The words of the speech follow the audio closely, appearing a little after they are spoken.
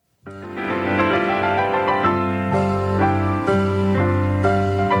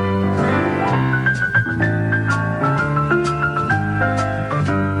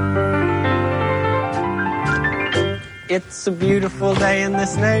It's a beautiful day in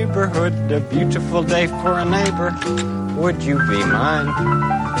this neighborhood, a beautiful day for a neighbor. Would you be mine?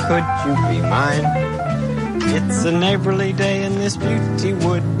 Could you be mine? It's a neighborly day in this beauty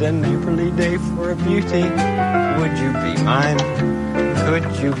wood, a neighborly day for a beauty. Would you be mine? Could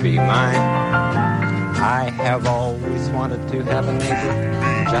you be mine? I have always wanted to have a neighbor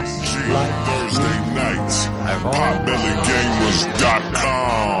just like Thursday nights at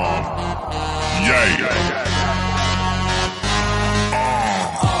PotBellyGamers.com. Yeah.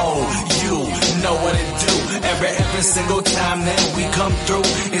 Know what it do every single time that we come through.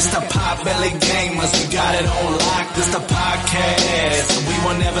 It's the Potbelly Gamers, we got it on lock. This the podcast, we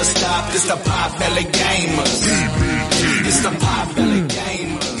will never stop. This the Potbelly Gamers. It's the Potbelly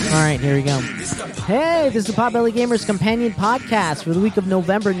Gamers. All right, here we go. Hey, this is the Potbelly Gamers Companion Podcast for the week of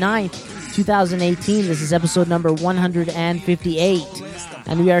November 9th, 2018. This is episode number 158.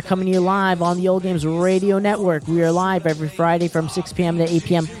 And we are coming to you live on the Old Games Radio Network. We are live every Friday from 6 p.m. to 8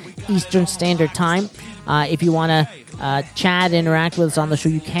 p.m. Eastern Standard Time. If you want to chat, interact with us on the show,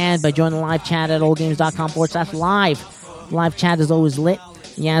 you can by joining the live chat at oldgames.com/live. Live chat is always lit,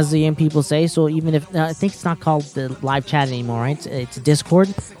 as the young people say. So even if, I think it's not called the live chat anymore, right? It's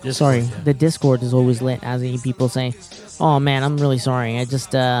Discord. Sorry, yeah. The Discord is always lit, as the young people say. Oh man, I'm really sorry. I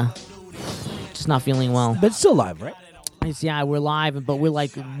just not feeling well. But it's still live, right? Yeah, we're live, but we're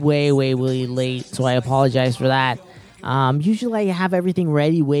like way late, so I apologize for that. Usually I have everything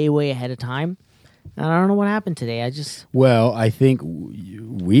ready way ahead of time. And I don't know what happened today. Well, I think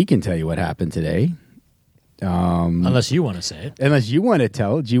we can tell you what happened today. Unless you want to say it. Unless you want to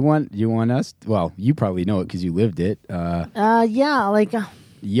tell it. Do you want us? Well, you probably know it because you lived it. Yeah, like...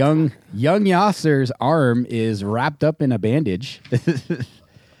 young Yasser's arm is wrapped up in a bandage.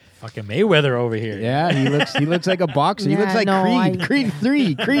 Fucking Mayweather over here. Yeah, he looks like a boxer. He looks like Creed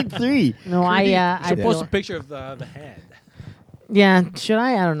 3. No, I post a picture of the head. Yeah, should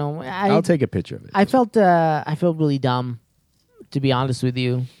I? I don't know. I'll take a picture of it. I felt really dumb, to be honest with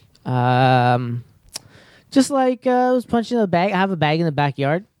you. Just like I was punching a bag. I have a bag in the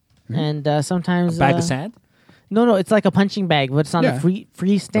backyard, and sometimes a bag of sand. No, it's like a punching bag, but it's on a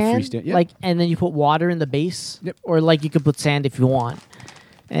free stand. Yeah. Like, and then you put water in the base, or like you could put sand if you want.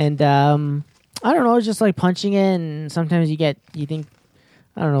 And I don't know, it's just like punching it, and sometimes you think,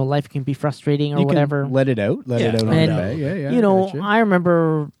 I don't know, life can be frustrating or whatever. Let it out. Let it out on the bag. Yeah. You know, I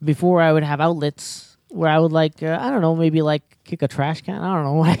remember before I would have outlets where I would like, I don't know, maybe like kick a trash can. I don't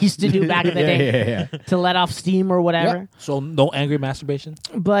know what I used to do back in the day to let off steam or whatever. Yeah. So no angry masturbation?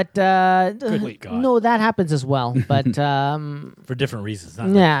 But no, that happens as well. But for different reasons.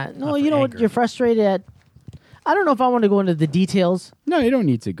 Not you're frustrated at. I don't know if I want to go into the details. No, you don't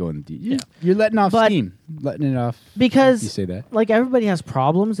need to go into details. You're letting off steam. Letting it off. Because you say that. Like, everybody has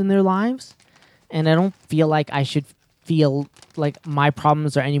problems in their lives, and I don't feel like I should feel like my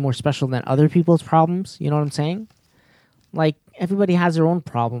problems are any more special than other people's problems. You know what I'm saying? Like, everybody has their own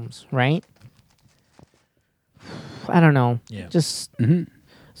problems, right? I don't know. Yeah. Just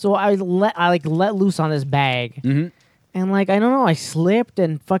so I let loose on this bag, and like, I don't know, I slipped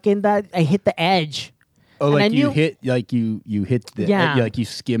and fucking I hit the edge. Oh, like you hit the like you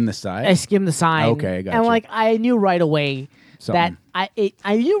skim the side. I skimmed the side. Okay, I got and you. like I knew right away that I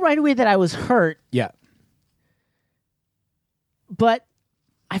knew right away that I was hurt. Yeah. But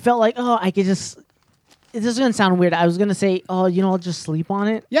I felt like, I could just. This is gonna sound weird. I was gonna say, I'll just sleep on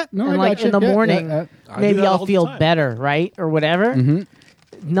it. Yeah, no, and I like got you. in the morning, maybe I'll feel better, right, or whatever. Mm-hmm.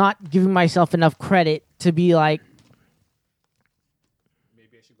 Not giving myself enough credit to be like.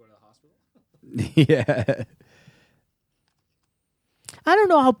 Yeah. I don't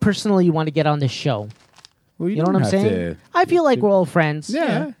know how personal you want to get on this show. Well, you know what I'm saying? I feel like we're all friends.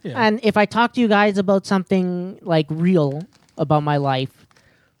 Yeah. And if I talk to you guys about something like real about my life,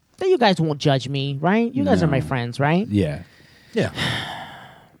 then you guys won't judge me, right? You guys are my friends, right? Yeah. Yeah.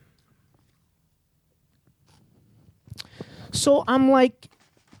 So I'm like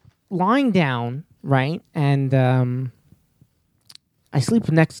lying down, right? And I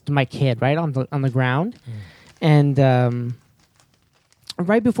sleep next to my kid, right, on the ground. And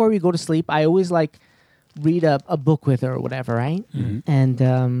right before we go to sleep, I always like read a book with her or whatever, right?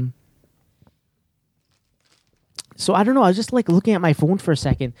 And so I don't know, I was just like looking at my phone for a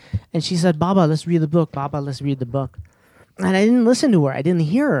second, and she said, Baba, let's read the book. Baba, let's read the book. And I didn't listen to her. I didn't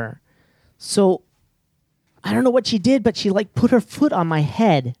hear her. So I don't know what she did, but she like put her foot on my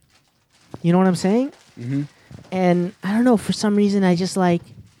head. You know what I'm saying? And I don't know, for some reason, I just like,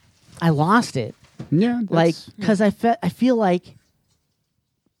 I lost it. Yeah. Like, because I feel like,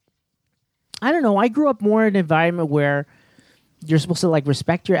 I don't know, I grew up more in an environment where you're supposed to like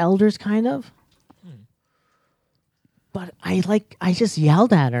respect your elders, kind of. but I just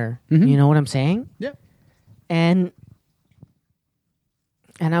yelled at her. You know what I'm saying? Yeah. And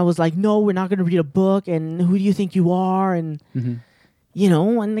I was like, no, we're not going to read a book. And who do you think you are? And, you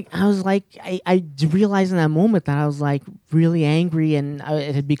know, and I was like, I realized in that moment that I was like really angry, and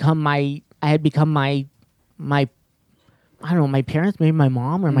it had become my, I don't know, my parents, maybe my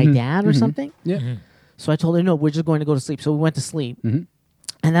mom or my dad or something. Yeah. So I told her, no, we're just going to go to sleep. So we went to sleep. And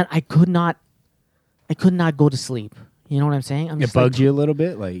then I could not go to sleep. You know what I'm saying? It bugged you a little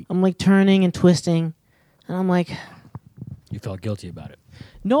bit? Like, I'm like turning and twisting. And I'm like, You felt guilty about it.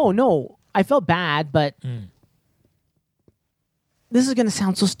 no. I felt bad, but this is going to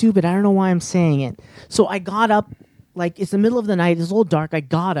sound so stupid. I don't know why I'm saying it. So I got up, like it's the middle of the night. It's a little dark. I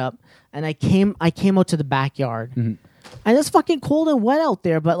got up and I came out to the backyard. And it's fucking cold and wet out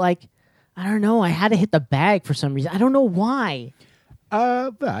there, but like, I don't know. I had to hit the bag for some reason. I don't know why.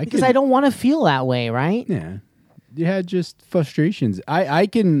 Because I don't want to feel that way, right? Yeah. You had just frustrations. I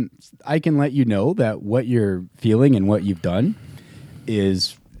can let you know that what you're feeling and what you've done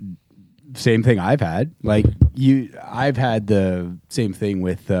is same thing I've had. Like I've had the same thing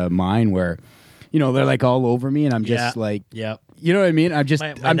with mine where, you know, they're like all over me and I'm just like, yeah. you know what I mean? I'm just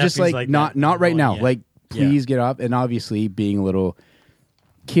My nephew's like not right now. Yeah. Like, please get off. And obviously being a little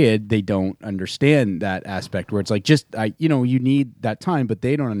kid, they don't understand that aspect where it's like you need that time, but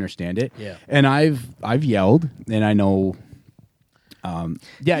they don't understand it. Yeah. And I've yelled, and I know and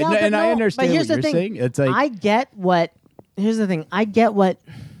I understand but here's what the you're thing. saying. It's like here's the thing. I get what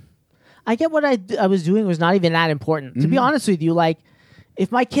I was doing was not even that important. To be honest with you, like if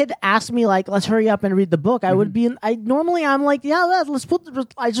my kid asked me like, let's hurry up and read the book, I would be normally I'm like, yeah,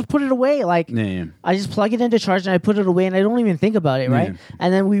 I just put it away. Like I just plug it into charge and I put it away and I don't even think about it, right?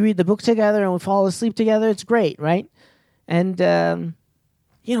 And then we read the book together and we fall asleep together. It's great, right? And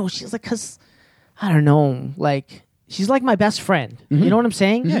you know, she's like, cause I don't know, like she's like my best friend. You know what I'm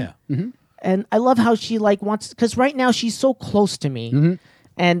saying? Yeah. And I love how she like wants, because right now she's so close to me.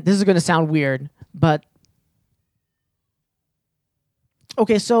 And this is going to sound weird, but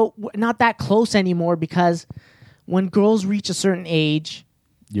okay, so not that close anymore, because when girls reach a certain age,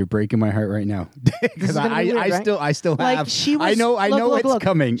 you're breaking my heart right now because I still like have. she was, I know it's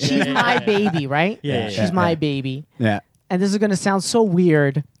coming. She's my baby, right? Yeah, she's my baby. Yeah. And this is going to sound so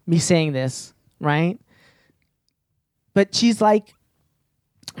weird, me saying this, right? But she's like,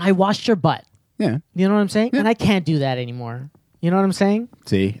 I washed her butt. Yeah. You know what I'm saying? Yeah. And I can't do that anymore. You know what I'm saying?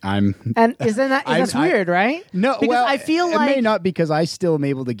 See, And that's weird, right? No, because well, I feel it may not, because I still am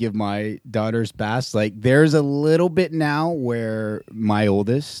able to give my daughters baths. Like there's a little bit now where my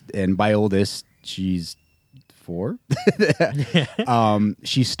oldest, and by oldest she's 4,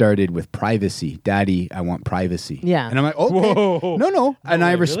 she started with privacy. Daddy, I want privacy. Yeah. And I'm like, okay, Whoa. no, and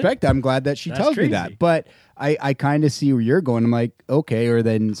I really? respect. I'm glad that she That's tells me crazy. that, but. I kind of see where you're going. I'm like, okay. Or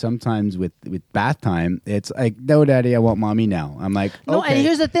then sometimes with bath time, it's like, no, Daddy, I want mommy now. I'm like, okay. No, and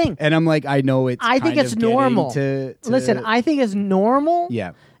here's the thing. And I'm like, I know it's. I think kind it's of getting normal. To Listen, I think it's normal.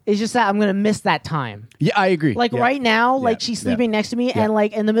 Yeah. It's just that I'm going to miss that time. Yeah, I agree. Like Yeah. right now, Yeah. like she's sleeping next to me, Yeah. and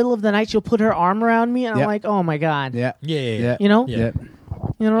like in the middle of the night, she'll put her arm around me, and Yeah. I'm like, oh my God. Yeah. Yeah. You know? Yeah. Yeah.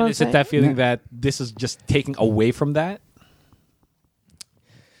 You know what I'm Is saying? it that feeling that this is just taking away from that?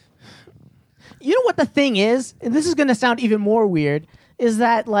 You know what the thing is? And this is going to sound even more weird, is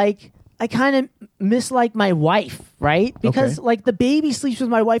that like I kind of miss like my wife, right? Because Okay. like the baby sleeps with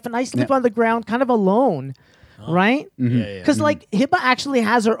my wife and I sleep Yeah. on the ground kind of alone, right? Yeah. Because like Hibba actually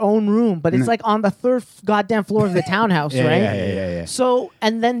has her own room, but it's like on the 3rd goddamn floor of the townhouse, Yeah, right? yeah. So,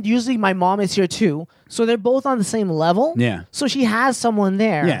 and then usually my mom is here too. So they're both on the same level. Yeah. So she has someone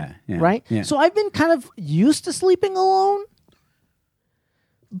there. Yeah, Right? yeah. So I've been kind of used to sleeping alone.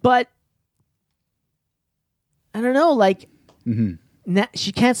 But I don't know, like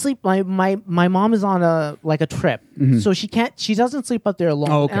she can't sleep. My mom is on a trip. So she doesn't sleep up there alone.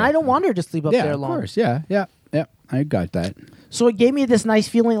 Oh, okay. And I don't want her to sleep up Yeah, there of alone. course. Yeah. I got that. So it gave me this nice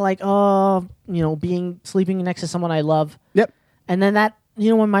feeling like, sleeping next to someone I love. Yep. And then that,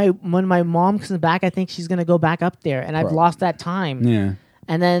 when my mom comes back, I think she's going to go back up there. And I've Right. lost that time. Yeah.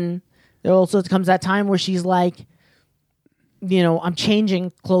 And then there also comes that time where she's like, I'm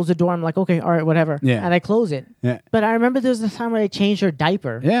changing, close the door. I'm like, okay, all right, whatever. Yeah. And I close it. Yeah. But I remember there was a time where I changed her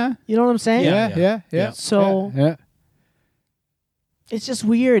diaper. Yeah. You know what I'm saying? Yeah. So Yeah. it's just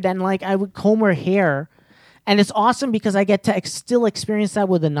weird. And like I would comb her hair. And it's awesome because I get to still experience that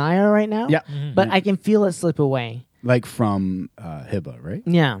with Anaya right now. Yeah. But I can feel it slip away. Like from Hibba, right?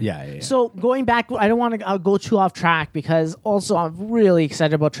 Yeah. Yeah. So going back, I don't want to go too off track because also I'm really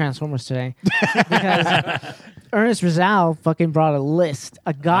excited about Transformers today. Because Ernest Rizal fucking brought a list,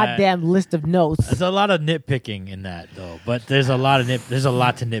 a goddamn list of notes. There's a lot of nitpicking in that, though. But there's a lot to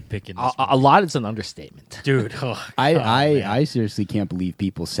nitpick in this. A lot is an understatement. Dude, I seriously can't believe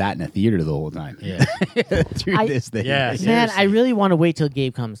people sat in a theater the whole time. yeah. through this thing. Yeah, Man, I really want to wait till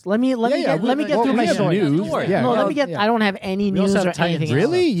Gabe comes. Let me get through my story. News. Yeah. No, let me get. Yeah. I don't have any We also news have or anything. Titans.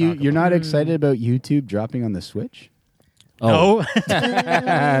 Really? else. You're not excited about YouTube dropping on the Switch? No,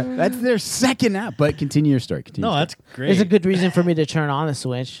 That's their second app. But continue your story. Continue no, your that's great. There's a good reason for me to turn on the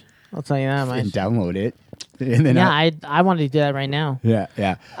Switch. I'll tell you that story. much. And download it. And then I wanted to do that right now. yeah.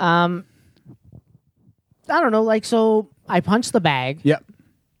 I don't know. Like, so I punched the bag Yep.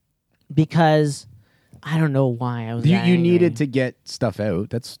 because I don't know why I was. You that angry. needed to get stuff out.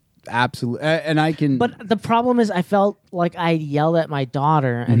 That's absolutely. And I can. But the problem is, I felt like I yelled at my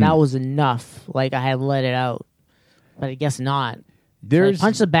daughter, and that was enough. Like I had let it out, but I guess not. So I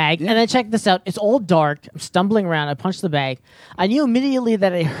punched the bag, and then check this out. It's all dark. I'm stumbling around. I punched the bag. I knew immediately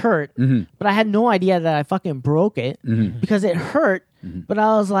that it hurt, but I had no idea that I fucking broke it because it hurt. But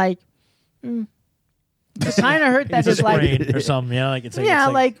I was like, it kind of hurt that It's a it's like, sprain or something. Yeah, like it's like, yeah,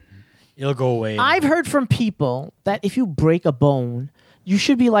 it's like it'll go away. I've heard from people that if you break a bone, you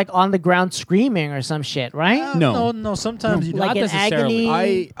should be like on the ground screaming or some shit, right? no. Sometimes you Like not in necessarily.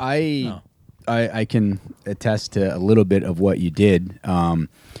 agony. I can attest to a little bit of what you did.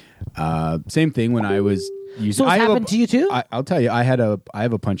 Same thing when I was using. So it's happened to you too? I'll tell you, I have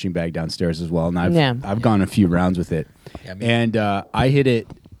a punching bag downstairs as well, and Yeah. I've gone a few rounds with it, Yeah, and I hit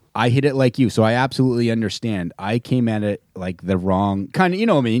it like you. So I absolutely understand. I came at it like the wrong kind of, you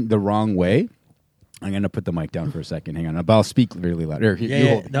know what I mean, the wrong way. I'm gonna put the mic down for a second. Hang on, but I'll speak really loud. Here, you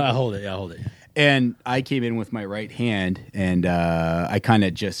hold it. No, I hold it. Yeah, I hold it. And I came in with my right hand, and I kind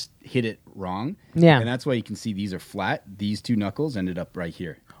of just hit it wrong. Yeah. And that's why you can see these are flat. These two knuckles ended up right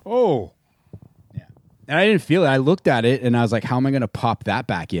here. Oh. Yeah. And I didn't feel it. I looked at it, and I was like, how am I going to pop that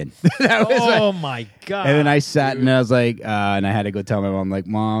back in? That was Oh like- my god! and then I sat, and I was like, and I had to go tell my mom, like,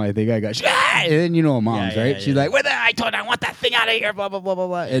 Mom, I think I got shot. And then you know moms, Yeah, right? yeah, She's yeah. like, I told her I want that thing out of here, blah, blah, blah, blah,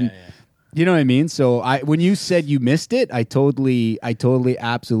 blah. And you know what I mean? So when you said you missed it, I totally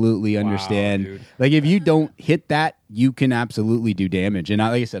absolutely understand. dude. Like if you don't hit that, you can absolutely do damage. And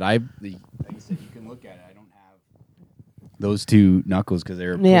like I said, you can look at it. I don't have those two knuckles because they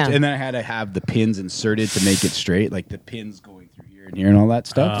were pushed. Yeah. And then I had to have the pins inserted to make it straight, like the pins going through here and here and all that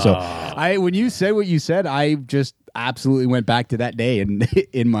stuff. So when you said what you said, I just absolutely went back to that day and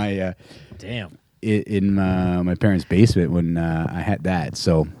in my Damn. in my parents' basement when I had that.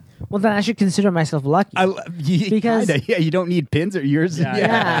 So. Well, then I should consider myself lucky. Because- Kinda, you don't need pins or yours.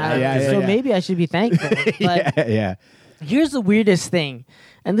 Yeah. So maybe I should be thankful. But yeah. here's the weirdest thing.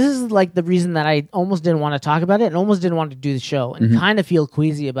 And this is like the reason that I almost didn't want to talk about it and almost didn't want to do the show and kind of feel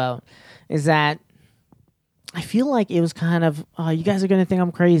queasy about is that I feel like it was kind of, you guys are going to think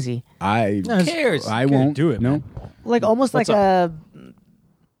I'm crazy. Who cares? I won't do it, No. man. Like almost like a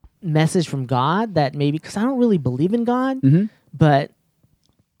message from God that maybe, because I don't really believe in God, but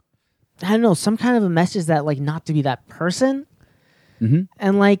I don't know, some kind of a message that like not to be that person.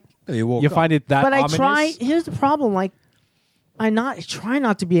 And like, You find it that but I ominous? try. Here's the problem: like, I try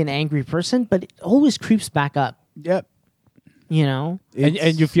not to be an angry person, but it always creeps back up. Yep. You know.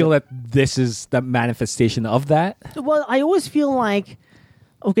 And you feel that this is the manifestation of that? Well, I always feel like,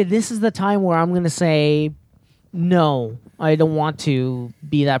 okay, this is the time where I'm going to say, no, I don't want to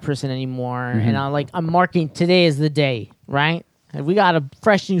be that person anymore, and I'm marking today is the day, right? And we got a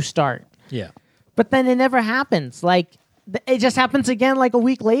fresh new start. Yeah. But then it never happens. Like it just happens again, like a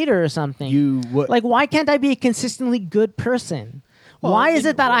week later or something. Like, why can't I be a consistently good person? Why is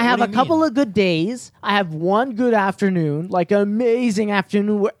it that I have a couple of good days, I have one good afternoon, like an amazing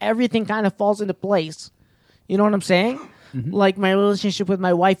afternoon where everything kind of falls into place? You know what I'm saying? Like my relationship with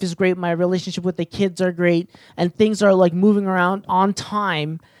my wife is great, my relationship with the kids are great, and things are like moving around on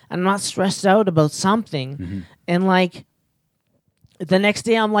time. I'm not stressed out about something. And like the next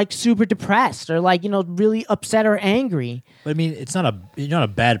day I'm like super depressed or like, really upset or angry. But I mean, you're not a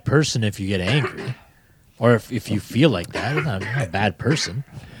bad person if you get angry, or if you feel like that. You're not a bad person.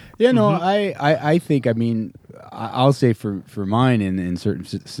 Yeah, no, I think, I mean, I'll say for mine in certain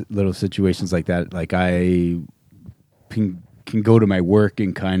little situations like that, like I can go to my work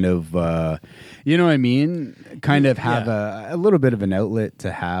and kind of, you know what I mean? Kind of have a little bit of an outlet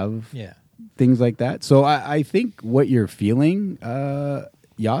to have things like that. So I think what you're feeling,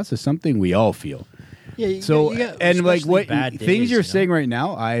 Yas, is something we all feel. Yeah. So and like what bad things days, you're saying right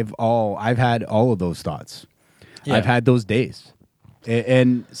now, I've had all of those thoughts. Yeah. I've had those days,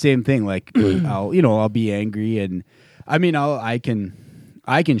 and same thing. Like I'll be angry, and I mean I can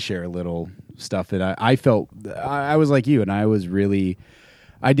share a little stuff, and I felt I was like you, and I was really,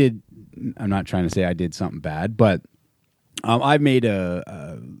 I'm not trying to say I did something bad, but I made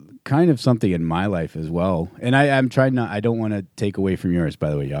a kind of something in my life as well, and I'm trying not. I don't want to take away from yours, by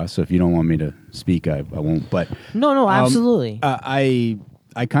the way, Yas. So if you don't want me to speak, I won't. But No, absolutely.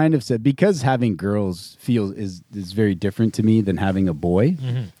 I kind of said, because having girls is very different to me than having a boy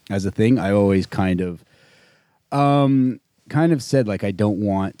as a thing. I always kind of said, like, I don't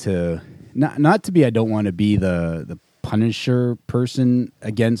want to I don't want to be the punisher person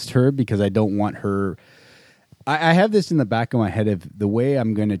against her, because I don't want her. I have this in the back of my head of the way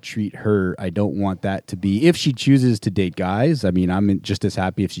I'm going to treat her. I don't want that to be, if she chooses to date guys. I mean, I'm just as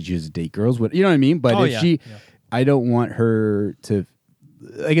happy if she chooses to date girls. You know what I mean? But I don't want her to,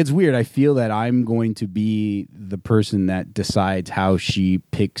 like, it's weird. I feel that I'm going to be the person that decides how she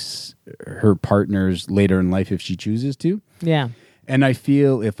picks her partners later in life if she chooses to. Yeah. And I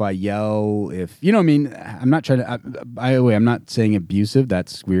feel if I yell, you know what I mean? I'm not trying to, by the way, I'm not saying abusive.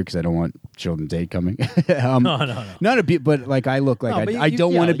 That's weird because I don't want Children's Aid coming. No. Not but like I look like I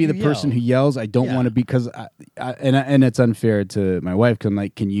don't want to be the person who yells. I don't want to be, because, and it's unfair to my wife, because I'm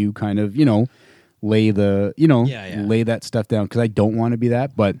like, can you kind of, lay lay that stuff down, because I don't want to be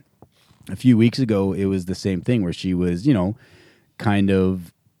that. But a few weeks ago, it was the same thing where she was, kind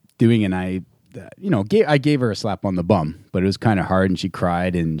of doing, and I gave her a slap on the bum, but it was kind of hard, and she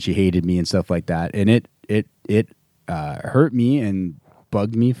cried and she hated me and stuff like that, and it hurt me and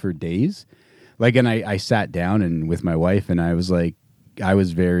bugged me for days. Like, and I sat down and with my wife, and I was like, I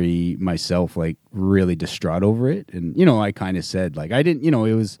was very myself, like really distraught over it, and I kind of said, like, I didn't,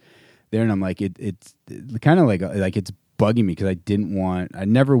 it was there, and I'm like, it's kind of like it's bugging me, because I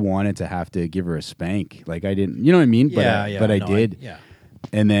never wanted to have to give her a spank, like I didn't, you know what I mean? But I did.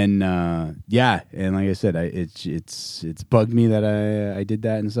 And then, and like I said, it's bugged me that I did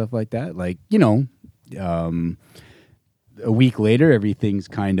that and stuff like that. Like, a week later, everything's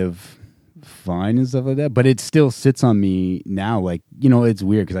kind of fine and stuff like that. But it still sits on me now. Like, it's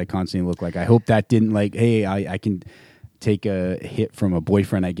weird, because I constantly look like, I hope that didn't, like, hey, I can take a hit from a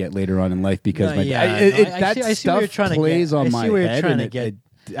boyfriend I get later on in life, because that stuff plays on my head. It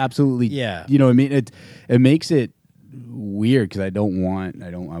absolutely, you know what I mean? It makes it weird, because I want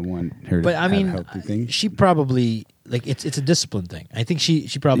her to have healthy things. She probably, like, it's a discipline thing. I think she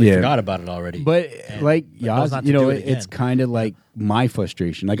probably forgot about it already. But like, it's kind of like my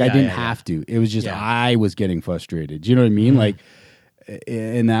frustration. Like, I didn't have to. It was just I was getting frustrated. Do you know what I mean? Like,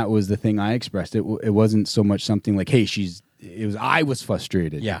 and that was the thing I expressed. It wasn't so much something like, hey, I was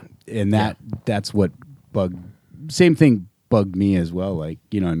frustrated. Yeah. And that's what same thing bugged me as well. Like,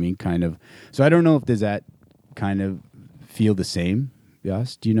 you know what I mean? Kind of. So I don't know if does that kind of feel the same.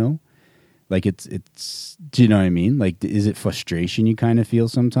 Yes, do you know? Like, it's do you know what I mean? Like, is it frustration you kind of feel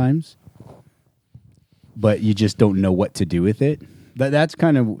sometimes, but you just don't know what to do with it? That's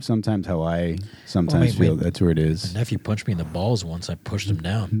kind of sometimes how I feel. That's where it is. My nephew punched me in the balls once. I pushed him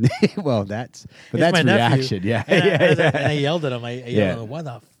down. Well, that's reaction. Yeah. And I yelled at him. I yelled, why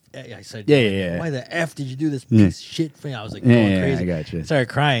the I said, why the F did you do this piece of shit thing? I was like going crazy. I got you. I started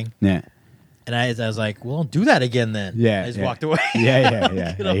crying. Yeah. And I was like, well, don't do that again then. Yeah. I just walked away.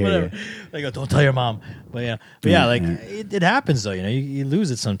 Yeah. Whatever. I go, don't tell your mom. But it happens though. You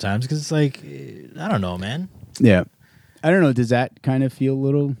lose it sometimes, because it's like, I don't know, man. Yeah. I don't know. Does that kind of feel a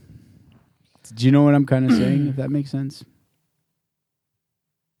little? Do you know what I'm kind of saying? If that makes sense.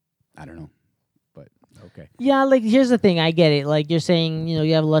 I don't know, but okay. Yeah, like, here's the thing. I get it. Like, you're saying,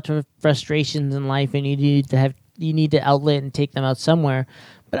 you have a lot of frustrations in life, and you need to outlet and take them out somewhere.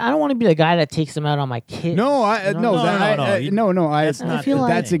 But I don't want to be the guy that takes them out on my kids. No, No.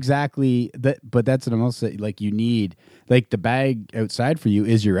 That's exactly that. But that's what I'm also saying. Like, you need, like, the bag outside for you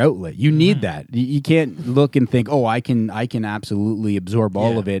is your outlet. You need that. You can't look and think, oh, I can absolutely absorb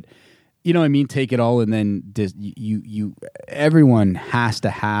all of it. You know what I mean? Take it all, and then everyone has to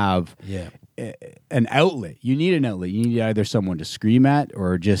have an outlet. You need an outlet. You need either someone to scream at,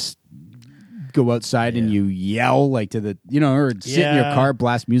 or just go outside and you yell, like, to the, or sit in your car,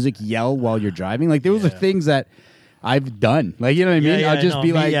 blast music, yell while you're driving. Like, those are things that I've done. Like, you know what I mean? I'll just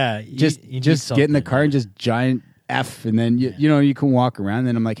be like, just get in the car and just giant F, and then you can walk around.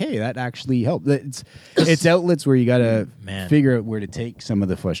 And I'm like, hey, that actually helped. It's outlets where you gotta figure out where to take some of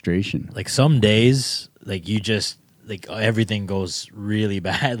the frustration. Like, some days, like, you just, like, everything goes really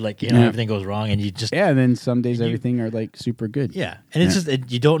bad, like, everything goes wrong, and you just and then some days everything are, like, super good. And it's just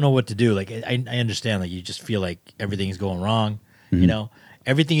you don't know what to do. Like, I understand, like, you just feel like everything's going wrong.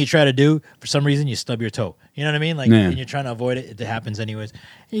 Everything you try to do, for some reason you stub your toe. You know what I mean? Like, and you're trying to avoid it. It happens anyways.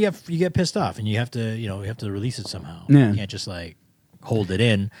 And you get pissed off, and you have to release it somehow. You can't just, like, hold it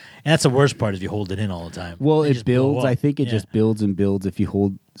in, and that's the worst part is you hold it in all the time. Well, They it just blow builds. up. I think it Yeah. just builds and builds if you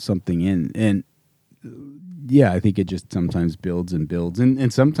hold something in. And yeah, I think it just sometimes builds and builds.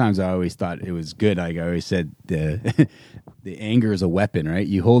 And sometimes I always thought it was good. Like I always said, the the anger is a weapon, right?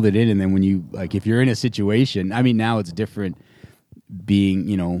 You hold it in, and then when you like, if you're in a situation, I mean, now it's different. Being,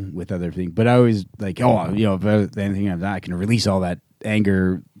 you know, with other things, but I always like, oh, you know, if anything like that, I can release all that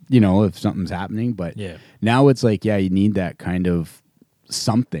anger, you know, if something's happening. But Yeah. now it's like, yeah, you need that kind of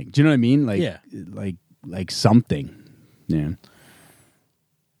something. Do you know what I mean? Like, Yeah. like something. Yeah.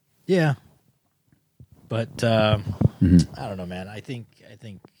 Yeah, but I don't know, man. I think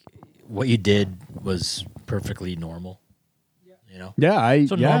what you did was perfectly normal. You know, Yeah,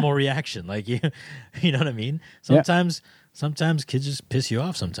 it's a yeah. normal reaction. Like you know what I mean. Sometimes kids just piss you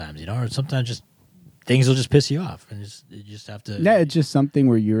off. Sometimes, you know, or sometimes just things will just piss you off, and you just have to. Yeah, it's just something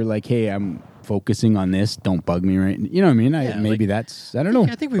where you're like, hey, I'm focusing on this. Don't bug me, right? You know what I mean? Yeah, Maybe like- that's, I don't know.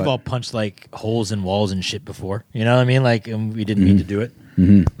 I think we've but- all punched like holes in walls and shit before. You know what I mean? Like, and we didn't mean to do it.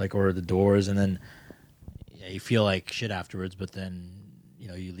 Like, or the doors, and then you feel like shit afterwards. But then, you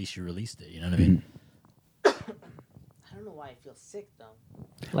know, at least you released it. You know what I mean? I don't know why I feel sick though.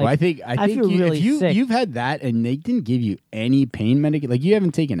 Well, I think feel really if sick. you've had that and they didn't give you any pain medication, like you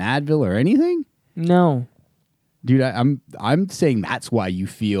haven't taken Advil or anything, No. dude. I'm saying that's why you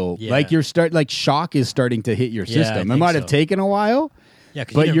feel Yeah. like shock is starting to hit your Yeah, I system. It think might have so. taken a while, Yeah,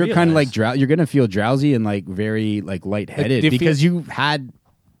 'cause but you you're didn't kind of like realize. you're gonna feel drowsy and like very like lightheaded do you feel- because you had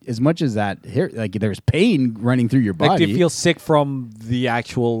as much as that here, like there's pain running through your body. Like, do you feel sick from the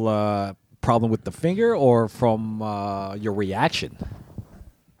actual problem with the finger or from your reaction?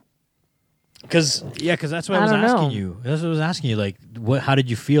 Because that's what I I was don't asking know. you. That's what I was asking you. Like, what? How did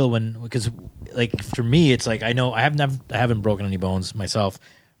you feel when? Because, like, for me, it's like I know I haven't broken any bones myself.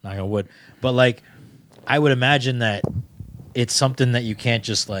 Knock on wood. But like, I would imagine that it's something that you can't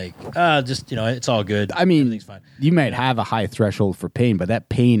just like, just, you know, it's all good. I mean, everything's fine. you might have a high threshold for pain, but that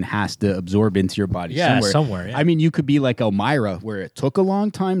pain has to absorb into your body Yeah, somewhere. somewhere, yeah. I mean, you could be like Elmira, where it took a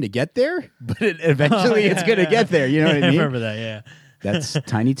long time to get there, but eventually it's going to get there. You know what I I mean? remember that. Yeah. That's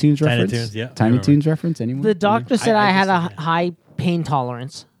Tiny Toons Tiny reference. Toons, yeah, I Tiny remember. Toons reference. Anyone? The doctor said I, had a just- high pain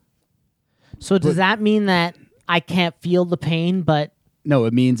tolerance. So does that mean that I can't feel the pain, but No,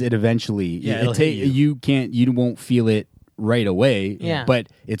 it means it eventually. Yeah, it'll hit you. You can't. You won't feel it right away. Yeah. But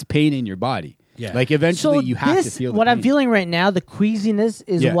it's pain in your body. Yeah. Like eventually so you have this, to feel. The what I'm pain. feeling right now, the queasiness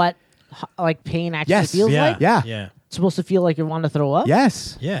is Yeah. what like pain actually Yes. feels Yeah. like. Yeah. Yeah. It's supposed to feel like you want to throw up.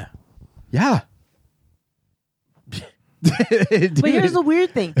 Yes. Yeah. Yeah. But here's the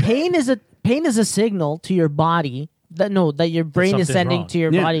weird thing: pain is a signal to your body that your brain is something's sending wrong. to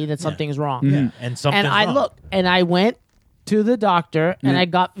your Yeah. body that something's wrong. Yeah. And something. And I went to the doctor and I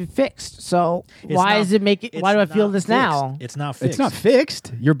got it fixed. So why does it make it? Why do I feel this now? It's not fixed. It's not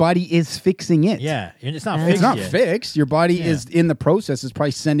fixed. Your body is fixing it. Yeah. It's not It's fixed. It's not yet. fixed. Your body Yeah. is in the process. It's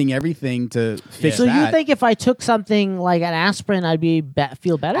probably sending everything to fix So that. you think if I took something like an aspirin, I'd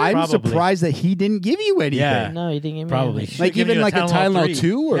feel better? I'm Probably. surprised that he didn't give you anything. Yeah. No, you didn't give me Probably. anything. Like Should've given even you like a Tylenol 3.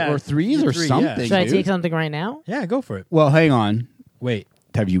 2 or, Yeah, or 3s or 3, yeah. something. Should I dude. take something right now? Yeah. Go for it. Well, hang on. Wait.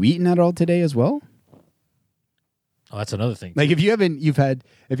 Have you eaten at all today as well? Oh, that's another thing. Like if you've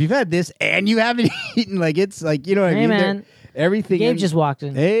had this and you haven't eaten, like it's like, you know what I Hey, mean? man. Everything. Gabe just walked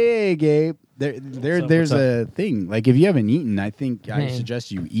in. Hey, Gabe. There's What's up? a thing. Like if you haven't eaten, I think I Hey.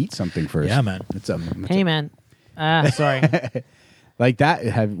 suggest you eat something first. Yeah, man. It's a Hey, man. Sorry. like that.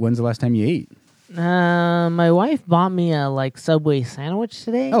 When's the last time you ate? My wife bought me a Subway sandwich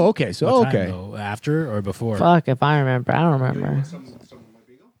today. Oh, okay. So What time, okay. though? After or before? Fuck if I remember. I don't remember.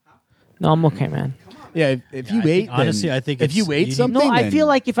 No, I'm okay, man. Yeah, if you I think- ate, honestly, then- I think if you it's- ate you need- something, No, I then- feel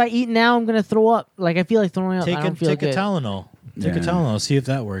like if I eat now, I'm gonna throw up. Like I feel like throwing up. I don't feel Take good. a Tylenol. Take a Yeah. Tylenol. See if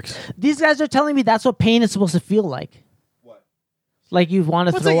that works. These guys are telling me that's what pain is supposed to feel like. What? Like you want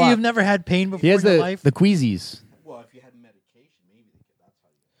to What's throw like up. you've never had pain before he has in your the life? queasies.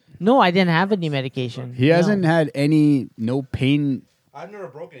 No, I didn't have any medication. He No. hasn't had no pain. I've never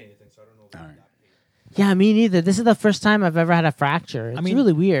broken anything, so I don't know. All right. Yeah, me neither. This is the first time I've ever had a fracture. It's mean-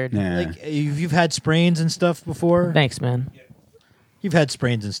 really weird. Nah. Like you've had sprains and stuff before. Thanks, man. You've had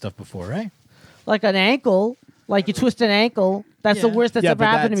sprains and stuff before, right? Like an ankle, like you twist an ankle. That's the Yeah. worst that's Yeah, ever but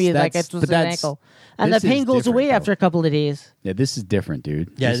happened to me. that's- Like I that's- twisted but an that's- ankle, and the this is pain goes different, away though. after a couple of days. Yeah, this is different, dude.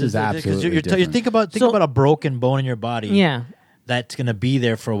 Yeah, this is absolutely you different. think about So- a broken bone in your body. Yeah. That's gonna be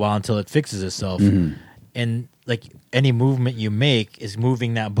there for a while until it fixes itself, Mm-hmm. and like any movement you make is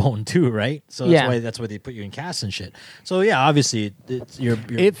moving that bone too, right? So that's why they put you in casts and shit. So yeah, obviously it's your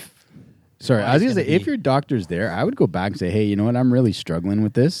Sorry, I was gonna body's say gonna if your doctor's there, I would go back and say, hey, you know what? I'm really struggling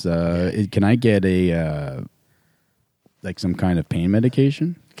with this. Can I get like some kind of pain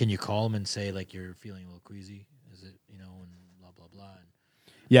medication. Can you call them and say like you're feeling a little queasy? Is it and blah blah blah?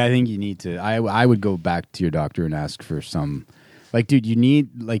 Yeah, I think you need to. I would go back to your doctor and ask for some. Like, dude, you need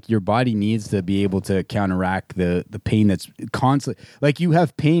your body needs to be able to counteract the pain that's constant. Like, you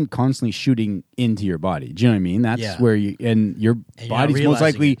have pain constantly shooting into your body. Do you know what I mean? That's where your you're body's most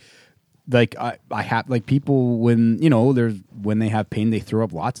likely. Like I have like people when when they have pain they throw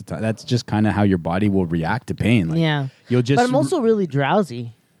up lots of time. That's just kind of how your body will react to pain. Like, you'll just. But I'm also really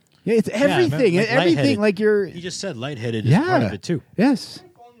drowsy. Yeah, it's everything. like everything. lightheaded. Like you're. He just said lightheaded is part of it too. Yes.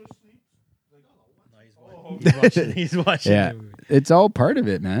 He's watching. Yeah, it's all part of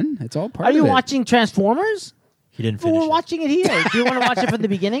it, man. It's all part. Are of you it. watching Transformers? He didn't Well, finish. we're watching it here. Do you want to watch it from the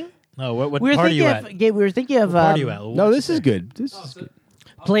beginning? No, what We were part are you at? thinking of. We were thinking of What part are you at? We'll No, watch this it is there. good. This is good.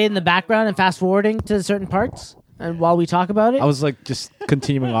 play in the background and fast forwarding to certain parts, and while we talk about it. I was like just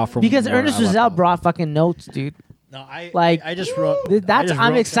continuing off from Because where Ernest I left Rizal off. brought fucking notes, dude. No, Like, I just wrote. That's. I just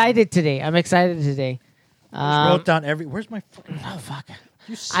I'm wrote excited today. I'm excited today. Down, wrote down every. Where's my fucking? Oh fuck!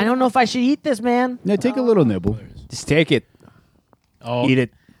 I don't know if I should eat this, man. Yeah, take a little nibble, Just take it. Oh, eat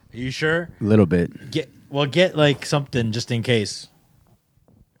it Are you sure? a little bit. Get like something just in case.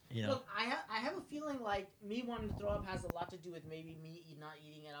 You know. Look, I have a feeling like me wanting to throw up has a lot to do with maybe me not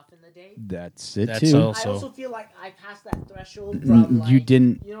eating enough in the day. That's it That's too. all. I So- also feel like I passed that threshold from like, you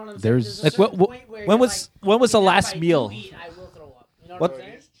didn't. You know what I'm saying? There's a Like, certain what- point where when you're was- like, when was the even if last I do meal? eat, I will throw up. You know What- what I'm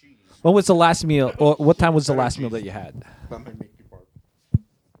saying? When was the last meal, or what time was the last meal that you had? That might make you bark.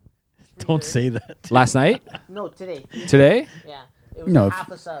 Don't say that. Last night? No, today. Today? Yeah, it was No, if- half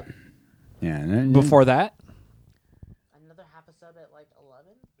a sub. Yeah. Before that? Another half a sub at like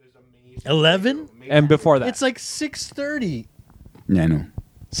 11. 11? And before that? It's like 6:30. Yeah, I know.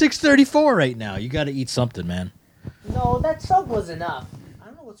 6:34 right now. You got to eat something, man. No, that sub was enough. I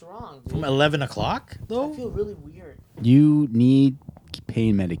don't know what's wrong, dude. From 11 o'clock I though. feel really weird. You need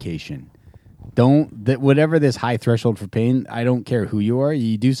pain medication. Don't that whatever this high threshold for pain. I don't care who you are.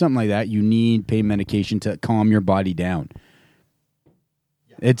 You do something like that. You need pain medication to calm your body down.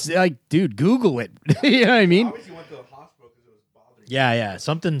 It's like, dude, Google it. You know what I mean? Obviously, went to the hospital because it was bothering. Yeah.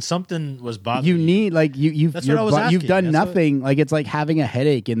 Something was bothering You need like you've That's what I was you've asking. done That's what- nothing. Like it's like having a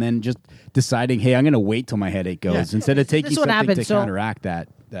headache and then just deciding, hey, I'm going to wait till my headache goes Yeah. instead of This is taking what something happened. to So- counteract that.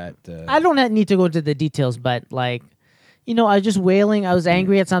 I don't need to go into the details, but like, I was just wailing. I was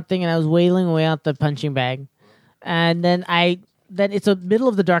angry at something, and I was wailing away out the punching bag. And then it's the middle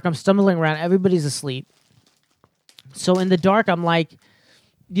of the dark. I'm stumbling around. Everybody's asleep. So in the dark, I'm like,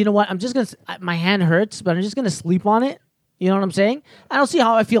 you know what? I'm just gonna. My hand hurts, but I'm just gonna sleep on it. You know what I'm saying? I don't see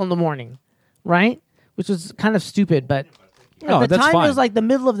how I feel in the morning, right? Which was kind of stupid, but No, at the that's time fine. it was like the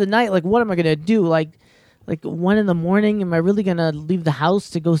middle of the night. Like, what am I gonna do? Like 1 a.m. Am I really gonna leave the house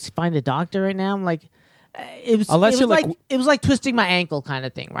to go find a doctor right now? I'm like, it was. Unless it you're was like- it was like twisting my ankle kind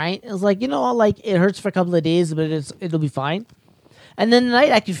of thing, right? It was like like it hurts for a couple of days, but it'll be fine. And then the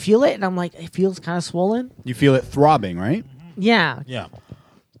night I could feel it, and I'm like, it feels kind of swollen. You feel it throbbing, right? Yeah, Yeah.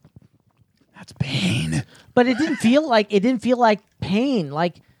 That's pain. but it didn't feel like pain.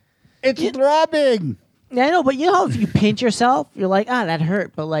 Like It's throbbing. yeah, I know, but you know how if you pinch yourself, you're like, that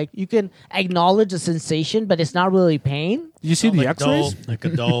hurt. But like you can acknowledge the sensation, but it's not really pain. Did you see the Like X-rays? a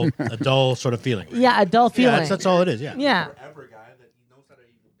dull sort of feeling. Yeah, a dull feeling. Yeah, that's all it is. Yeah. Yeah. Forever guy that he knows how to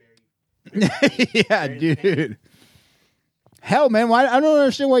even bury. Yeah, dude. Hell, man, why? I don't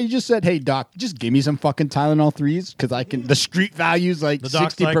understand why you just said, "Hey, doc, just give me some fucking Tylenol 3s because I can." The street value's like The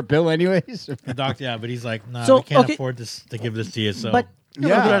doc's 60 per like- pill, anyways. The doctor, yeah, but he's like, nah, So, we can't okay. afford to give this to you. So, But-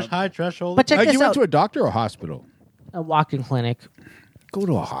 Yeah. high threshold. But check Like, this you went out. to a doctor or a hospital? A walk-in clinic. Go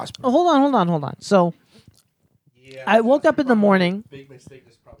to a hospital. Oh, hold on. So Yeah. I woke up in the morning. Big mistake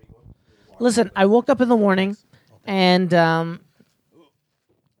is probably what. Listen, I woke up in the morning, and I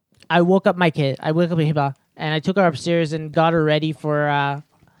woke up my kid. I woke up Hiba, and I took her upstairs and got her ready for.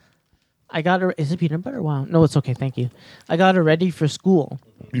 I got her. Is it peanut butter? Wow. No, it's okay. Thank you. I got her ready for school.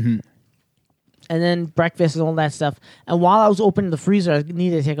 And then breakfast and all that stuff. And while I was opening the freezer, I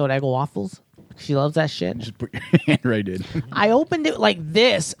needed to take out Eggo waffles. She loves that shit. Just put your hand right in. I opened it like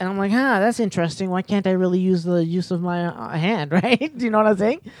this, and I'm like, that's interesting. Why can't I really use the use of my hand, right? Do you know what I'm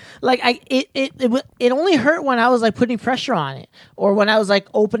saying? Like, it only hurt when I was like putting pressure on it, or when I was like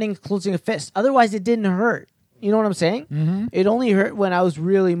opening, closing a fist. Otherwise, it didn't hurt. You know what I'm saying? Mm-hmm. It only hurt when I was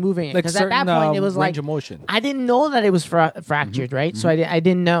really moving it. Like Because at that point, it was range like of motion. I didn't know that it was fractured, right? So I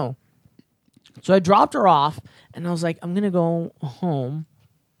didn't know. So I dropped her off, and I was like, I'm gonna go home.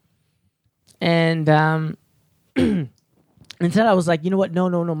 And instead, I was like, you know what? No.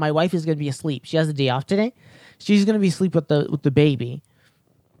 My wife is gonna be asleep. She has a day off today. She's gonna be asleep with the baby.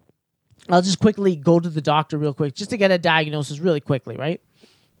 I'll just quickly go to the doctor real quick just to get a diagnosis really quickly, right?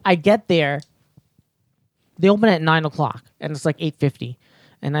 I get there. They open at 9 o'clock, and it's like 8:50.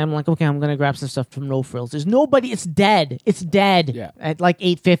 And I'm like, okay, I'm going to grab some stuff from No Frills. There's nobody. It's dead. It's dead at like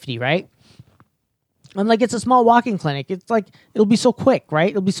 8:50, right? I'm like, it's a small walk-in clinic. It's like, it'll be so quick, right?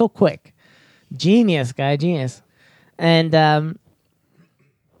 It'll be so quick. Genius, guy, genius. And, sorry,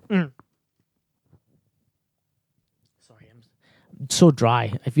 I'm so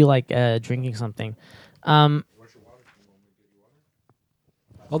dry. I feel like drinking something. Hold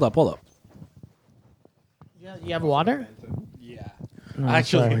up. You have water? Yeah. No,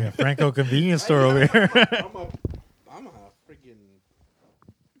 Actually, sorry. Franco convenience store over here. I'm a freaking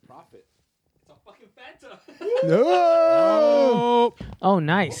prophet. It's a fucking Fanta. No. Oh,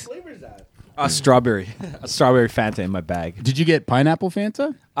 nice. What flavor is that? a strawberry Fanta in my bag. Did you get pineapple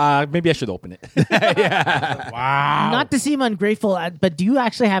Fanta? Maybe I should open it. Wow. Not to seem ungrateful, but do you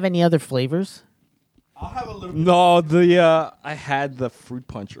actually have any other flavors? I'll have a little. No, I had the fruit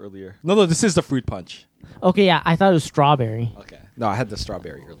punch earlier. No, this is the fruit punch. Okay, yeah, I thought it was strawberry. Okay. No, I had the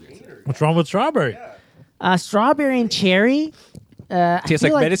strawberry earlier. What's wrong with strawberry? Strawberry and cherry. Tastes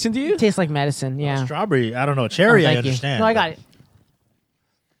like medicine to you? Tastes like medicine, yeah. Strawberry, I don't know. Cherry, Oh, I thank you. understand. No, I got it.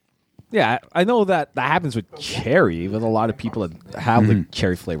 Yeah, I know that happens with cherry, with a lot of people that have the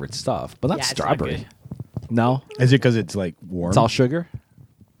cherry flavored stuff, but not Yeah, it's not strawberry. No, Is it because it's like warm? it's all sugar.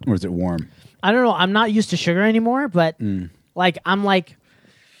 Or is it warm? I don't know. I'm not used to sugar anymore, but like I'm like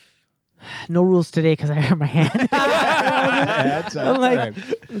no rules today because I hurt my hand. I'm like,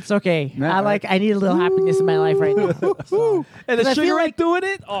 it's okay. Nah, I need a little happiness in my life right now. So. And I the feel sugar like ain't doing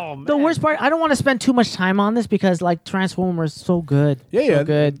it. Oh man. The worst part, I don't want to spend too much time on this because like Transformers is so good. Yeah, so yeah,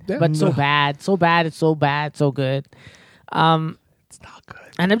 good. yeah. But so bad. So bad, it's so bad, so good. It's not good.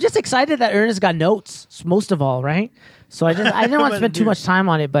 And I'm just excited that Ernest got notes, most of all, right? So I didn't want to spend too much time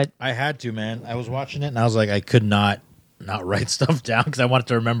on it, but I had to, man. I was watching it and I was like, I could not write stuff down because I wanted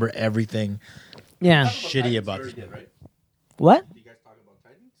to remember everything yeah. shitty about it. Right? What? You guys talk about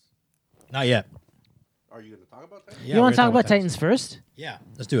Titans? Not yet. Are you going to talk about Titans? Yeah, You want we're to talk gonna about Titans first? Yeah,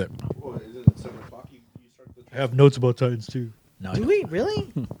 let's do it. Well, isn't it 7 o'clock? You start the I have notes about Titans too. No, I Do don't. we?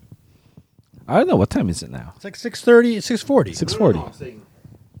 Really? I don't know what time is it now. It's like 6:30, 6:40. 6:40. I'm saying,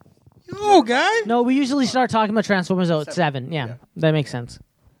 Oh, guy. No, we usually start talking about Transformers at 7. Yeah, that makes sense.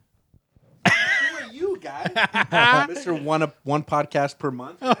 who are you, guy? Mr. One podcast per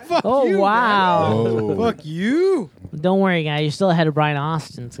month. Oh, wow. Oh. Fuck you. Don't worry, guy. You're still ahead of Brian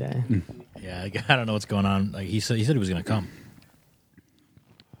Austin's guy. Yeah, I don't know what's going on. Like he said he was gonna come.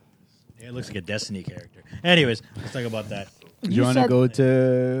 Yeah, it looks like a Destiny character. Anyways, let's talk about that. Do you want to said- go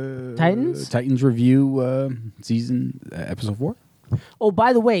to Titans? Titans review season episode 4? Oh,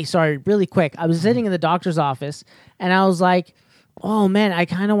 by the way, sorry, really quick. I was sitting in the doctor's office, and I was like, oh, man, I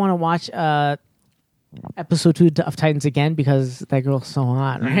kind of want to watch episode 2 of Titans again because that girl's so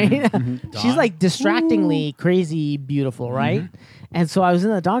hot, right? She's like distractingly crazy beautiful, right? And so I was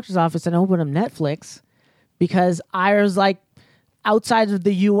in the doctor's office, and I opened up Netflix because I was like, outside of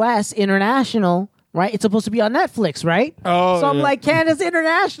the U.S., international, right? It's supposed to be on Netflix, right? Oh, so I'm yeah. like, Canada's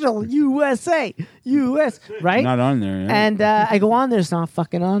international, USA, U.S., right? Not on there. Yeah. And I go on there, it's not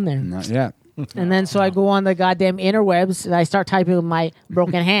fucking on there. Not yet. And then so I go on the goddamn interwebs and I start typing with my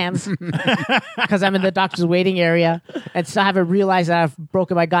broken hands because I'm in the doctor's waiting area and still haven't realized that I've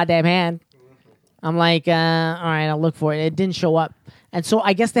broken my goddamn hand. I'm like, all right, I'll look for it. It didn't show up. And so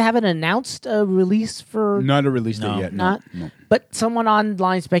I guess they haven't announced a release for... Not a release No. date yet. Not, No. but someone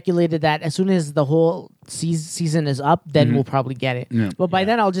online speculated that as soon as the whole season is up, then we'll probably get it. Yeah. But by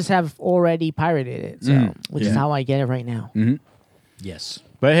then I'll just have already pirated it, so which is Yeah. how I get it right now. Yes.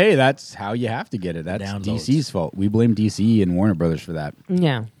 But hey, that's how you have to get it. That's Downloads. DC's fault. We blame DC and Warner Brothers for that.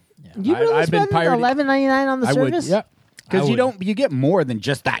 Yeah. You really I've been spend pirating- $11.99 on the I would, service? yeah, because I you would. you get more than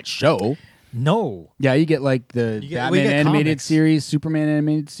just that show. No. Yeah, you get like the You get- Batman we get animated comics. series, Superman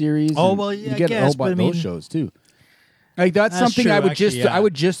animated series. Oh, and well, yeah, you I get a guess, whole but I bunch of mean- those shows too. Like that's That's something true, I would actually, just yeah. I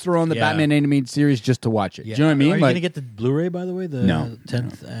would just throw on the Yeah. Batman animated series just to watch it. Do you know what I mean? Are you Like, gonna get the Blu-ray, by the way? The No.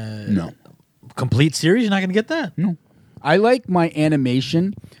 10th no. complete series? You're not gonna get that? No. I like my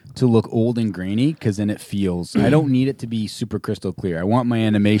animation to look old and grainy because then it feels. I don't need it to be super crystal clear. I want my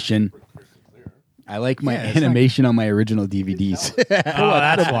animation. I like my Yeah, it's not- animation on my original DVDs. Oh,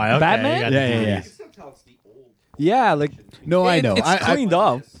 that's why. Okay, Batman? I got Yeah, the yeah, DVD. yeah. you can tell it's the old. Yeah, like No, I know. It's I cleaned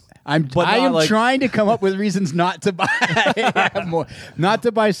up. I'm But I not am like- trying to come up with reasons not to buy more, not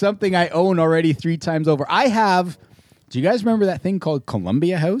to buy something I own already 3 times over. I have. Do you guys remember that thing called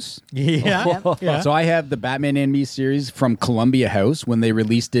Columbia House? Yeah. Yeah. So I have the Batman anime series from Columbia House when they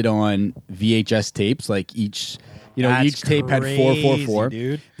released it on VHS tapes. Like each You know, That's each tape had 444. crazy,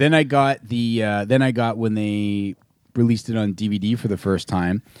 dude. Then I got when they released it on DVD for the first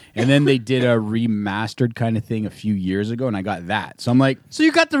time, and then they did a remastered kind of thing a few years ago, and I got that. So I'm like, So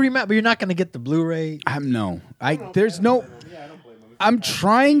you got the remap, but you're not going to get the Blu-ray. I'm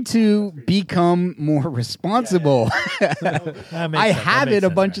trying to become more responsible. I have it a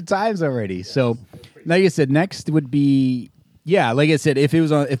bunch of times already. So, like I said, next would be like I said, if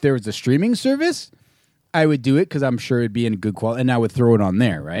there was a streaming service, I would do it because I'm sure it'd be in good quality, and I would throw it on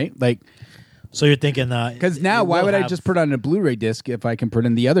there, right? Like, So you're thinking because now why would I just put it on a Blu-ray disc if I can put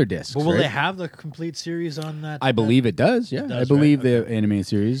in the other discs? But will right? they have the complete series on that? I believe it does. Yeah, does, I believe right? the animated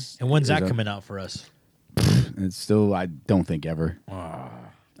series. And when's that is coming out for us? It's still, I don't think ever.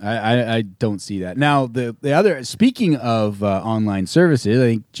 I don't see that. Now the other, speaking of online services, I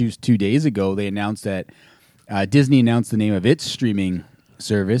think just 2 days ago they announced that Disney announced the name of its streaming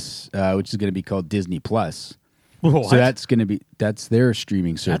service, which is going to be called Disney Plus. What? So that's their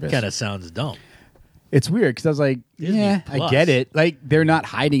streaming service. That kind of sounds dumb. It's weird because I was like, Disney I Plus. get it. Like they're not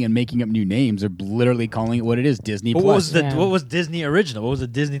hiding and making up new names. They're literally calling it what it is, Disney But Plus. what was Disney original? What was the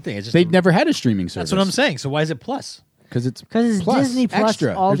Disney thing? It's just They've never had a streaming service. That's what I'm saying. So why is it Plus? Because it's Disney Plus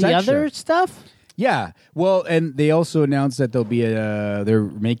extra. all There's the extra. other stuff. Yeah, well, and they also announced that there'll be they're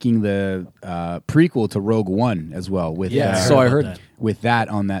making the prequel to Rogue One as well. With So I heard. that. with that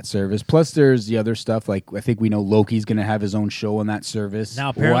on that service. Plus, there's the other stuff. Like I think we know Loki's going to have his own show on that service. Now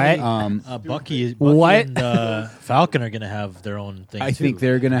apparently, What? Bucky What? and Falcon are going to have their own thing. I too. think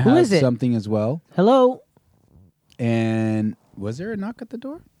they're going to Who have is it? something as well. Hello. And was there a knock at the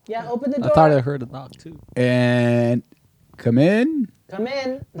door? Yeah, open the I door. thought I heard a knock too. And come in. Come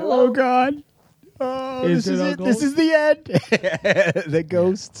in. Oh God. Oh, Is this is it a it. This is the end. The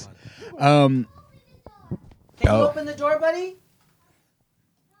ghosts. Can you Oh. open the door, buddy?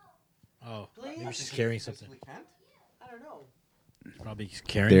 Oh, Please? maybe she's carrying something. I don't know. Probably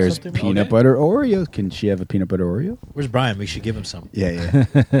carrying There's something. peanut butter Oreo. Can she have a peanut butter Oreo? Where's Brian? We should give him some. Yeah.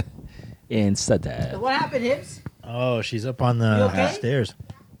 Instead that. What happened, Hibbs? Oh, she's up on You the okay? stairs.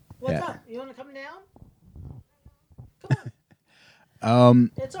 What's Yeah. up? You want to come down?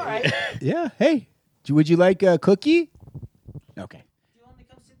 It's all right. Yeah. Hey, would you like a cookie? Okay. Do you want me to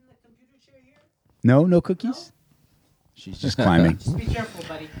come sit in the computer chair here? No cookies. She's just climbing. Just be careful,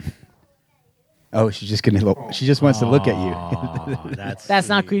 buddy. Oh, she's just gonna look. She just wants to look at you. Oh, That's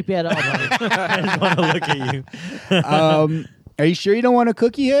not creepy at all, buddy. I just want to look at you. Are you sure you don't want a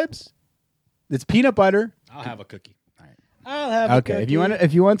cookie, Hibbs? It's peanut butter. I'll have a cookie. I'll have Okay,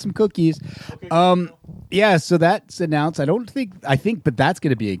 if you want some cookies, yeah. So that's announced. I think, but that's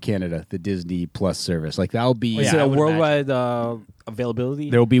going to be in Canada, the Disney Plus service. Like that'll be. Oh, yeah, Is it I a would worldwide availability?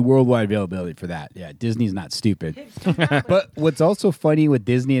 There will be worldwide availability for that. Yeah, Disney's not stupid. But what's also funny with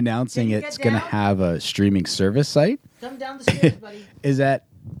Disney announcing Can you it's get going to down? have a streaming service site Come down the stairs, buddy. is that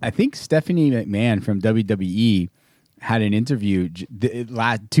I think Stephanie McMahon from WWE had an interview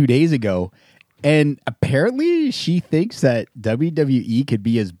 2 days ago. And apparently she thinks that WWE could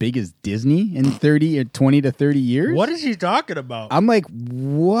be as big as Disney in 20 to 30 years. What is she talking about? I'm like,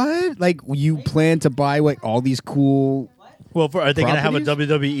 what? Like, you plan to buy like all these cool? Well, are they going to have a Properties?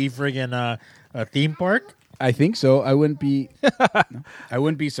 WWE friggin' a theme park? I think so. I wouldn't be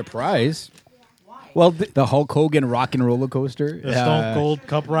surprised. Well, The Hulk Hogan Rock and Roller Coaster, The Stone Cold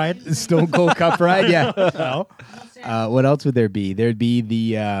Cup ride? Stone Cold Cup ride. Yeah. No. What else would there be? There'd be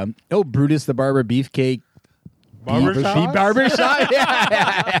the Brutus the Barber Beefcake. Barbershop? Barbershop.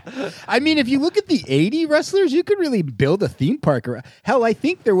 Yeah. I mean, if you look at the 80 wrestlers, you could really build a theme park. Hell, I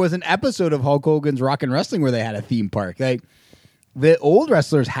think there was an episode of Hulk Hogan's Rock and Wrestling where they had a theme park. Like the old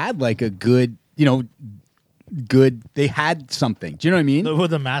wrestlers had like a good, they had something. Do you know what I mean?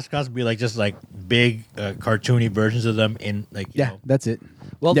 Would the mascots be like just like big cartoony versions of them in like you Yeah, know, that's it.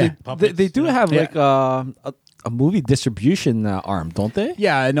 well, Yeah. they do have Yeah. like a movie distribution arm, don't they?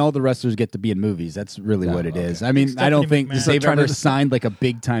 Yeah, and all the wrestlers get to be in movies. That's really what it is. I mean, I don't Stephanie think McMahon. they've Trying ever to- signed like a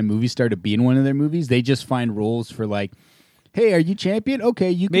big time movie star to be in one of their movies. They just find roles for like, hey, are you champion?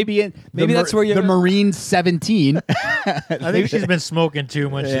 Okay, you could be in. maybe that's where you're the gonna- Marine 17. I think she's been smoking too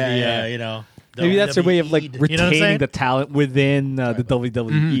much of the Yeah. Maybe that's a way of like WWE 'd. You know what I'm retaining saying? the talent within the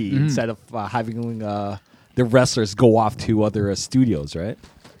WWE instead of having the wrestlers go off to other studios, right?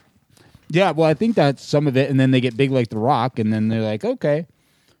 Yeah, well, I think that's some of it, and then they get big like The Rock, and then they're like, okay.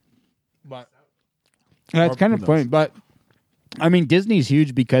 But that's kind of funny. But I mean, Disney's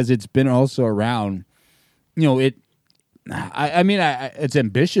huge because it's been also around. You know, it's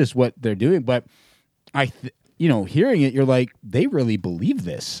ambitious what they're doing, but hearing it, you're like, they really believe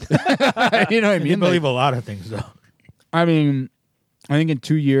this. You know what I I mean? believe Like, a lot of things though. I mean, I think in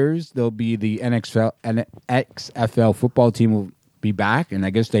 2 years there'll be the XFL football team will be back, and I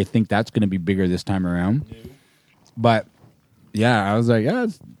guess they think that's going to be bigger this time around. But yeah, I was like, yeah,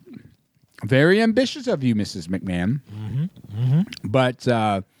 it's very ambitious of you, Mrs. McMahon. But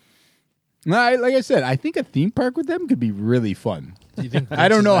like I said, I think a theme park with them could be really fun. Do you think I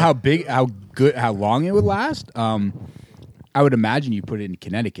don't know how big, how good, how long it would last. I would imagine you put it in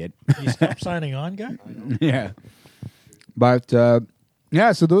Connecticut. You stop signing on, guy? Yeah. But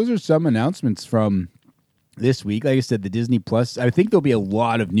yeah, so those are some announcements from this week. Like I said, the Disney Plus, I think there'll be a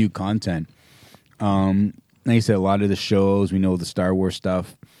lot of new content. Like I said, a lot of the shows, we know the Star Wars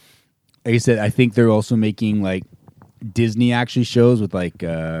stuff. Like I said, I think they're also making like Disney actually shows with like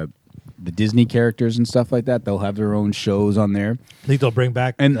the Disney characters and stuff like that. They'll have their own shows on there. I think they'll bring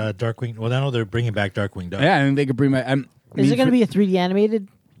back And- Darkwing. Well, I know they're bringing back Darkwing Duck. Yeah, I think they could bring my. Is it going to be a 3D animated?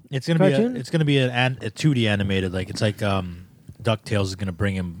 It's gonna be Cartoon? it's gonna be a 2D animated. Like it's like DuckTales is gonna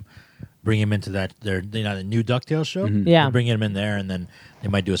bring him into that their the new DuckTales show. Yeah. They're bringing him in there, and then they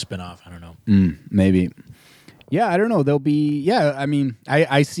might do a spinoff. I don't know. Maybe. Yeah, I don't know. There'll be. Yeah, I mean,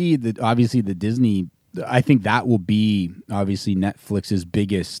 I see that. Obviously, the Disney. I think that will be obviously Netflix's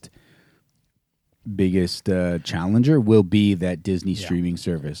biggest challenger will be that Disney streaming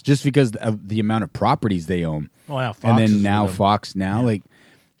service, just because of the amount of properties they own. Oh yeah, Fox And then is now with them. Fox now, like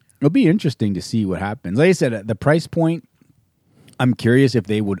it'll be interesting to see what happens. Like I said, at the price point, I'm curious if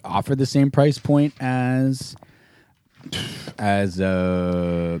they would offer the same price point as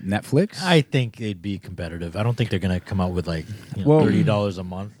Netflix. I think they'd be competitive. I don't think they're gonna come out with like Well- $30 a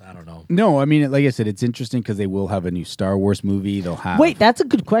month. I don't know. No, I mean, like I said, it's interesting because they will have a new Star Wars movie. They'll have. Wait, that's a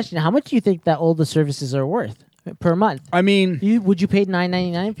good question. How much do you think that all the services are worth per month? I mean, Would you pay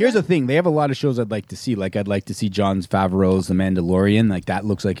 $9.99? here's the thing: they have a lot of shows I'd like to see. Like, I'd like to see Jon Favreau's The Mandalorian. Like, that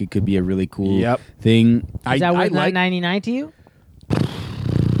looks like it could be a really cool thing. Is that I worth like $9.99 to you?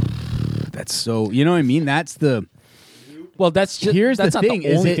 that's so. You know what I mean? That's the. Well, that's just Here's that's the not thing, the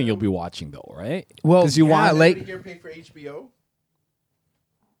is only it- thing you'll be watching, though, right? Well, 'Cause you want like here pay for HBO?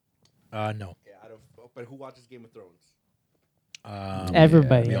 No. Yeah, but who watches Game of Thrones?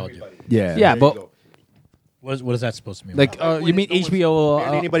 Everybody. We all do. yeah, Yeah, There but you go. What is that supposed to mean? like Like, you mean no one's- HBO?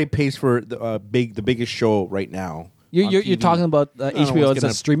 barely anybody pays for the biggest show right now. You're on you're TV. talking about know HBO what's as a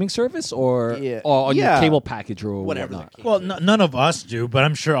gonna- streaming service or Yeah. or on your Yeah. cable package or Whatever. whatnot? the case well, is. none of us do, but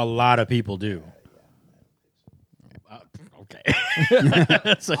I'm sure a lot of people do. Okay.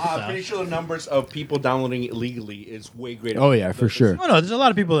 I'm pretty sure the numbers of people downloading it illegally is way greater. Oh, yeah, for sure. No, there's a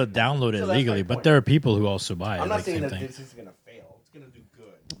lot of people that download it So that's illegally, my but point. there are people who also buy it. I'm not like, saying same that thing. this is gonna fail. It's gonna do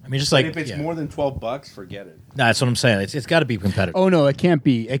good. I mean, just But like if it's yeah. more than $12, forget it. Nah, that's what I'm saying. It's got to be competitive. Oh no, it can't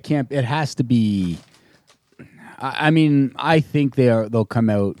be. It can't. It has to be. I mean, I think they'll come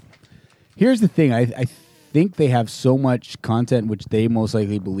out. Here's the thing. I think they have so much content, which they most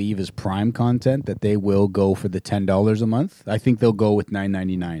likely believe is prime content, that they will go for the $10 a month. I think they'll go with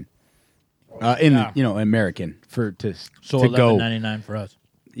 $9.99. American So to go. $11.99 for us.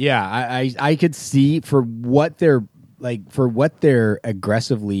 Yeah, I could see for what they're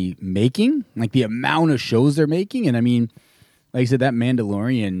aggressively making, like the amount of shows they're making, and I mean, like I said, that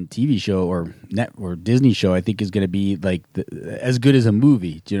Mandalorian TV show or Disney show, I think is going to be like as good as a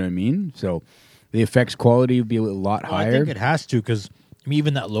movie. Do you know what I mean? So the effects quality would be a lot Well, higher. I think it has to because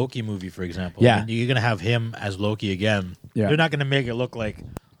even that Loki movie, for example. Yeah. I mean, you're gonna have him as Loki again. Yeah. They're not gonna make it look like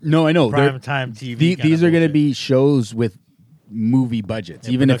No, I know. prime time TV. These are going to be shows with movie budgets,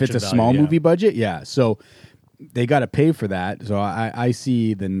 Yeah, even if it's a production small value, yeah. movie budget. Yeah, so they got to pay for that. So I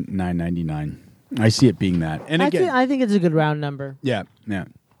see the $9.99. I see it being that. And again, I think it's a good round number. yeah. I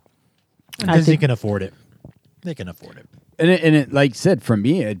Disney think- can afford it. They can afford it. And it, like I said, for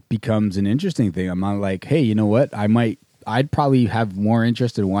me, it becomes an interesting thing. I'm not like, hey, you know what? I'd probably have more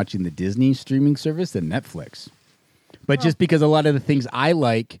interest in watching the Disney streaming service than Netflix. But just because a lot of the things I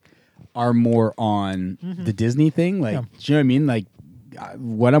like are more on the Disney thing, like, Yeah. do you know what I mean? Like,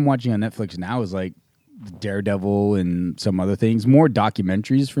 what I'm watching on Netflix now is like Daredevil and some other things, more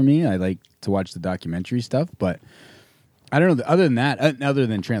documentaries for me. I like to watch the documentary stuff, but I don't know. Other than that, other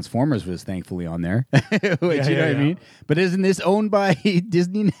than Transformers was thankfully on there, which, you know what I mean? But isn't this owned by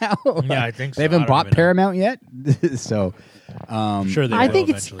Disney now? Yeah, I think so. They I haven't don't bought even know. Paramount yet, so I'm sure they I will think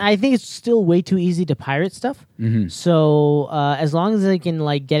eventually. I think it's still way too easy to pirate stuff. So as long as I can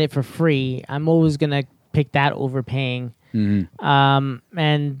like get it for free, I'm always gonna pick that over paying.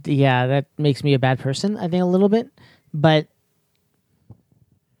 And yeah, that makes me a bad person. I think a little bit, but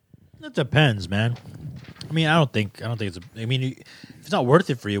It depends, man. I mean, I don't think it's. I mean, if it's not worth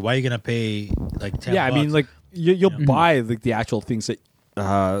it for you, why are you gonna pay like $10? Yeah, I mean, like you'll Yeah. buy like the actual things that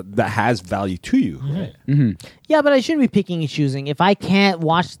that has value to you. Right? Yeah, but I shouldn't be picking and choosing. If I can't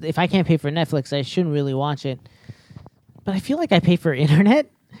pay for Netflix, I shouldn't really watch it. But I feel like I pay for internet,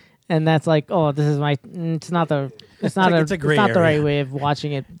 and that's like, oh, this is my. It's not the gray the right area. way of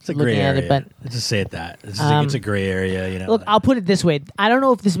watching it. It's a gray looking at area. it, but Let's just say it that it's a gray area. You know. look, I'll put it this way. I don't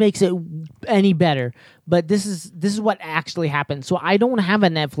know if this makes it any better, but this is what actually happened. So I don't have a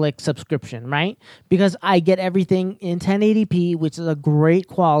Netflix subscription, right? Because I get everything in 1080p, which is a great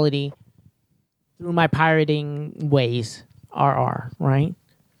quality through my pirating ways. RR, right?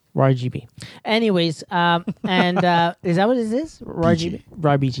 RGB. Anyways, and is that what it is?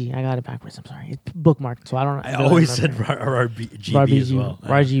 RGB. I got it backwards. I'm sorry. It's bookmarked, so I don't. I always said RGB as well.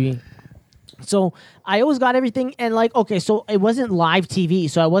 RGB. So I always got everything, and like, okay, so it wasn't live TV,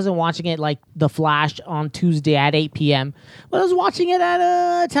 so I wasn't watching it like The Flash on Tuesday at 8 p.m. But I was watching it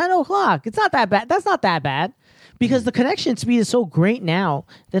at 10 o'clock. It's not that bad. That's not that bad. Because the connection speed is so great now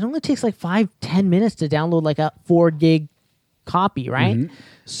that it only takes like 5-10 minutes to download like a 4 gig copy, right?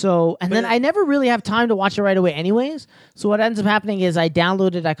 So, and then I never really have time to watch it right away anyways. So what ends up happening is I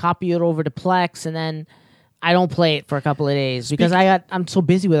download it, I copy it over to Plex, and then I don't play it for a couple of days because I'm so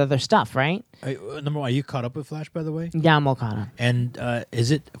busy with other stuff, right? Number one, are you caught up with Flash, by the way? Yeah, I'm all caught up. And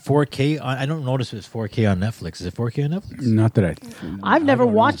is it 4K? I don't notice if it's 4K on Netflix. Is it 4K on Netflix? Not that I've never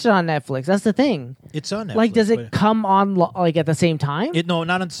watched it on Netflix. That's the thing. It's on Netflix. Like, does it but- come on like at the same time? No,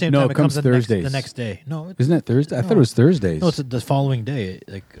 not at the same No, time. it comes the Thursdays. the next day. No, Isn't it Thursday? I thought it was Thursdays. no, it's the following day.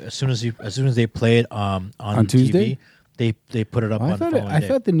 Like as soon as they play it on Tuesday? TV, they put it up on the following I day.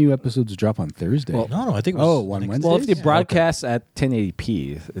 thought the new episodes drop on Thursday. No, I think it was Oh, the on next Wednesday? day. Well, if they broadcast at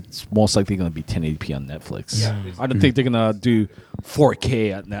 1080p, it's most likely going to be 1080p on Netflix. Yeah. I don't think they're going to do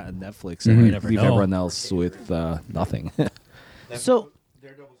 4K at Netflix and You never leave know. everyone else with nothing. So,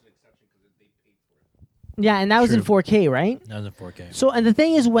 yeah, and that was in 4K, right? That was in 4K. So, and the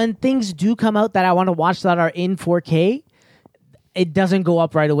thing is, when things do come out that I want to watch that are in 4K, it doesn't go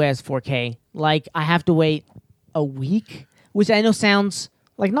up right away as 4K. Like, I have to wait a week, which I know sounds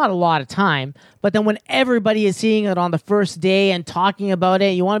like not a lot of time, but then when everybody is seeing it on the first day and talking about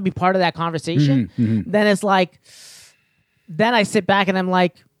it, you want to be part of that conversation, then it's like, then I sit back and I'm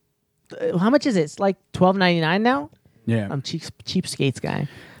like, how much is it? It's like $12.99 now? yeah. I'm cheapskates guy.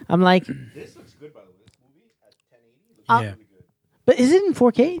 I'm like, This looks good, by the way. This movie at 1080 looks Yeah. really good. but is it in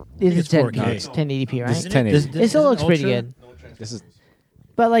 4K? It's 4K. No, it's 1080p, right? It's 1080. It still looks pretty good. This is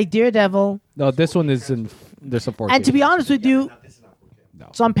But like Daredevil, this one is in. There's a 4K. and to be honest with you,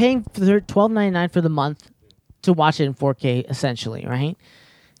 so I'm paying for $12.99 for the month to watch it in 4K, essentially, right?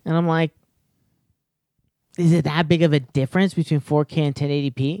 And I'm like, is it that big of a difference between 4K and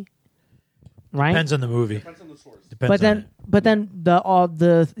 1080p? Right? Depends on the movie. Depends on the source. But then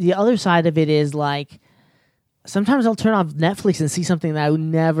the other side of it is like sometimes I'll turn off Netflix and see something that I would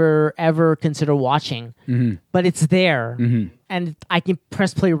never ever consider watching, but it's there, and I can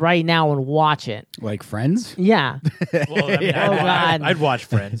press play right now and watch it. Like Friends? Yeah, Well, I mean, Oh, God. I'd watch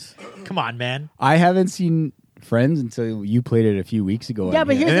Friends. Come on, man. I haven't seen Friends until you played it a few weeks ago. Yeah,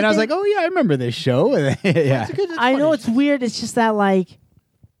 but here's and then the I was thing. like, oh yeah, I remember this show. And then- yeah. I know it's weird. It's just that like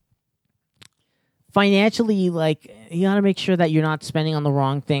financially, like you got to make sure that you're not spending on the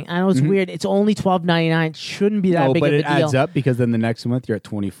wrong thing. I know it's weird. It's only $12.99. Shouldn't be that No, big but of a it deal. adds up because then the next month you're at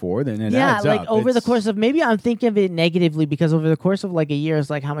 24. Then it Yeah, adds like up. over the It's- course of maybe I'm thinking of it negatively because over the course of like a year, it's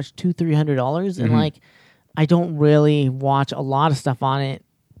like how much $200-$300, and like I don't really watch a lot of stuff on it.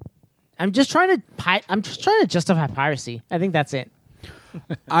 I'm just trying to justify piracy. I think that's it.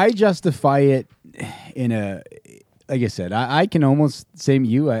 I justify it in a, like I said, I can almost same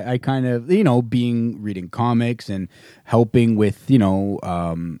you. I kind of, reading comics and helping with,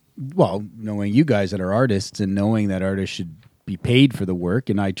 knowing you guys that are artists and knowing that artists should be paid for the work.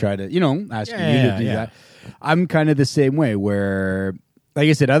 And I try to, ask you to do that. I'm kind of the same way where, like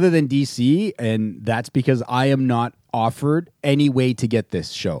I said, other than DC, and that's because I am not offered any way to get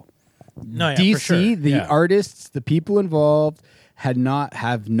this show. No, yeah, DC, for sure. the Yeah. artists, the people involved have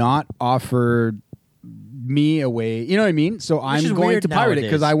not offered me a way. You know what I mean? So is I'm going weird to pirate it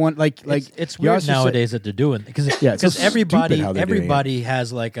because nowadays. I want like it's weird Yasser said- nowadays that they're doing because Yeah, it's so stupid how they're doing it. everybody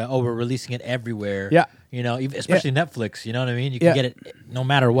has like we're releasing it everywhere. Yeah. Especially Netflix. You know what I mean? You can Yeah. get it no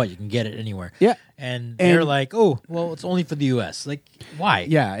matter what. You can get it anywhere. Yeah. and they're And- like, oh, well, it's only for the U.S. Like, why?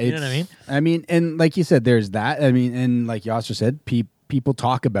 Yeah, you know what I mean? I mean, and like you said, there's that. I mean, and like Yasser said, people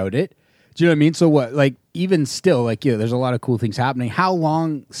talk about it. Do you know what I mean? So what? Like even still, like there's a lot of cool things happening. How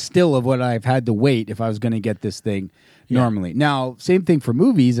long still of what I've had to wait if I was going to get this thing normally? Now, same thing for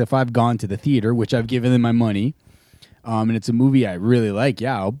movies. If I've gone to the theater, which I've given them my money, and it's a movie I really like,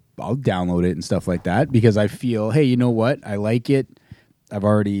 I'll download it and stuff like that because I feel, hey, you know what? I like it. I've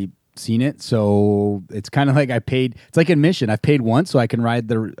already seen it, so it's kind of like I paid. It's like admission. I've paid once, so I can ride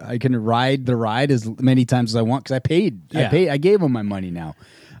the ride as many times as I want because I paid. Yeah. I gave them my money now.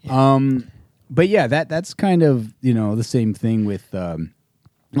 But yeah, that's kind of the same thing with a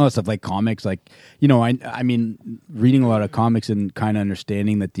lot of stuff like comics. Like I mean, reading a lot of comics and kind of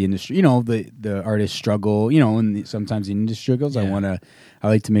understanding that the industry, the artists struggle, and sometimes the industry struggles. Yeah. I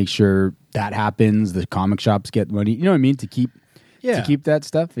like to make sure that happens. The comic shops get money. You know what I mean? To keep that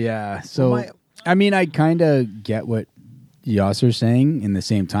stuff. Yeah. So I mean, I kind of get what Yasser's saying. In the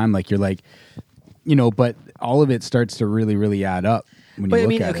same time, like you're like, but all of it starts to really, really add up. When you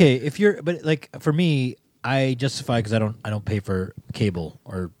look at it. if you're, but like for me, I justify because I don't pay for cable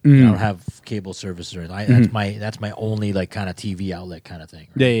or I don't have cable services or anything. That's my only like kind of TV outlet kind of thing.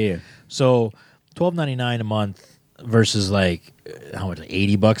 Right? Yeah. So $12.99 a month versus like how much, like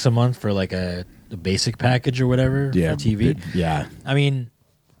 $80 a month for like a basic package or whatever for TV. Yeah. I mean,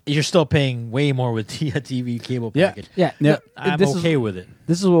 you're still paying way more with a TV cable package. Yeah. But I'm okay with it.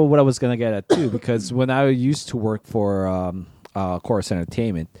 This is what I was gonna get at too, because when I used to work for Chorus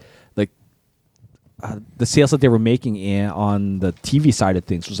Entertainment, like the sales that they were making on the TV side of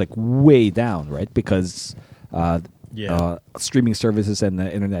things was like way down, right? Because streaming services and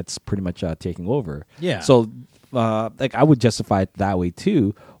the internet's pretty much taking over. Yeah. So like I would justify it that way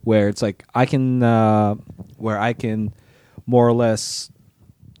too, where it's like I can more or less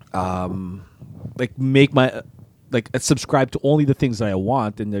like make my subscribe to only the things that I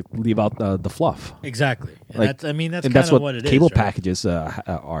want and leave out the fluff. Exactly. And Like, that's and that's what it is. cable right? packages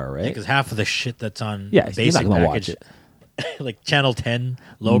are, right? Because half of the shit that's on Yeah, you're basic not gonna package, watch it. like Channel 10,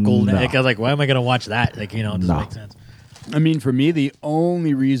 local. No. Like, I was like, why am I going to watch that? Like, it doesn't No. make sense. I mean, for me, the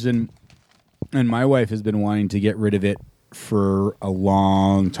only reason, and my wife has been wanting to get rid of it for a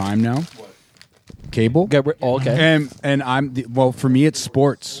long time now. Cable. Okay. And for me, it's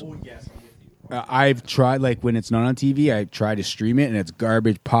sports. I've tried, like, when it's not on TV, I try to stream it, and it's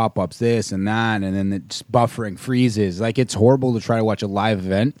garbage pop-ups, this and that, and then it's buffering, freezes. Like, it's horrible to try to watch a live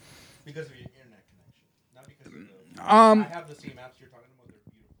event. Because of your internet connection, not because of the. I have the same apps you're talking about.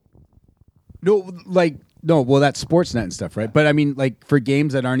 They're beautiful. Well, that's Sportsnet and stuff, right? But I mean, like, for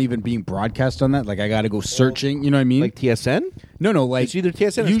games that aren't even being broadcast on that, like, I got to go searching. You know what I mean? Like TSN? No, like It's either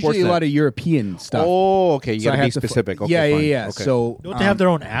TSN or usually Sportsnet. a lot of European stuff. Oh, okay. You So I got to have be to specific. Okay, yeah, fine. yeah. Okay. So Don't they have their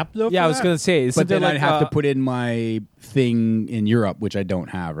own app, though? Yeah, I was that? gonna say, but then like, I'd have to put in my thing in Europe, which I don't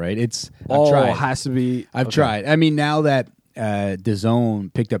have. Right? I've tried. Has to be. I've tried. I mean, now that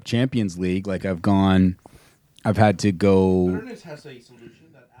DAZN picked up Champions League, like I've had to go. Ernest has a solution,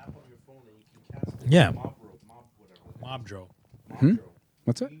 that app on your phone that you can cast. Yeah. Mobdro.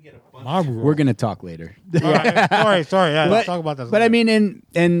 What's that? You can get a bunch Marlboro. We're gonna talk later. Sorry. Yeah, let's talk about that. But I mean,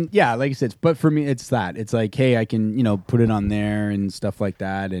 and yeah, like I said, but for me, it's that. It's like, hey, I can put it on there and stuff like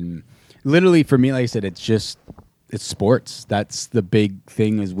that. And literally, for me, like I said, it's sports. That's the big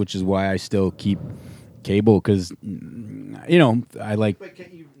thing, which is why I still keep cable because I like. But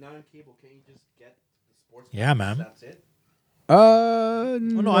can't you, not on cable, can't you just get the sports? Yeah, man. That's it? No,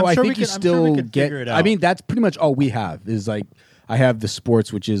 I'm I sure think we you can- I'm still sure we can get. figure it I out. mean, that's pretty much all we have. Is like I have the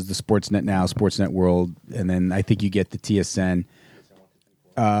sports, which is the Sportsnet Now, Sportsnet World, and then I think you get the TSN.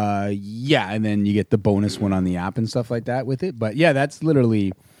 Yeah, and then you get the bonus one on the app and stuff like that with it. But yeah, that's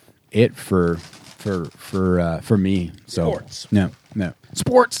literally it for me. So Sports. No,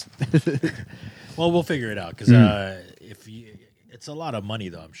 sports. Well, we'll figure it out because it's a lot of money,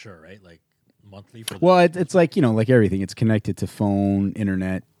 though. I'm sure, right? Like monthly for. Well, it's like like everything. It's connected to phone,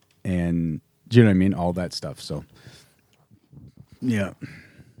 internet, and do you know what I mean? All that stuff. So yeah.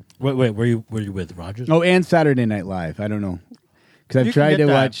 Wait, were you with Rogers? Oh, and Saturday Night Live. I don't know. Because You I've can tried get to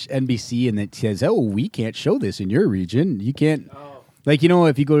that. watch NBC and it says, oh, we can't show this in your region. You can't. Like,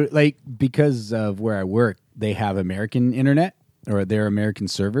 if you go, like, because of where I work, they have American internet or they're American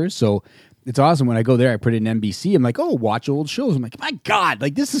servers. So it's awesome. When I go there, I put in NBC. I'm like, oh, watch old shows. I'm like, my God,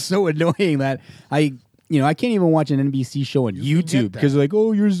 like, this is so annoying that I can't even watch an NBC show on YouTube because they're like,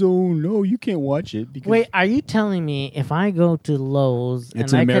 oh, your zone. No, you can't watch it. Because Wait, are you telling me if I go to Lowe's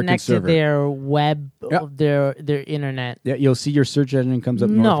It's and an I American connect server. to their web, Yep. their internet, Yeah, you'll see your search engine comes up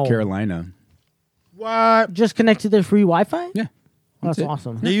No. North Carolina. What? just connect to their free Wi-Fi? Yeah. That's it.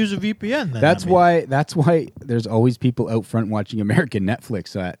 awesome. They use a VPN. Then, That's I mean. why. That's why there's always people out front watching American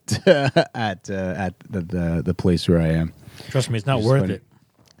Netflix at the place where I am. Trust me, it's not It's worth funny. it.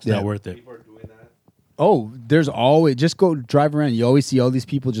 It's Yeah. not worth it. People are doing that. Oh, there's always just go drive around. You always see all these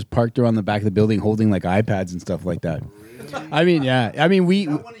people just parked around the back of the building holding like iPads and stuff like that. I mean, yeah. I mean,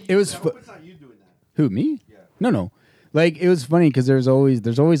 it was I hope it's not you doing that. who me? Yeah. No. Like it was funny because there's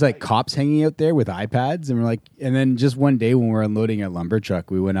always like cops hanging out there with iPads, and we're like, and then just one day when we're unloading a lumber truck,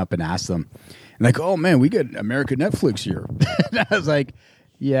 we went up and asked them, and like, oh man, we get American Netflix here. And I was like,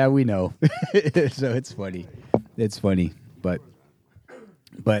 yeah, we know. So it's funny, but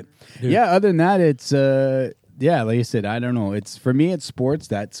yeah. Other than that, it's yeah, like I said, I don't know. It's for me, it's sports.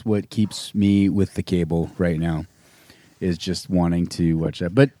 That's what keeps me with the cable right now. Is just wanting to watch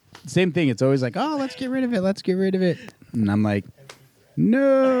that, but. Same thing. It's always like, oh, let's get rid of it. Let's get rid of it. And I'm like,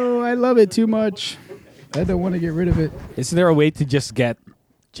 no, I love it too much. I don't want to get rid of it. Is there a way to just get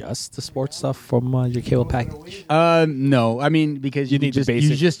just the sports stuff from your cable package? No. I mean, because you need the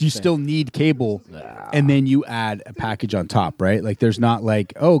basic you still need cable, and then you add a package on top, right? Like, there's not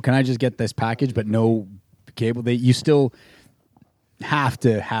like, oh, can I just get this package but no cable? You still have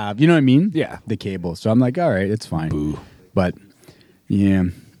to have, you know what I mean? Yeah. The cable. So I'm like, all right, it's fine. Boo. But yeah.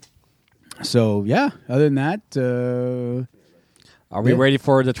 So yeah, other than that, are we ready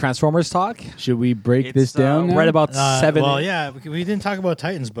for the Transformers talk? Should we break this down? Now? Right about 7. Well, yeah, we didn't talk about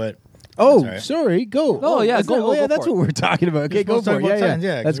Titans, but oh, right. Sorry, go. Oh, yeah, go. Yeah, that's what we're talking about. Okay, go for it.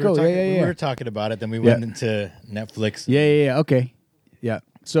 Yeah. Let's go. We were talking about it, then we went into Netflix. Yeah. Okay. Yeah.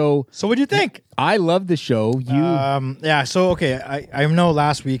 So what'd you think? I love the show. Yeah. So okay, I know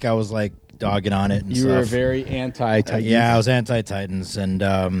last week I was like dogging on it. And you stuff. were very anti-Titans. Yeah, I was anti-Titans, and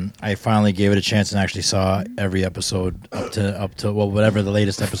I finally gave it a chance and actually saw every episode up to well, whatever the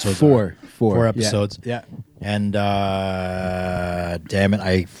latest episodes. Four episodes. Yeah. And damn it,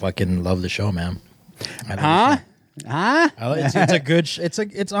 I fucking love the show, man. Huh? It's a good.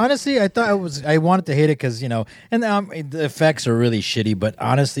 It's honestly, I wanted to hate it because and the effects are really shitty. But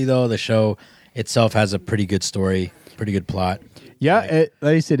honestly, though, the show itself has a pretty good story, pretty good plot. Yeah,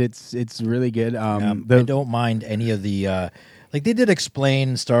 like I said, it's really good. I don't mind any of the like they did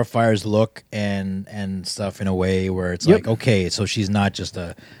explain Starfire's look and stuff in a way where it's like, okay, so she's not just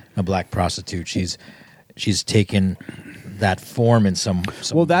a black prostitute. She's taken that form in some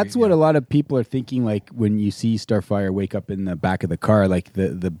well, that's way, what a lot of people are thinking. Like when you see Starfire wake up in the back of the car, like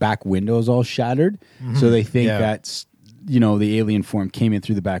the back window is all shattered, so they think that's. The alien form came in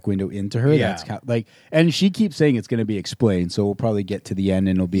through the back window into her. Yeah. That's and she keeps saying it's going to be explained. So we'll probably get to the end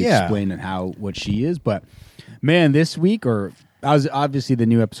and it'll be explained what she is. But man, this week obviously the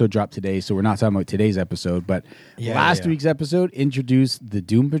new episode dropped today, so we're not talking about today's episode. But last week's episode introduced the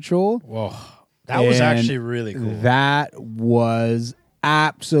Doom Patrol. Whoa, that was actually really cool. That was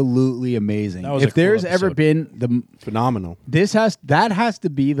absolutely amazing. If there's ever been phenomenal, that has to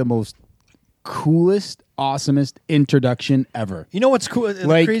be the most coolest, awesomest introduction ever. You know what's cool?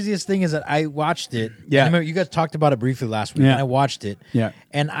 The craziest thing is that I watched it. Yeah. I remember you guys talked about it briefly last week, and I watched it. Yeah.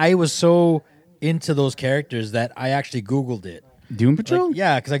 And I was so into those characters that I actually Googled it. Doom Patrol?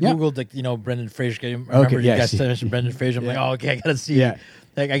 Because I Googled Brendan Fraser. Remember you guys mentioned Brendan Fraser. I'm like, oh, okay, I gotta see. Yeah.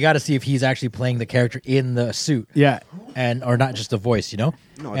 Like I gotta see if he's actually playing the character in the suit. Yeah. Or not just the voice, No,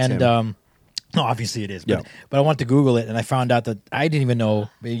 it's him. No, obviously it is. But I wanted to Google it, and I found out that I didn't even know.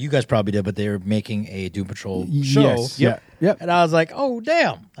 You guys probably did, but they were making a Doom Patrol show. Yes. Yep. And I was like, oh,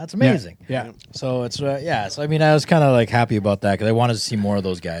 damn, that's amazing. Yeah. So it's So I mean, I was kind of like happy about that because I wanted to see more of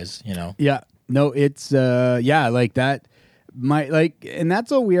those guys. Yeah. No, it's like that. And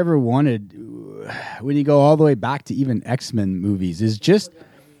that's all we ever wanted. When you go all the way back to even X-Men movies, is just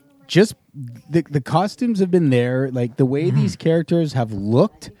the costumes have been there. Like the way these characters have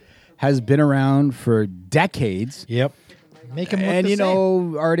looked has been around for decades. Yep. Make them look and the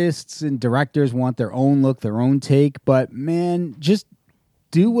same. Artists and directors want their own look, their own take. But man, just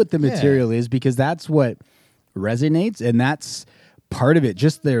do what the material is, because that's what resonates, and that's part of it.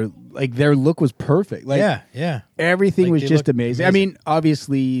 Just their look was perfect. Everything was just amazing. I mean,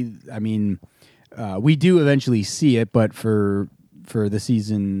 obviously, we do eventually see it, but for the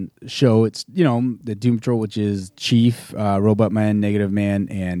season show, it's the Doom Patrol, which is Chief, Robot Man, Negative Man,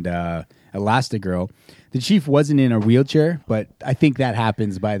 and Elastigirl. The Chief wasn't in a wheelchair, but I think that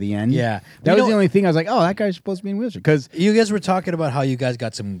happens by the end. Yeah. That was the only thing I was like, oh, that guy's supposed to be in a wheelchair. Because you guys were talking about how you guys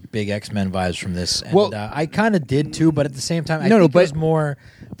got some big X-Men vibes from this. And, I kind of did too, but at the same time, I think it was more,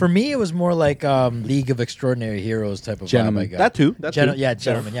 for me, it was more like League of Extraordinary Heroes type of Gentleman. vibe I got. That too.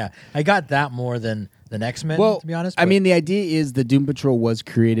 Gentlemen, yeah. I got that more than X-Men, to be honest. I mean, the idea is the Doom Patrol was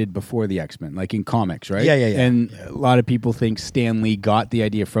created before the X-Men, like in comics, right? Yeah. And a lot of people think Stan Lee got the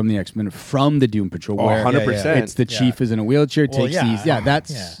idea from the X-Men, from the Doom Patrol. Where 100%. It's the Chief is in a wheelchair, takes these. Yeah,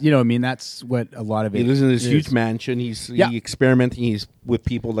 that's, that's what a lot of it He lives in this is. huge mansion. He's experimenting. He's with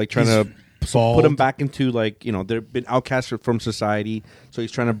people, like trying to put them back into like they've been outcast from society. So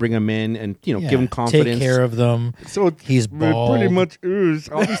he's trying to bring them in and give them confidence, take care of them. So he's it bald. pretty much is.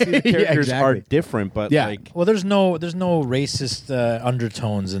 Obviously, the characters are exactly. different, but Yeah. like Well, there's no racist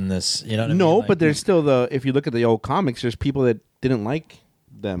undertones in this. You know what I no, mean? Like, but there's still if you look at the old comics, there's people that didn't like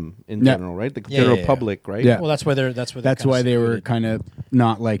them in Yeah. general, right? The Yeah, general yeah, yeah. public, right? Yeah. Well, that's why they're That's why they were kind of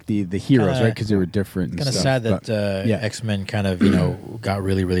not like the heroes, Kinda- right? Because they were different. kind of stuff. sad that But, yeah. X-Men kind of got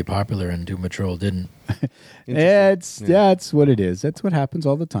really really popular and Doom Patrol didn't. It's what it is. That's what happens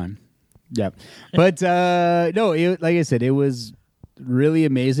all the time. Yeah, but no, like I said, it was really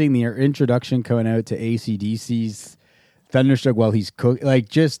amazing. The introduction coming out to AC/DC's Thunderstruck while he's cooking, like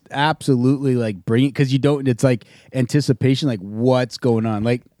just absolutely like bring it because you don't. It's like anticipation, like what's going on.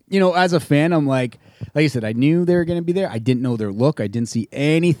 Like as a fan, I'm like I said, I knew they were going to be there. I didn't know their look. I didn't see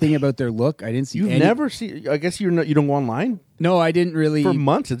anything about their look. I didn't see. You've never seen. I guess you don't go online No, I didn't really. for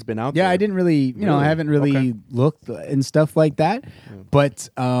months. It's been out. Yeah, there. I didn't really, I haven't really Okay. looked and stuff like that. But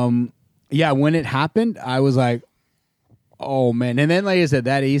yeah, when it happened, I was like, oh man. And then, like I said,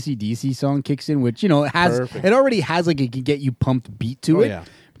 that AC/DC song kicks in, which, it has, Perfect. it already has like, it can get you pumped beat to Oh, it. yeah.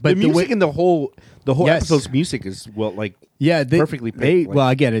 But the music way, in the whole Yes. episode's music is yeah, perfectly picked, They, like- well,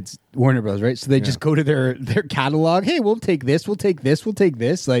 again, it's Warner Bros., right? So they just go to their catalog. Hey, we'll take this. We'll take this. We'll take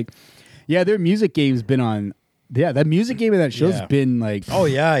this. Like, yeah, their music game's been on. Yeah, that music game of that show's Yeah. been like. Oh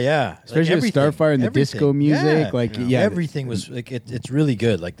yeah. Especially with Starfire and the disco music, like, yeah. everything was like it's really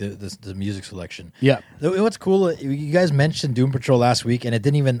good. Like the music selection. Yeah. What's cool? You guys mentioned Doom Patrol last week, and it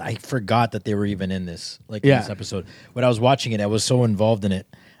didn't even. I forgot that they were even in this. Like in Yeah. this episode, when I was watching it, I was so involved in it.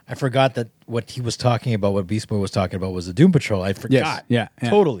 I forgot that what he was talking about, what Beast Boy was talking about, was the Doom Patrol. I forgot. Yeah.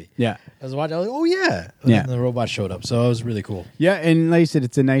 Totally. Yeah. I was watching. I was like, oh yeah. And Yeah. then the robot showed up, so it was really cool. Yeah, and like I said,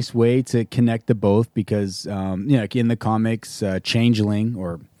 it's a nice way to connect the both because, like in the comics, Changeling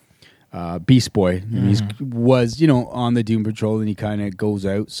or Beast Boy he was, on the Doom Patrol and he kind of goes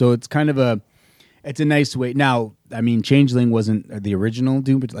out. So it's kind of it's a nice way. Now, I mean, Changeling wasn't the original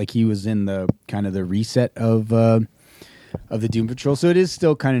Doom Patrol. Like he was in the kind of the reset of the Doom Patrol. So it is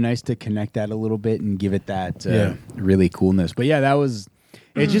still kind of nice to connect that a little bit and give it that really coolness. But yeah,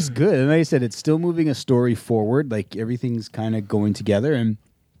 it's just good. And like I said, it's still moving a story forward. Like everything's kind of going together. And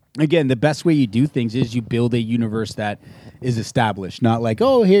again, the best way you do things is you build a universe that is established. Not like,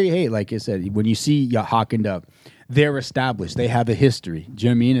 oh, hey, like I said, when you see Hawk and Dove, they're established. They have a history. Do you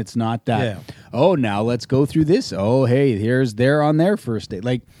know what I mean? It's not that, oh, now let's go through this. Oh, hey, they're on their first date.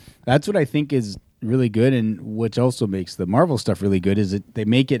 Like that's what I think is really good, and which also makes the Marvel stuff really good is that they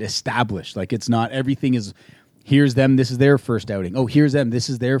make it established. Like it's not everything is here's them, this is their first outing. Oh, here's them, this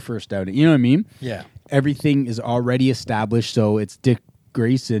is their first outing. You know what I mean? Yeah. Everything is already established, so it's Dick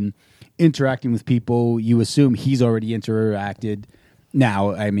Grayson interacting with people. You assume he's already interacted.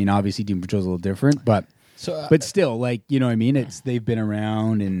 Now, I mean, obviously Doom Patrol's a little different, but but still, like, you know what I mean? It's they've been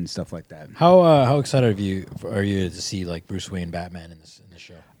around and stuff like that. How excited are you to see like Bruce Wayne Batman in the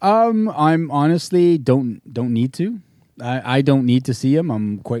show? I'm honestly don't need to. I don't need to see him.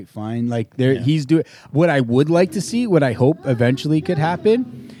 I'm quite fine. Like he's doing what I would like to see. What I hope eventually could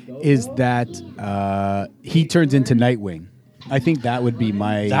happen is that he turns into Nightwing. I think that would be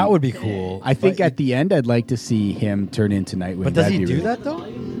my. That would be cool. I think at the end, I'd like to see him turn into Nightwing. But does That'd he be do really- that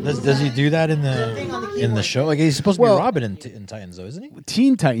though? Does he do that in the show? Like he's supposed to be Robin in Titans, though, isn't he?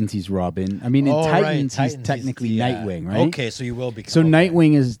 Teen Titans, he's Robin. I mean, in Oh, right. Titans, Titans, he's technically he's the, Nightwing, right? Okay, so you will be. So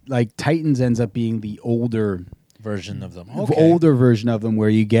Nightwing is like Titans ends up being the older version of them. older version of them, where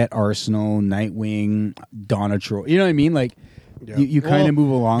you get Arsenal, Nightwing, Donna Troy. You know what I mean? Like you kind of move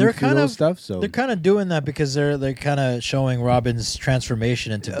along through those stuff. So they're kind of doing that because they're kind of showing Robin's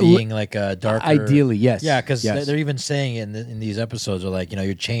transformation into being like a darker. Ideally, yes. Yeah, because Yes. they're even saying in these episodes are like,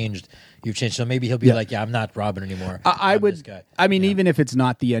 you've changed. So maybe he'll be like, I'm not Robin anymore. I I'm would. this guy. I mean, even if it's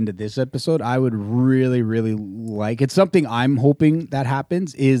not the end of this episode, I would really, really like. It's something I'm hoping that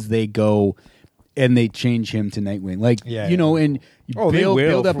happens. Is they go and they change him to Nightwing, like and you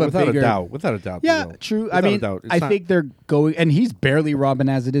build up without a bigger. Without a doubt. Yeah, they will. true. Without I mean, a doubt. It's I not- think they're going, and he's barely Robin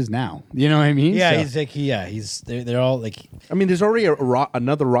as it is now. You know what I mean? Yeah, So- he's like, they're all like, I mean, there's already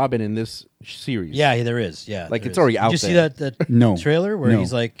another Robin in this series. yeah, there is, yeah, Like, there it's is. already out Did you see there. that No. trailer where No.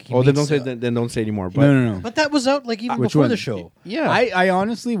 he's like, he Oh, then meets, don't say anymore. But no. But that was out like even Which before one? the show. yeah, I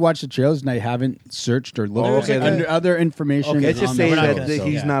honestly watched the trailers and I haven't searched or looked. Oh, okay, then- under other information. Okay, let's just on say the we're not show, that gonna- so-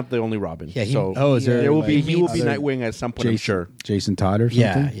 he's yeah. not the only Robin. Yeah, he- so Oh, is there? there will be he will be other- Nightwing at some point. I'm sure. Jason Todd or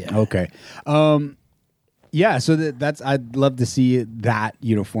something. Yeah. Okay. Yeah, so that's I'd love to see that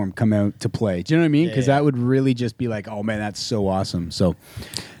uniform come out to play. Do you know what I mean? Because that would really just be like, oh man, that's so awesome. So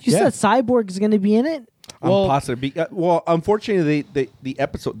You said Cyborg is going to be in it. I'm positive. Well, unfortunately, the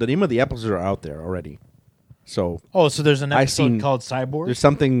episode, the name of the episodes are out there already. So so there's an episode called Cyborg. there's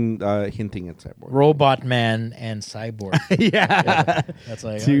something hinting at Cyborg. Robot Man and Cyborg. Yeah. That's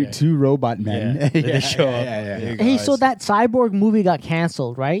like Two robot men. Yeah. They just show up. Yeah. There you Hey, go. so that Cyborg movie got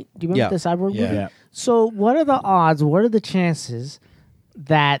canceled, right? Do you remember the Cyborg Yeah. movie? Yeah. So what are the odds? What are the chances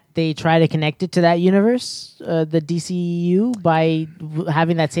that they try to connect it to that universe, the DCU, by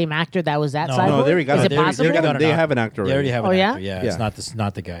having that same actor that was that No, Cyborg? No, they already got Is it. it possible? They have an actor. They already have an Oh, yeah? actor. Yeah, Yeah. it's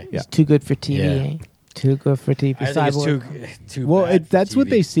not the guy. Yeah. It's too good for TV. Yeah. Eh? Too good for TV. I think Cyborg. it's too Well, bad for that's what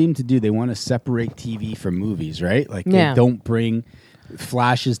TV. they seem to do. They want to separate TV from movies, right? Like Yeah. they don't bring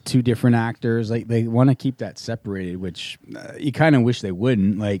Flash as two different actors. Like they want to keep that separated, which you kind of wish they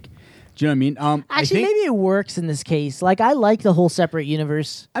wouldn't. Like, do you know what I mean? I Actually, think, maybe it works in this case. Like, I like the whole separate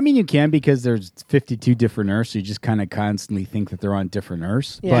universe. I mean, you can because there's 52 different Earths. So you just kind of constantly think that they're on different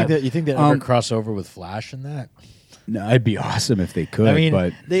Earths. Yeah. But You think they'd ever cross over with Flash in that? no, it'd be awesome if they could. I mean,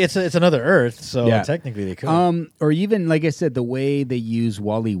 but it's another Earth, so Yeah. technically they could. or even like I said, the way they use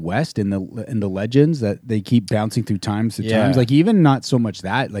Wally West in the Legends, that they keep bouncing through times to Yeah. times. Like even not so much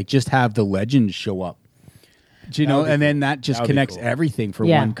that, like just have the Legends show up. Do you That know, would be and then cool. that just That would be connects cool. everything for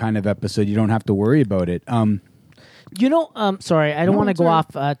Yeah. one kind of episode. You don't have to worry about it. You know, sorry, I don't No, want to it's go all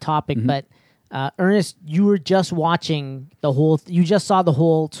off topic, but Ernest, you were just watching the whole. You just saw the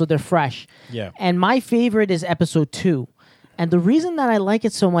whole, so they're fresh. Yeah. And my favorite is episode 2, and the reason that I like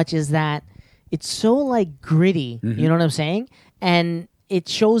it so much is that it's so like gritty. You know what I'm saying? And it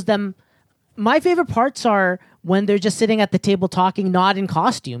shows them. My favorite parts are when they're just sitting at the table talking, not in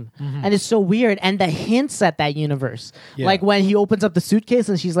costume, and it's so weird. And the hints at that universe, Yeah. like when he opens up the suitcase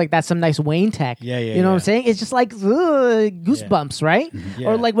and she's like, "That's some nice Wayne tech." Yeah, yeah, You know what I'm yeah. saying? It's just like goosebumps, right? Yeah.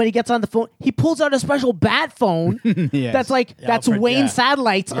 Or like when he gets on the phone, he pulls out a special bat phone Yes. that's like that's Alfred, Wayne yeah.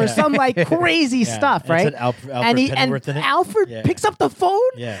 satellites or some like crazy stuff, And right? it's an Alfred and Pennyworth in it? Alfred Yeah. picks up the phone,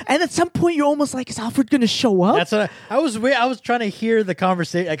 Yeah. and at some point you're almost like, is Alfred going to show up? That's what I was trying to hear the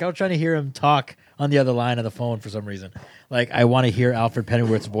conversation. Like I was trying to hear him talk on the other line of the phone for some reason. Like I want to hear Alfred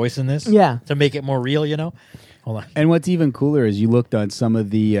Pennyworth's voice in this. Yeah. To make it more real, you know. Hold on. And what's even cooler is you looked on some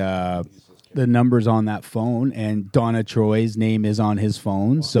of the numbers on that phone, and Donna Troy's name is on his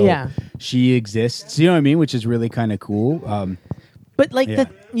phone, so Yeah. she exists. You know what I mean? Which is really kind of cool. But like Yeah.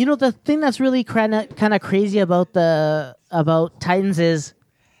 the thing that's really kind of crazy about Titans is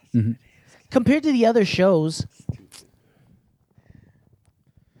compared to the other shows,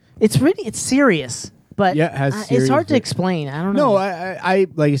 it's serious. But Yeah, it has it's serious hard to bit- explain. I don't know. No, I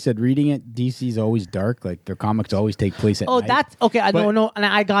like I said, reading it, DC's always dark. Like their comics always take place at Oh, night. that's okay. But- No, and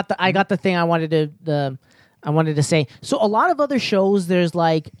I got the thing I wanted to say. So a lot of other shows, there's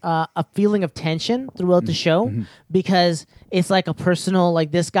like a feeling of tension throughout the show because it's like a personal,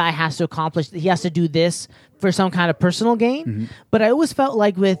 like this guy has to accomplish, he has to do this for some kind of personal gain. But I always felt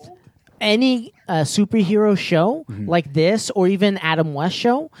like with any superhero show like this, or even Adam West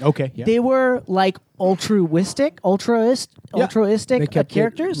show, Okay, yeah. they were like altruistic They kept it-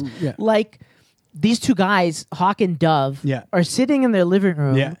 characters. yeah. Like these two guys, Hawk and Dove, Yeah. are sitting in their living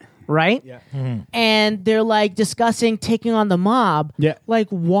room, Yeah. right? Yeah. And they're like discussing taking on the mob. Yeah. Like,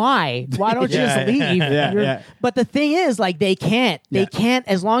 why? Why don't you Yeah. just leave? Yeah, You're- yeah. But the thing is, like, they can't. They Yeah. can't,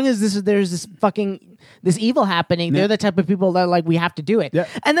 as long as there's this evil happening. They're the type of people that are like, we have to do it. Yeah.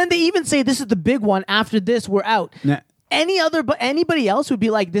 And then they even say, this is the big one. After this, we're out. Yeah. Anybody else would be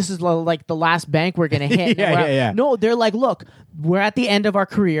like, this is like the last bank we're gonna hit. Yeah, And we're out. yeah. No, they're like, look, we're at the end of our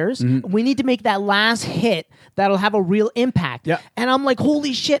careers. We need to make that last hit that'll have a real impact. Yeah. And I'm like,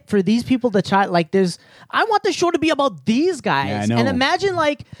 holy shit, for these people to try, like, I want the show to be about these guys. Yeah, I know. And imagine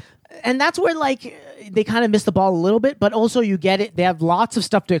like, and that's where like they kind of missed the ball a little bit, but also you get it. They have lots of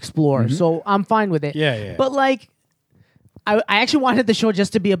stuff to explore, so I'm fine with it. Yeah, yeah. But like, I actually wanted the show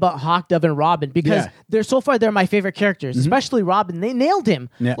just to be about Hawk, Dove, and Robin because Yeah. they're my favorite characters, especially Robin. They nailed him.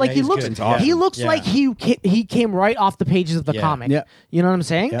 Yeah. Like Yeah, he he's looks, good. It's awesome. he looks Yeah. like he came right off the pages of the Yeah. comic. Yeah. You know what I'm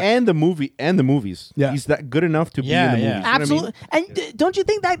saying? And the movies. Yeah. He's that good enough to Yeah, be in the yeah. movies. You know what I mean? Absolutely. And don't you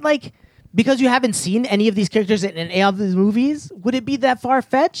think that like because you haven't seen any of these characters in any of these movies, would it be that far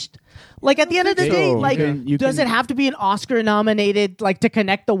fetched? Like at the end of the think day, so. like You does can- it have to be an Oscar nominated like to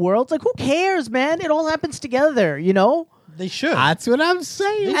connect the worlds? Like who cares, man? It all happens together, you know? They should. That's what I'm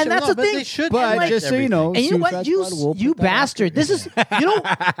saying. And that's the thing. They should. But connect just so you know, And you know what? Suicide You Squad will you put that bastard. This is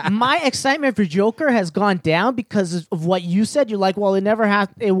my excitement for Joker has gone down because of what you said. You're like, well,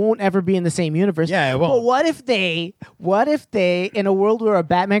 it won't ever be in the same universe. Yeah, it won't. But what if they, in a world where a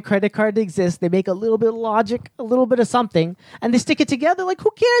Batman credit card exists, they make a little bit of logic, a little bit of something, and they stick it together? Like,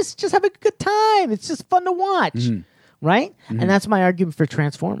 who cares? Just have a good time. It's just fun to watch. right? And that's my argument for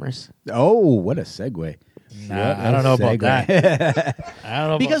Transformers. Oh, what a segue. Nah, I don't know about that. I don't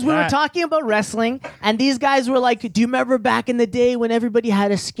know Because about we were that. talking about wrestling, and these guys were like, "Do you remember back in the day when everybody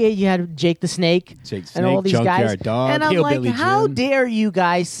had a skate? You had Jake the Snake, Jake and all Snake, these guys." Junkyard Dog, And I'm like, Hillbilly "How Jim." dare you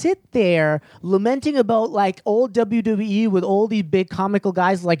guys sit there lamenting about like old WWE with all these big comical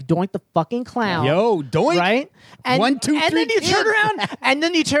guys like Doink the fucking Clown, Yo, Doink. right? And 1, 2, and 3, then you turn around, and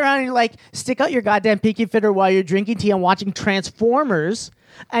then you turn around and you're like, stick out your goddamn pinky finger while you're drinking tea and watching Transformers,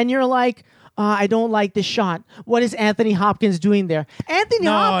 and you're like. I don't like this shot. What is Anthony Hopkins doing there? Anthony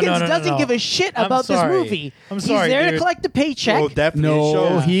Hopkins doesn't give a shit I'm about sorry. this movie. I'm sorry, He's there dude. to collect the paycheck. Oh, definitely No,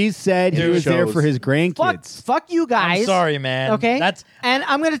 shows. he said he Dude, was there shows. for his grandkids. Fuck you guys. I'm sorry, man. Okay, That's and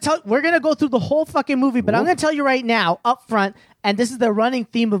I'm gonna tell. We're gonna go through the whole fucking movie, but I'm gonna tell you right now, up front, and this is the running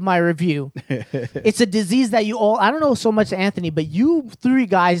theme of my review. It's a disease that you all. I don't know so much Anthony, but you three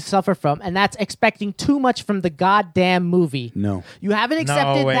guys suffer from, and that's expecting too much from the goddamn movie. No. You haven't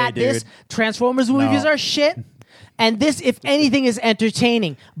accepted way, that this dude. Transformers movies No. are shit. And this, if anything, is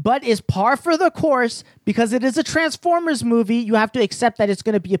entertaining, but is par for the course because it is a Transformers movie. You have to accept that it's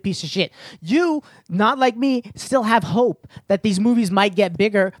going to be a piece of shit. You, not like me, still have hope that these movies might get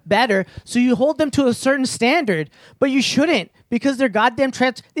bigger, better, so you hold them to a certain standard, but you shouldn't because they're goddamn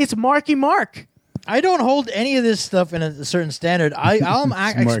It's Marky Mark. I don't hold any of this stuff in a certain standard. All I'm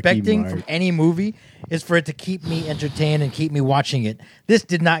Marky expecting Mark. from any movie is for it to keep me entertained and keep me watching it. This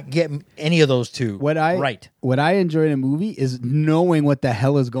did not get any of those two What I enjoy in a movie is knowing what the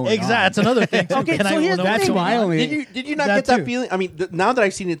hell is going on. Exactly. That's another thing. Too. Okay, Can so I here's know the what's thing. going That's on? why Did you not That get that too. feeling? I mean, now that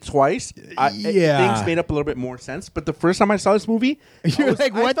I've seen it twice, Yeah. things made up a little bit more sense. But the first time I saw this movie, You're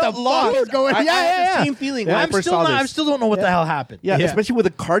like, what the felt fuck lost. is going on? I had the same feeling when I I'm first still saw not, this. I still don't know what the hell happened. Yeah, especially with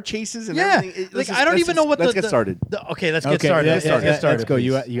the car chases and Yeah. everything. I don't even know what Let's the get started. Okay, let's get Okay, started. let's Let's get started. Let's go.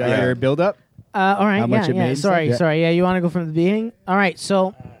 You please. got Yeah. your build up? All right, How much it yeah. made, Sorry. Yeah, you want to go from the beginning? All right,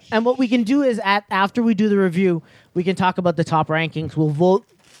 so, and what we can do is after we do the review, we can talk about the top rankings. We'll vote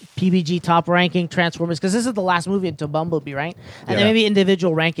PBG top ranking Transformers because this is the last movie until Bumblebee, right? And then maybe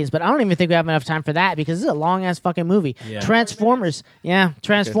individual rankings, but I don't even think we have enough time for that because this is a long ass fucking movie. Yeah. Transformers,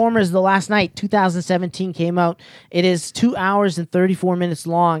 Transformers. The Last Night, 2017 came out. It is 2 hours and 34 minutes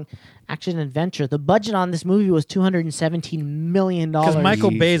long. Action adventure. The budget on this movie was $217 million. Because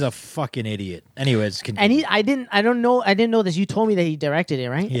Michael Bay's a fucking idiot. Anyways, continue. And I didn't know this. You told me that he directed it,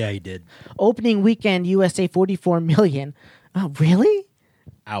 right? Yeah, he did. Opening weekend USA 44 million. Oh, really?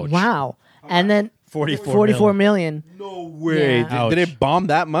 Ouch. Wow. And then 44 million. No way. Yeah. Did it bomb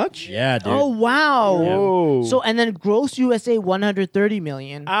that much? Yeah, dude. Oh, wow. Whoa. So and then gross USA 130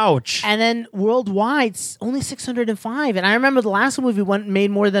 million. Ouch. And then worldwide only 605. And I remember the last movie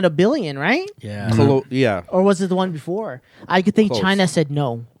made more than $1 billion, right? Yeah. Yeah. Or was it the one before? I could think Close. China said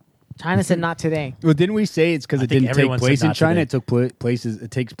no. China said not today. Well, didn't we say it's because I it think didn't take everyone said place in not China? today. It took places.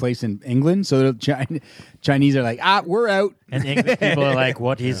 It takes place in England. So the Chinese are like, we're out. And English people are like,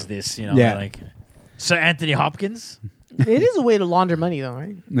 what is this? You know, Yeah. they're like, Sir Anthony Hopkins? It is a way to launder money, though,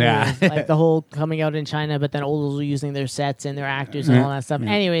 right? Yeah. Like the whole coming out in China, but then also using their sets and their actors and all that stuff.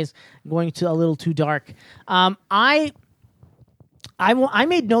 Anyways, going to a little too dark. I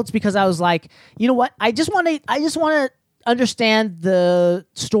made notes because I was like, you know what? I just want to understand the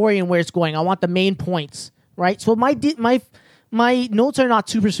story and where it's going. I want the main points, right? So my notes are not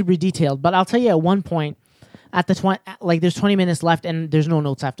super detailed, but I'll tell you at one point at the there's 20 minutes left and there's no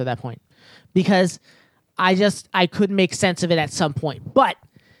notes after that point because I couldn't make sense of it at some point. But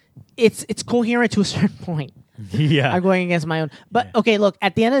it's coherent to a certain point. Yeah. I'm going against my own. But okay, look,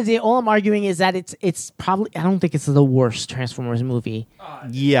 at the end of the day, all I'm arguing is that it's probably, I don't think it's the worst Transformers movie.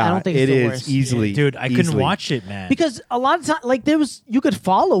 Yeah, I don't think it it's the is worst. easily. Dude, I couldn't easily. watch it, man. Because a lot of time, like you could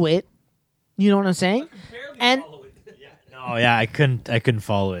follow it. You know what I'm saying? And No, yeah, I couldn't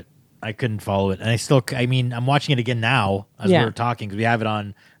follow it. I couldn't follow it. And I'm watching it again now as Yeah. we're talking because we have it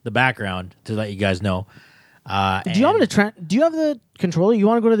on the background to let you guys know. do you want me to do you have the controller? You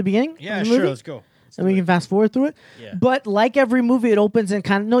want to go to the beginning? Yeah, of the sure, movie? let's go. And we can fast forward through it. Yeah. But like every movie, it opens in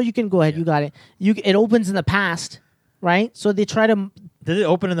no, you can go ahead. You got it. It opens in the past, right? So they try to Did it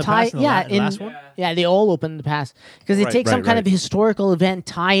open in the tie, past in the last one? yeah, they all open in the past because they Right, take some right, kind of right. historical event, and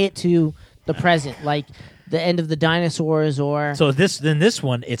tie it to the present, like the end of the dinosaurs, or So this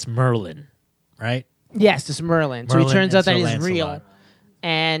one, it's Merlin, right? yes, it's Merlin. So it Merlin turns and out that Sir he's real, Lancelot.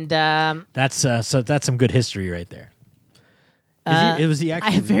 and That's some good history right there. It was the I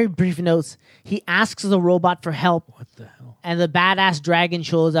actual. have very brief notes. He asks the robot for help, What the hell? and the badass dragon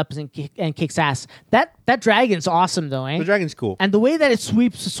shows up and kicks ass. That dragon's awesome, though, eh? The dragon's cool. And the way that it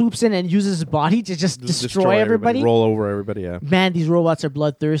swoops in and uses his body to just destroy everybody. roll over everybody. Yeah, Man, these robots are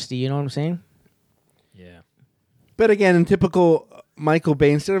bloodthirsty. You know what I'm saying? Yeah. But again, in typical Michael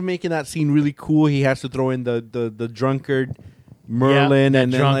Bay, instead of making that scene really cool, he has to throw in the drunkard Merlin that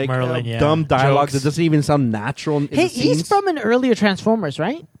and then drunk like Merlin, yeah. dumb dialogue Jokes. that doesn't even sound natural. In Hey, the he's scenes. from an earlier Transformers,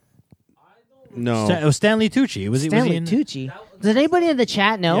 right? No. It was Stanley Tucci. Was he Stanley in? Tucci. Does anybody in the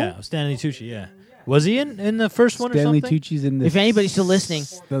chat know? Yeah, it was Stanley Tucci. Yeah. Was he in the first one Stanley or something? Tucci's in the. If anybody's still listening,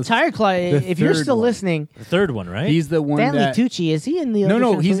 the- Tire Claw, if you're third still one. listening, The third one, right? He's the one Stanley that. Tucci, is he in the No, other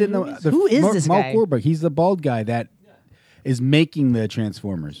no, he's in Transformers the. movies? Who is Mark, this Mark guy? Wahlberg. He's the bald guy that is making the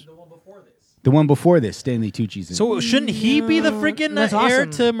Transformers. The one before this, Stanley Tucci's in. So shouldn't he be the freaking That's heir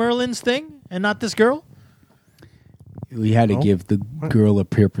awesome. to Merlin's thing and not this girl? we had to give the girl a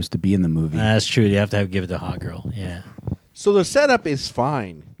purpose to be in the movie. That's true. You have to give it to hot girl. Yeah. So the setup is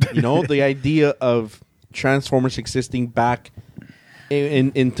fine. You know, the idea of Transformers existing back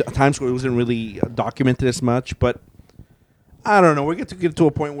in times where it wasn't really documented as much, but I don't know. We get to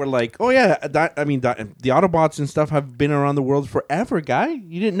a point where like, oh yeah, the Autobots and stuff have been around the world forever, guy.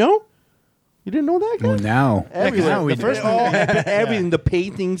 You didn't know? You didn't know that, guy? Well, now. Everywhere. now we The first do. everything, the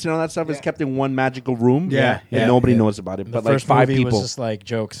paintings and all that stuff is kept in one magical room. Yeah, and yeah, nobody yeah. knows about it. The But like first 5 movie people. was just like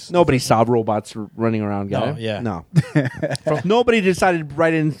jokes. Nobody saw robots running around, guy. No, yeah. No. Nobody decided to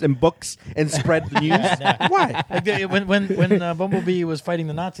write in books and spread the news. Why? Like when Bumblebee was fighting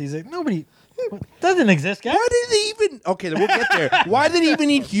the Nazis, like nobody doesn't exist, guys. Why did they even? Okay, then we'll get there. Why did he even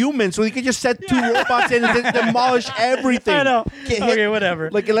need humans? So he could just set 2 robots in and demolish everything. I know. Get hit- Okay,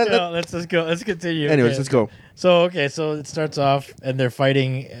 whatever. Like, let's just go. Let's continue. Anyways, Okay. let's go. So it starts off and they're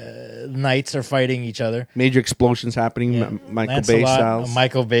fighting. Knights are fighting each other. Major explosions happening. Yeah. Michael Bay Lancelot, styles.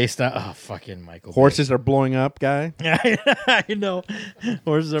 Michael Bay style. Oh, fucking Michael. Horses are blowing up, guy. Bay. I know.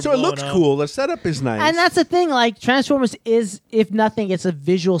 Horses are So it blowing looks up. cool. The setup is nice. And that's the thing. Like Transformers is, if nothing, it's a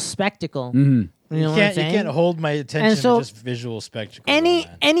visual spectacle. You know You what I'm can't saying? hold my attention so to just visual spectacle. any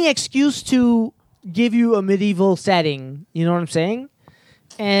man. any excuse to give you a medieval setting. You know what I'm saying?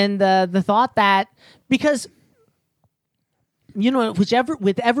 And the thought that because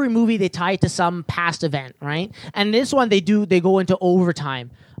with every movie they tie it to some past event, right? And this one they go into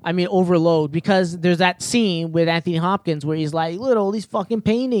overtime. I mean overload, because there's that scene with Anthony Hopkins where he's like, look at all these fucking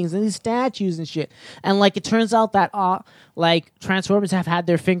paintings and these statues and shit. And like it turns out that like Transformers have had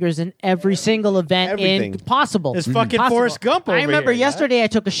their fingers in every single event Everything. possible. It's fucking Possible. Forrest Gump over I remember here, yesterday I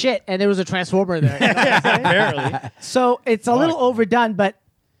took a shit and there was a Transformer there. You know what I'm saying? Barely. So it's a little overdone, but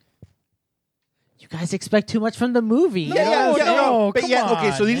you guys expect too much from the movie. You know what I'm saying? no, But come yet,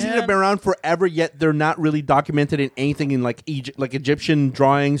 okay, so on, these things man. have been around forever, yet they're not really documented in anything in like Egypt, like Egyptian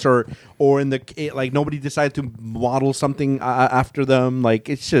drawings, or in the like nobody decided to model something after them. Like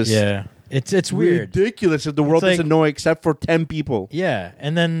it's just Yeah. It's weird. ridiculous that the world like- doesn't know except for 10 people. Yeah,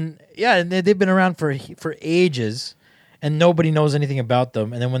 and then and they've been around for ages, and nobody knows anything about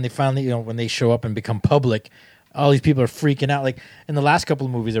them. And then when they finally, when they show up and become public, all these people are freaking out. Like in the last couple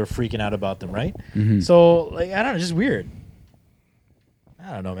of movies, they were freaking out about them, right? So like I don't know, just weird.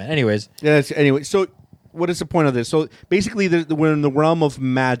 I don't know, man. Anyways, Yes. Anyway, so what is the point of this? So basically, we're in the realm of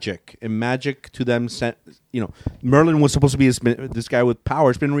magic, and magic to them sent. Merlin was supposed to be this guy with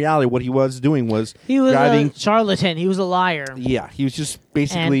powers, but in reality, what he was doing was He was grabbing. a charlatan. He was a liar. Yeah, he was just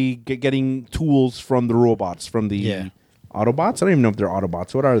basically getting tools from the robots, from the Autobots. I don't even know if they're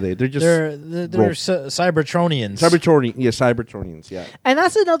Autobots. What are they? They're just they're rope. Cybertronians. Cybertronians. Yeah. And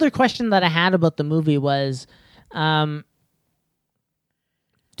that's another question that I had about the movie was,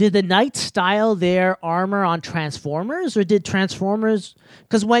 did the Knights style their armor on Transformers, or did Transformers?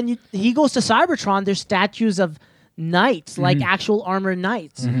 Because when he goes to Cybertron, there's statues of knights, like actual armored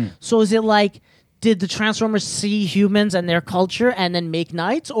knights. So is it like, did the Transformers see humans and their culture and then make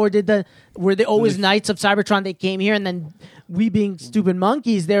knights, or were they always knights of Cybertron? They came here and then we, being stupid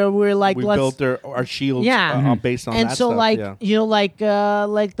monkeys, we're like, We let's built our shields based on and that so stuff. like yeah. like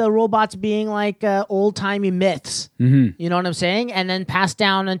the robots being like old timey myths, you know what I'm saying, and then passed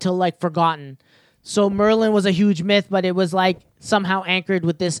down until like forgotten. So Merlin was a huge myth, but it was like somehow anchored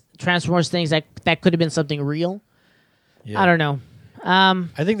with this Transformers things that could have been something real. Yeah. I don't know.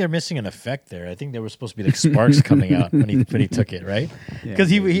 I think they're missing an effect there. I think there was supposed to be like sparks coming out when he took it, right? Because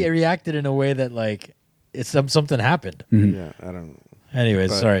he reacted in a way that like something happened. Yeah, I don't know.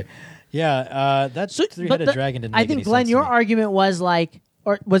 Anyways, sorry. Yeah, that But three-headed dragon didn't. I make think any Glenn, sense to your me. argument was like,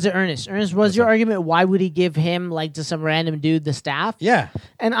 or was it Ernest? Ernest, was your argument why would he give him like to some random dude the staff? Yeah,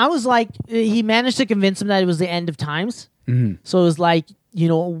 And I was like, he managed to convince him that it was the end of times. So it was like,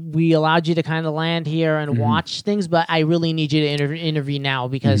 we allowed you to kind of land here and watch things, but I really need you to intervene now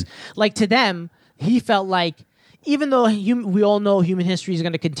because, like, to them, he felt like even though we all know human history is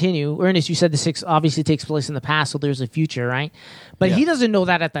going to continue. Ernest, you said the 6 obviously takes place in the past, so there's a future, right? But he doesn't know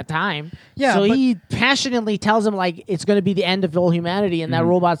that at that time. Yeah, so but- he passionately tells him like it's going to be the end of all humanity, and that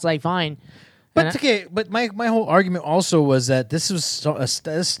robot's like, fine. But And okay, but my whole argument also was that this was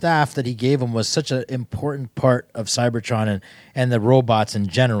this staff that he gave him was such an important part of Cybertron and the robots in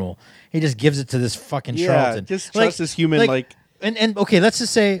general. He just gives it to this fucking charlatan. just trust this human, like- and okay, let's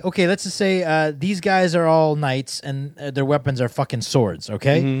just say these guys are all knights and their weapons are fucking swords,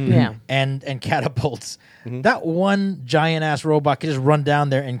 okay? Yeah. And catapults. That one giant ass robot could just run down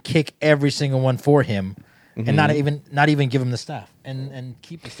there and kick every single one for him. And not even give him the staff and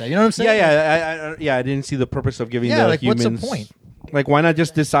keep the staff. You know what I'm saying? I didn't see the purpose of giving Yeah, the like, what's humans. the point? Like, why not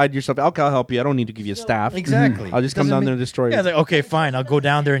just decide yourself? Okay, I'll help you. I don't need to give you a staff. Exactly. I'll just come Doesn't down mean- there and destroy Yeah, you. like, okay, fine. I'll go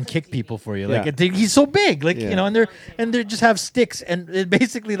down there and kick people for you. Like Yeah. he's so big, like Yeah. you know, and they just have sticks and it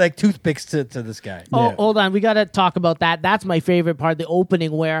basically like toothpicks to this guy. Oh, hold on. We got to talk about that. That's my favorite part, the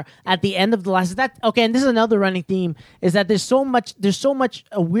opening, where at the end of the last and this is another running theme, is that there's so much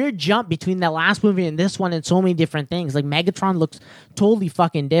a weird jump between that last movie and this one and so many different things. Like Megatron looks totally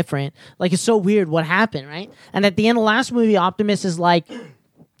fucking different. Like it's so weird what happened, right? And at the end of the last movie, Optimus is like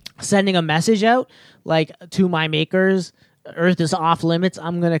sending a message out like to my makers. Earth is off limits.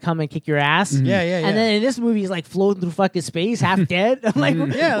 I'm gonna come and kick your ass. Yeah. And then in this movie, he's like floating through fucking space, half dead. I'm like,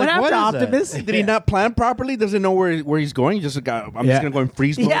 Yeah, what like, happened what to is that? Optimus? Did he not plan properly? Doesn't know where he's going. He just I'm just gonna go and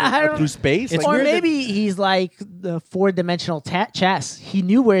freeze mode Yeah, I don't- through space. It's Like, Or weird that- maybe he's like the 4-dimensional chess. He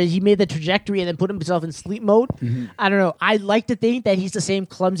knew where he made the trajectory and then put himself in sleep mode. I don't know. I like to think that he's the same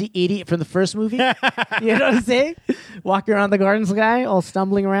clumsy idiot from the first movie. You know what I'm saying? Walking around the gardens guy, all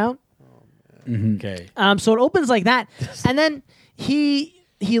stumbling around. Okay. So it opens like that, and then he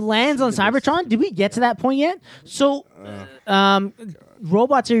lands on Cybertron. Did we get to that point yet? So,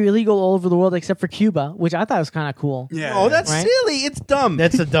 robots are illegal all over the world except for Cuba, which I thought was kind of cool. oh, that's Right? silly. It's dumb.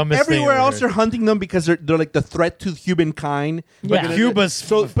 That's the dumbest thing Everywhere I've else, heard. they're hunting them because they're like the threat to humankind. But Like, Cuba's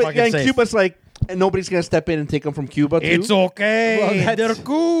so, but fucking yeah, and safe. Cuba's like, and nobody's gonna step in and take them from Cuba. Too. It's okay. Well, They're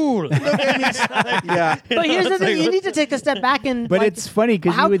cool. yeah. But here's the thing: you need to take a step back and. But like, it's funny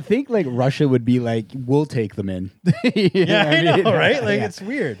because how- you would think like Russia would be like, we'll take them in. You know Yeah, what I know, mean? right? Like Yeah. it's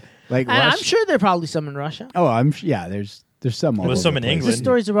weird. Like And I'm Russia- sure there are probably some in Russia. Oh, yeah. There's some. all There's over some the in place. England. The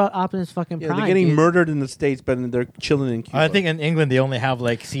stories about Optimus fucking Yeah, Prime. they're getting dude. murdered in the States, but they're chilling in Cuba. I think in England they only have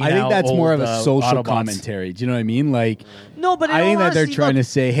like senile I think that's old, more of a social Autobots. commentary. Do you know what I mean? Like, No, but in I think all that they're honesty, trying look, to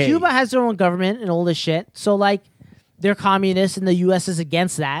say, hey, Cuba has their own government and all this shit. So like, they're communists and the U.S. is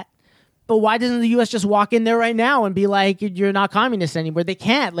against that. But why doesn't the U.S. just walk in there right now and be like, "You're not communist anymore"? They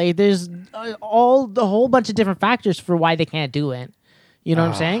can't. Like, there's a whole bunch of different factors for why they can't do it. You know what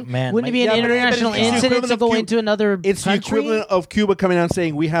I'm saying? man, Wouldn't it be an Yeah, but international it's the incident equivalent to of go Cuba- into another it's the country? equivalent of Cuba coming out and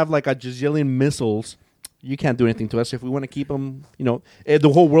saying we have like a gazillion missiles. You can't do anything to us if we want to keep them. You know, the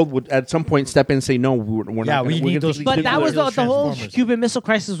whole world would at some point step in and say, "No, we're not." Yeah, gonna, we we're need gonna those- take But these that people was out." the whole Transformers. Cuban Missile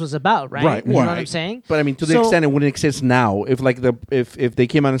Crisis was about, right? Right, You know what right. I'm saying? But I mean, to the So- extent it wouldn't exist now, if like if they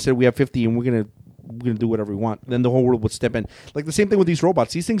came out and said we have 50 and we're gonna do whatever we want, then the whole world would step in. Like the same thing with these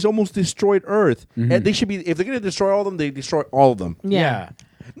robots. These things almost destroyed Earth. And they should be, if they're gonna destroy all of them, they destroy all of them. Yeah.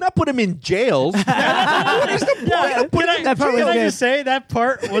 Not put them in jails. What is the point of putting them in that part was jail? Can I good. just say that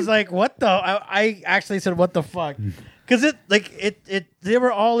part was like, what the? I actually said, what the fuck? Because they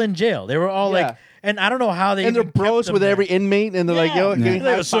were all in jail. They were all Yeah. like, and I don't know how they And they're even kept bros them with there. every inmate, and they're like, yo, Yeah. getting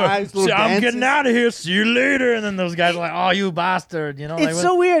high So- fives, little so I'm dances. getting out of here. See you later. And then those guys are like, oh, you bastard. You know, It's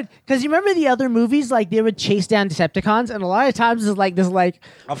so weird because you remember the other movies, like they would chase down Decepticons, and a lot of times it's like this, like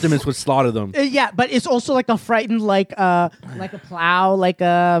Optimus would slaughter them. yeah, but it's also like a frightened, like a plow, like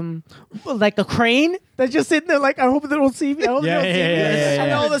a crane that's just sitting there, like I hope they don't see me. I hope Yeah, they don't see yeah, me. yeah, yeah, And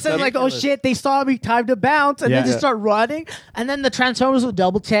yeah. all of a sudden, like, oh shit, they saw me, time to bounce, and Yeah. then just Yeah. start running. And then the Transformers would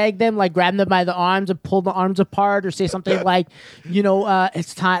double tag them, like grab them by the arms and pull the arms apart, or say something like,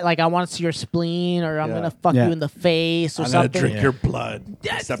 it's time, like I want to see your spleen, or I'm Yeah. gonna fuck Yeah. you in the face, or I'm gonna something. drink Yeah. your blood.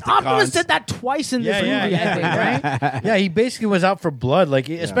 Optimus Decepticons. did that twice in this Yeah, movie, yeah, I think, right? Yeah, he basically was out for blood. Like,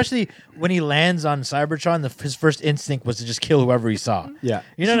 especially when he lands on Cybertron, his first instinct was to just kill whoever he saw. Yeah.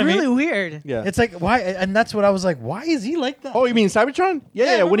 You know It's what I really mean? weird. Yeah. It's like, why? And that's what I was like, why is he like that? Oh, you mean Cybertron?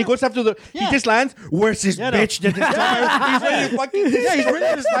 Yeah. When he goes after Yeah. he just lands. Where's this Yeah, no. bitch? That he's ready to fucking he's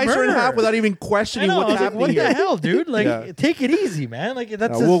ready to slice her in murder. half without even I questioning know, I what's was like, happening what here. the hell, dude? Like, Yeah. take it easy, man. Like,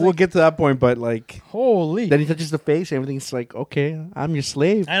 that's just, We'll like, get to that point, but like holy. then he touches the face. Everything's like, okay, I'm your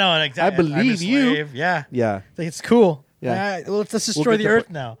slave. I know, exactly. I believe you. Slave. Yeah. Yeah. It's cool. Yeah. Well, let's destroy get the to- Earth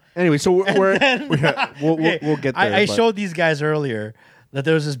now. Anyway, so we'll Okay, get there. I but- showed these guys earlier that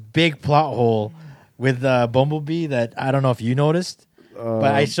there was this big plot hole with Bumblebee that I don't know if you noticed,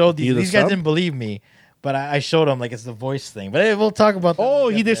 but I showed you the these guys sub? didn't believe me. But I showed him like it's the voice thing. But we'll talk about that. Oh, when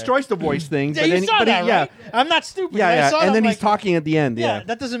we he get there. destroys the voice thing. Yeah, but you then, saw but that, yeah, right? I'm not stupid. yeah, I yeah. saw And that, then I'm he's like, talking at the end. Yeah, Yeah,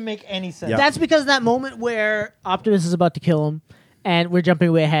 that doesn't make any sense. Yeah. That's because that moment where Optimus is about to kill him, and we're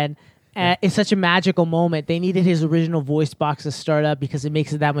jumping way ahead. It's such a magical moment. They needed his original voice box to start up because it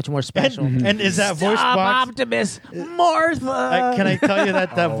makes it that much more special. And is that voice Stop, box? Optimus, Martha. Can I tell you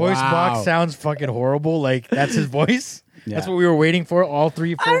that voice wow. box sounds fucking horrible? Like that's his voice. Yeah. That's what we were waiting for. All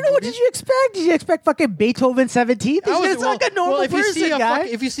 3, 4. I don't know. What did you expect? Did you expect fucking Beethoven 17th? I was- It's like a normal if you see person, a guy.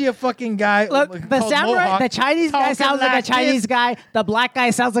 if you see a fucking guy, Look, the called samurai, Mohawk the Chinese guy talking sounds like a this, Chinese guy. The black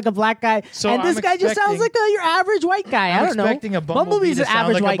guy sounds like a black guy. So and this I'm guy just sounds like expecting- your average white guy. I I'm don't know. expecting a bumblebee Bumblebee's to an sound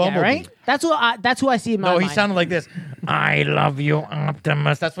average like a white guy, bumblebee. right? That's who I see in my No, mind. he sounded like this. I love you,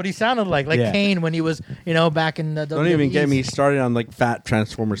 Optimus. That's what he sounded like Yeah. Kane when he was, back in the. don't even get WWEs. me started on like fat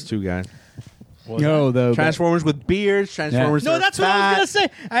Transformers 2 guys. No, the Transformers with beards. Transformers. No, that are that's what I was fat. gonna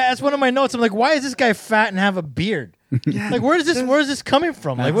say. That's one of my notes. I'm like, why is this guy fat and have a beard? Like, where is this coming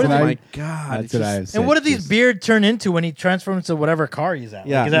from? Like, what That's is Oh what it? my god! That's it's what just- I've said. And what did these Just- beard turn into when he transforms to whatever car he's at?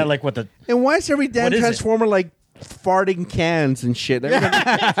 Yeah. Like, is that like what the? And why is every damn What is it? Transformer like farting cans and shit?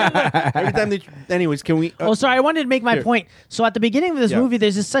 Every time they. Anyways, can we? Oh, sorry. I wanted to make my Here. point. So at the beginning of this Yeah. movie,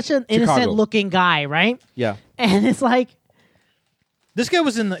 there's just such an Chicago. innocent-looking guy, right? Yeah. And it's like, This guy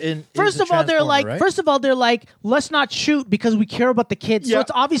was in. first the of all, they're like, let's not shoot because we care about the kids. So Yeah.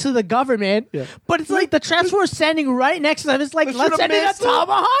 it's obviously the government. Yeah. But it's like the Transformers standing right next to them. It's like, Let's let's shoot a send in a missile.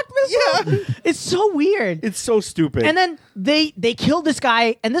 tomahawk missile. Yeah. It's so weird. It's so stupid. And then they kill this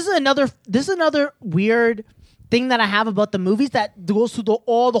guy, and this is another weird thing that I have about the movies that goes through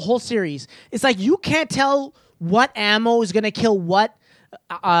the whole series. It's like you can't tell what ammo is gonna kill what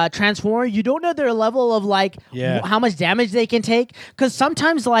Transformer. You don't know their level of like Yeah. how much damage they can take, because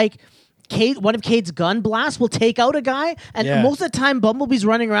sometimes like one of Cade's gun blasts will take out a guy, and Yeah. most of the time Bumblebee's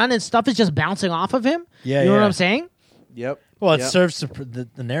running around and stuff is just bouncing off of him. Yeah, you know what yeah. I'm saying? Yep. Well, it Yep. serves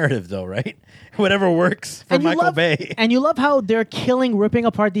the narrative though, right? Whatever works for And you Michael love, Bay. and you love how they're ripping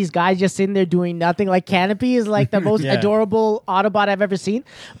apart these guys just sitting there doing nothing. Like Canopy is like the most Yeah. adorable Autobot I've ever seen.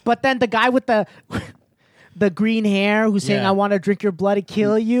 But then the guy with the green hair who's saying, Yeah. I want to drink your blood and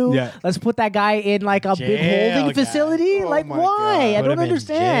kill you. Yeah. Let's put that guy in like a big Jail holding guy. facility. Oh like, my why? God. I Put don't him in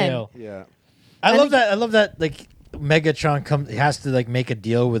understand. jail. Yeah. I love that. Like Megatron has to like make a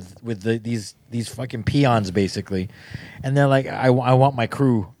deal with these fucking peons basically, and they're like, I want my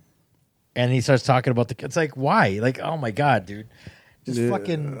crew, and he starts talking about it's like, why? Like, oh my god, dude, just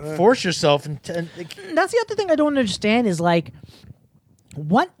fucking force yourself and like, That's the other thing I don't understand is like,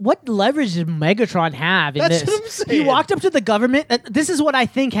 what leverage did Megatron have in That's this? what I'm saying. He walked up to the government. And this is what I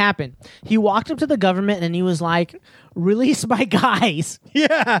think happened. He walked up to the government and he was like, "Release my guys."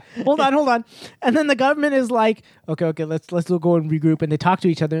 yeah, hold on. And then the government is like, okay, let's go and regroup. And they talk to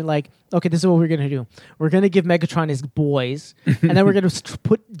each other and like, okay, this is what we're gonna do. We're gonna give Megatron his boys, and then we're gonna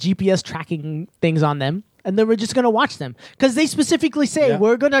put GPS tracking things on them. And then we're just going to watch them. Because they specifically say, Yeah.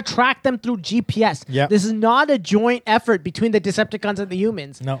 we're going to track them through GPS. Yeah. This is not a joint effort between the Decepticons and the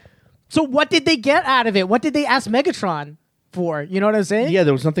humans. no. So what did they get out of it? What did they ask Megatron for? You know what I'm saying? Yeah,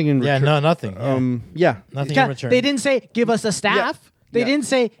 there was nothing in Yeah, return. no, nothing. Yeah. Yeah. Nothing in Ca- return. They didn't say, give us a staff. They Yeah. didn't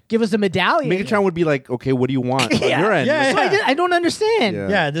say, give us a medallion. Megatron would be like, okay, what do you want on your end? Yeah, So I don't understand. Yeah.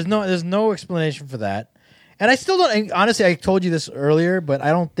 Yeah, there's no explanation for that. And I still don't. And honestly, I told you this earlier, but I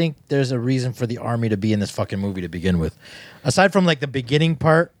don't think there's a reason for the army to be in this fucking movie to begin with. Aside from like the beginning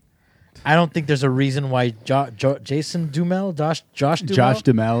part, I don't think there's a reason why Jason Duhamel, Josh Duhamel, Josh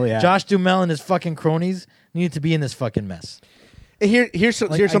Duhamel, yeah. Josh Duhamel and his fucking cronies needed to be in this fucking mess. Here's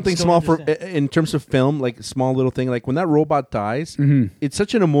I something just small don't for understand. in terms of film, like a small little thing. Like when that robot dies, it's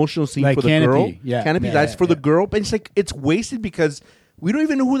such an emotional scene Like for the Canopy, girl. yeah. Canopy Yeah, dies yeah, for the yeah. girl, but it's like it's wasted because we don't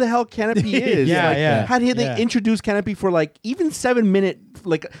even know who the hell Canopy is. Yeah, Like, yeah, How did yeah. they introduce Canopy for like even 7 minute,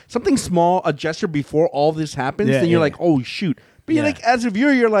 like something small, a gesture before all this happens? Yeah, then you're yeah. like, oh shoot! But you're Yeah. like, as a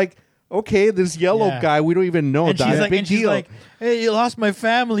viewer, you're like, okay, this yellow Yeah. guy we don't even know And died. she's like, Big and she's deal. like, "Hey, you lost my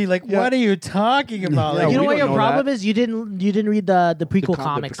family. Like, Yeah. what are you talking about?" Yeah, Like, You know we what don't your know problem that. is? You didn't read the prequel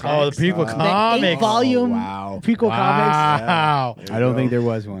comics. oh, the prequel The comics. 8-volume wow. prequel comics. Wow. I don't think there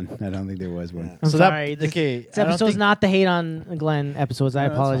was one. I don't think there was one. I'm So sorry. that okay. This I don't episode's think- not the hate on Glenn episodes. I No,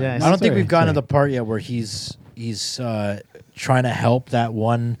 that's fine. apologize. I don't think Sorry, we've gotten to sorry. the part yet where he's trying to help that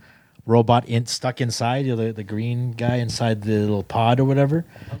one robot stuck inside the green guy inside the little pod or whatever.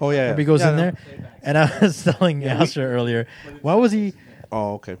 oh yeah, Where he goes Yeah, in no. there, and I was telling Asher earlier, why was he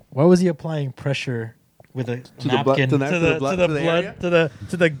Oh okay. applying pressure with a To the blood- napkin to the blood- to the area?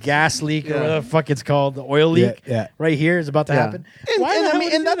 to the gas leak or Yeah. whatever the fuck it's called, the oil leak Yeah. right here is about to happen. And, Why and, the I hell mean, would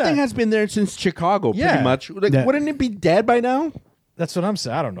he and do that thing has been there since Chicago, Yeah. pretty much. Like, Yeah. wouldn't it be dead by now? That's what I'm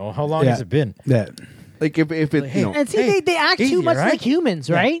saying. I don't know how long Yeah. has it been. Yeah. Like if it Like, hey, you know. And see, Hey, they act too easier, much right? like humans,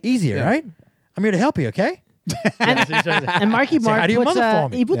 Yeah, right? Easier, Yeah. right? I'm here to help you, okay? And Marky Say, Mark how do you puts mother for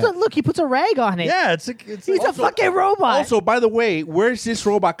me? he puts he puts a rag on it. Yeah, it's He's a fucking robot. Also, by the way, where's this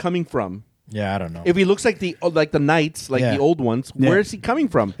robot coming from? yeah, I don't know. If he looks like the knights, like Yeah. the old ones, Yeah. where is he coming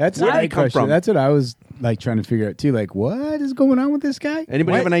from? That's where a did he good come question. from? That's what I was like trying to figure out too. Like, what is going on with this guy?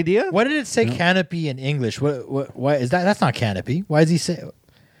 Anybody have an idea? Why did it say canopy in English? What? Why is that? That's not canopy. Why does he say?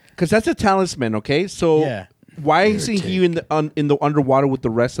 Because that's a talisman. Okay, so Yeah. why isn't he in the underwater with the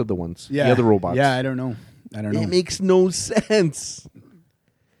rest of the ones? Yeah, The other robots. Yeah, I don't know. It makes no sense.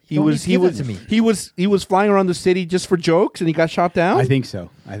 He Don't was give that to me. he was flying around the city just for jokes, and he got shot down. I think so.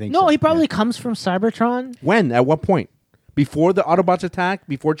 I think no, so. he probably Yeah. comes from Cybertron. When? At what point? Before the Autobots attack?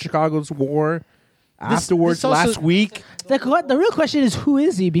 Before Chicago's war? Afterwards? this also- last week? The real question is, who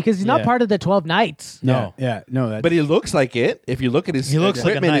is he? Because he's not Yeah. part of the 12 Knights. No. Yeah, no. That's, But he looks like it. If you look at his He looks like a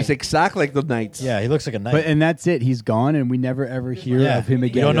equipment, knight. it's exactly like the Knights. Yeah, he looks like a knight. but and that's it. He's gone, and we never ever hear yeah. of him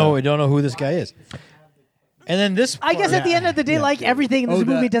again. We don't know who this guy is. And then this. I guess at the end of the day, like everything in this Oh,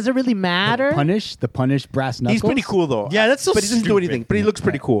 the- movie, doesn't really matter. The punish brass knuckles. He's pretty cool though. Yeah, that's so But he doesn't do stupid. anything. But he looks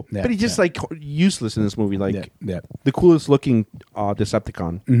pretty cool. Yeah, But he's just like useless in this movie. Like Yeah, yeah. the coolest looking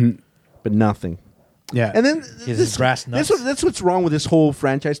Decepticon. But nothing. Yeah, And then He has his brass nuts. That's what's wrong with this whole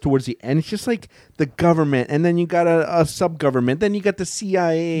franchise towards the end. It's just like the government, and then you got a sub government, then you got the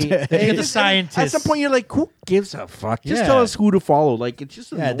CIA, you got the scientists. At some point, you're like, who gives a fuck? Just Yeah. tell us who to follow. Like it's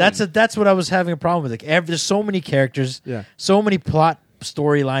just Yeah, annoying. that's what I was having a problem with. Like, there's so many characters, Yeah. so many plot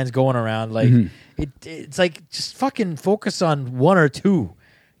storylines going around. Like, it's like just fucking focus on one or two.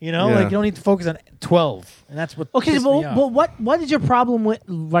 You know, Yeah. like you don't need to focus on 12, and that's what. Okay, pissed me off. but what is your problem with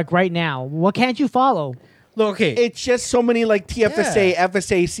like right now? What can't you follow? Look, okay, It's just so many like TFSA, Yeah.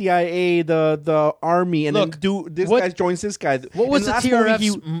 FSA, CIA, the army, and Look, then this what- guy joins this guy. what was In the last movie,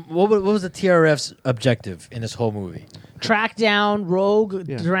 TRF's? What was the TRF's objective in this whole movie? Track down rogue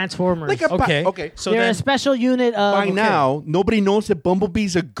Yeah. Transformers. Like a Okay, okay. so They're then a special unit of. By now, nobody knows that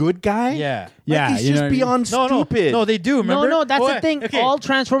Bumblebee's a good guy. yeah. Yeah, like, he's you know just what I mean? beyond No, stupid. no, they do. Remember? No, that's Oh, the thing. okay. All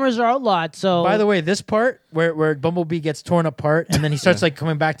Transformers are outlawed. So By the way, this part where Bumblebee gets torn apart and then he starts like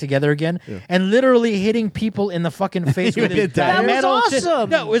coming back together again and literally hitting people in the fucking face with his That was metal shit. awesome.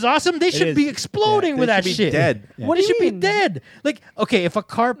 No, it was awesome. They should is. be exploding Yeah, with they that should be shit. dead. What They do should you be mean? dead. Like, okay, if a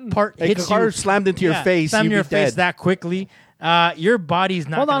car part Like hits a car you, slammed into your face, slammed you'd in your be face dead. that quickly, your body's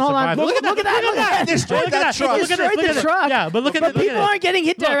not. Hold on, gonna hold on. survive. Look at that! Look at that! Destroyed that truck. Look at Destroyed that, the look at truck. that. Yeah, but look at But that. Look people at that. aren't getting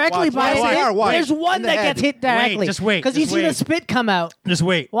hit directly watch, by watch, it. watch. There's one In the that head. gets hit directly. just wait, Because you just see the wait. spit come out. Just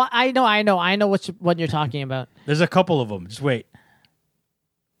wait. Well, I know what you're talking about. There's a couple of them. Just wait.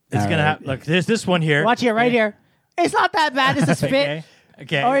 It's All gonna right. happen. Look, there's this one here. Watch it right Okay. here. It's not that bad. It's a spit. Okay.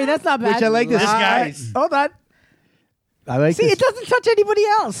 Okay. All right, that's not bad. Which I like this guy. Hold on. I like See, this. it doesn't touch anybody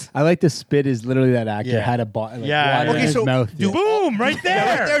else. I like the spit is literally that actor Yeah. had a Yeah. water Okay, in his so mouth. do- Yeah. Boom! Right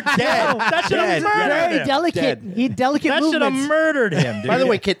there. They're dead. That should have Dead. murdered Very him. delicate. Dead. He had delicate That should have movements. murdered him. Dude. By the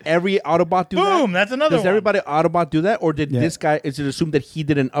way, can every Autobot do that? boom! That's another Does one. everybody Autobot do that, or did Yeah. this guy? Is it assumed that he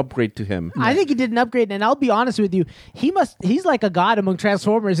did an upgrade to him? I think he did an upgrade, and I'll be honest with you, he's like a god among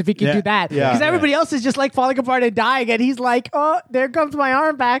Transformers if he can Yeah. do that. Yeah. Because everybody else is just like falling apart and dying, and he's like, oh, there comes my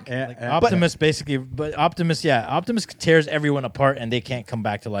arm back. Like, Optimus basically, but Optimus tears everyone apart and they can't come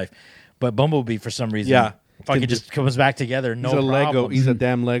back to life. But Bumblebee, for some reason, Yeah. fucking just comes back together. No He's a Lego. problem. He's a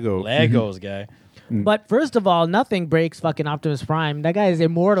damn Lego. Legos guy. But first of all, nothing breaks fucking Optimus Prime. That guy is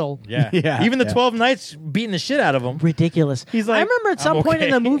immortal. Yeah, Yeah, Even the yeah. 12 Knights beating the shit out of him. Ridiculous. He's I like, remember at some "I'm point in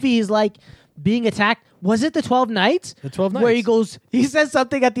the okay." movie, he's like being attacked. Was it the 12 Knights? The 12 Where he Knights. goes, he says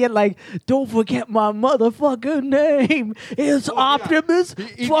something at the end like, don't forget my motherfucking name. It's Optimus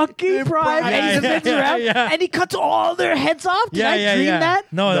fucking Prime. And he Yeah, spins yeah, around yeah. and he cuts all their heads off. Did I dream that?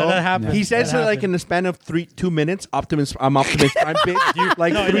 No, that happened. He says That it like happened. in the span of 2 minutes. I'm Optimus Prime, bitch.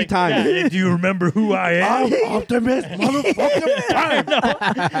 Like No, 3 like, times. yeah, do you remember who I am? I'm Optimus, motherfucking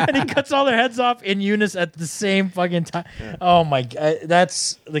Prime. And he cuts all their heads off in unison at the same fucking time. Oh my god,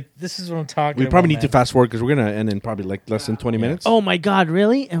 that's like this is what I'm talking We about. probably need to man. fast forward because we're gonna end in probably like less than 20 minutes. Oh my God,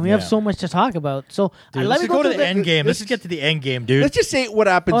 really? And we have Yeah. so much to talk about. So Dude, let let's me go to through the end game. Let's just get to the end game, dude. Let's just say what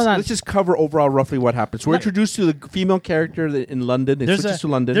happens. Hold on. Let's just cover overall roughly what happens. We're introduced to the female character in London. It switches to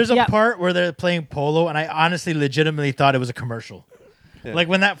London. There's a Yeah. part where they're playing polo, and I honestly, legitimately thought it was a commercial. Like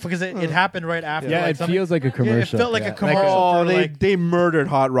when that because it happened right after. Yeah, like it something- feels like a Yeah, commercial. it felt like Yeah. a commercial. oh, for, they murdered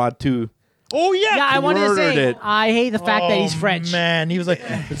Hot Rod too. oh yeah, Yeah, I wanted to murdered say, it. I hate the fact that he's Oh, French. Man, he was like,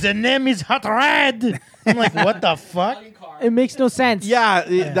 the name is Hot Red. I'm like, what the fuck? It makes no sense. Yeah,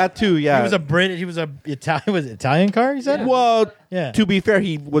 that too. Yeah, He was a Brit. He was a Italian. Was it Italian car? You said. Well, Yeah. to be fair,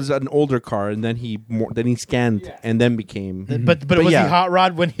 he was an older car, and then he scanned, and then became. But was yeah. he hot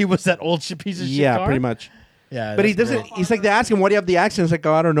rod when he was that old piece of shit Yeah, car? pretty much. Yeah, But he that's doesn't. great. He's like, they ask him, "Why do you have the accent?" He's like,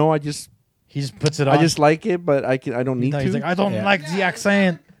 "Oh, I don't know. I just puts it on. like it, but I don't need No, to." he's like, I don't like the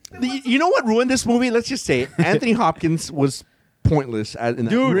accent. You know what ruined this movie? Let's just say it. Anthony Hopkins was pointless in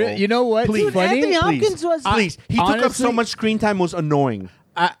that role. You know what? Please. Funny? Anthony Hopkins was. Please, he took up honestly- so much screen time. Was annoying.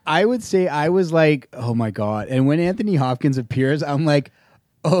 I would say I was like, oh my god! And when Anthony Hopkins appears, I'm like,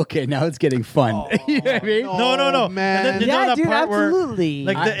 okay, now it's getting fun. You know what I mean? No, man. And then, Yeah, that dude, part where, absolutely.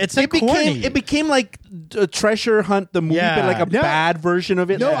 like it's It corny. became like a Treasure Hunt the movie, Yeah. but like a No. bad version of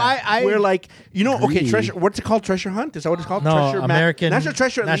it. No, I where like okay, agree. Treasure. What's it called? Treasure Hunt? Is that what it's called? No, Treasure American National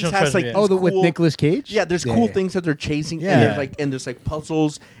Treasure. At National least has Treasure, like yeah. Oh, these with cool- Nicolas Cage. Yeah, there's cool things that they're chasing, Yeah. and there's like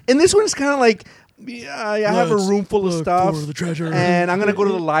puzzles, and this one's kind of like. Yeah, I have a room full of stuff, and I'm gonna go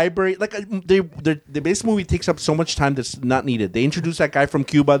to the library. Like the base movie takes up so much time that's not needed. They introduce that guy from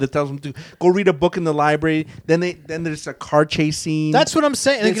Cuba that tells them to go read a book in the library. Then there's a car chase scene. That's what I'm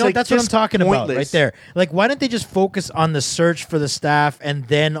saying. Like, It's like that's what I'm just talking about pointless. right there. Like, why don't they just focus on the search for the staff and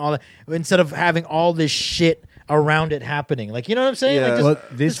then all that, instead of having all this shit around it happening? Like, you know what I'm saying? Yeah. Like, just, Well,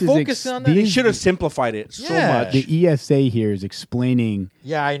 this just is focus on that. They should have simplified it so Yeah. much. The ESA here is explaining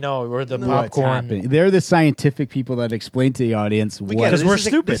Yeah, I know. Or the what's popcorn. happening. They're the scientific people that explain to the audience We what. get it. Because we're This is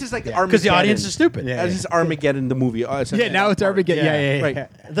like- stupid. This is like Because the audience is stupid. This is Armageddon, the movie. Yeah, now it's Armageddon. Yeah. Right.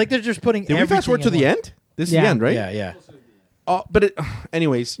 Like they're just putting. Did we fast forward to everything the in one- end? This is Yeah. the end, right? Yeah. But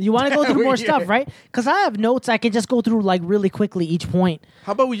anyways, You want to go through more stuff, right? Because I have notes. I can just go through like really quickly each point.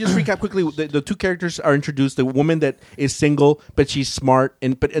 how about we just recap quickly? The two characters are introduced. The woman that is single, but she's smart,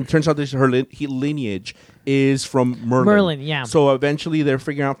 and it turns out this her lineage is from Merlin. Merlin, yeah. So eventually, they're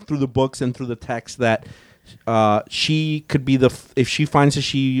figuring out through the books and through the text that she could be if she finds that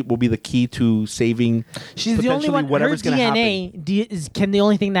she will be the key to saving. She's the only potentially one. Her whatever's gonna happen. DNA is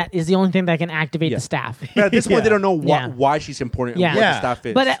the only thing that can activate Yeah. the staff. But at this point, they don't know Yeah. why she's important Yeah. and what Yeah. the staff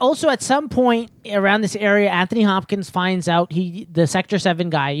is. But also at some point around this area, Anthony Hopkins finds out the Sector 7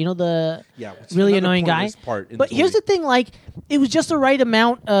 guy, the Yeah, which is really another annoying guy. pointless part in But this here's movie. the thing, like, it was just the right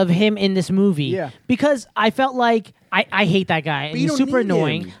amount of him in this movie. Yeah. Because I felt like I hate that guy. And you he's don't super need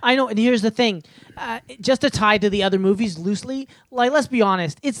annoying. him. I know, and here's the thing. Just to tie to the other movies loosely, like, let's be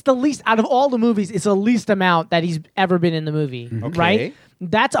honest, it's the least out of all the movies, it's the least amount that he's ever been in the movie. Right?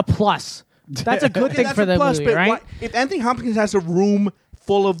 That's a plus. That's a good thing That's for a the plus, movie, but right? why- if Anthony Hopkins has a room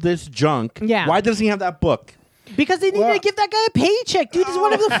full of this junk, Yeah. why doesn't he have that book? Because they need to give that guy a paycheck, dude. He's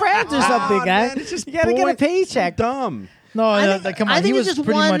one of the friends or something, Ah, guy. man, it's just You gotta get a boring. paycheck. So dumb. No, I think, come on. I think he it's was just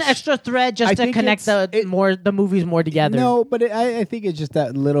pretty one much, extra thread just I to think connect the movies more together. No, but I think it's just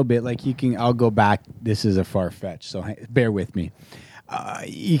that little bit. Like I'll go back. This is a far fetch, so bear with me.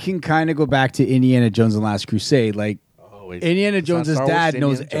 You can kind of go back to Indiana Jones and the Last Crusade. Like Indiana It's not Jones's Star Wars, dad Indiana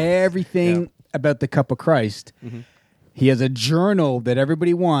knows Jones. everything Yeah. about the Cup of Christ. He has a journal that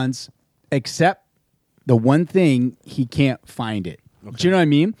everybody wants, except the one thing he can't find it. Do you know what I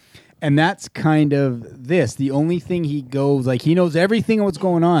mean? And that's kind of this. The only thing he goes, like, he knows everything of what's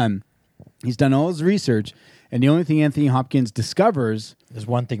going on. He's done all his research, and the only thing Anthony Hopkins discovers there's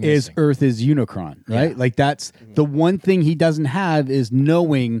one thing is missing. Earth is Unicron, right? Yeah. Like, that's the one thing he doesn't have is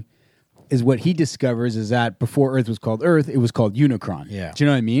knowing. Is what he discovers is that before Earth was called Earth, it was called Unicron. Yeah. Do you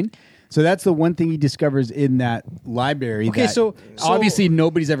know what I mean? So that's the one thing he discovers in that library. Okay, that so obviously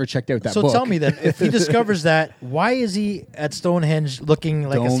nobody's ever checked out that So book. tell me then, if he discovers that, why is he at Stonehenge looking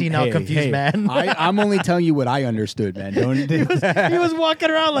like a senile, confused man? I'm only telling you what I understood, man. Don't. he was walking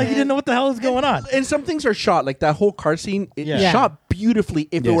around like he didn't know what the hell was going on. And some things are shot, like that whole car scene, it's Yeah. shot beautifully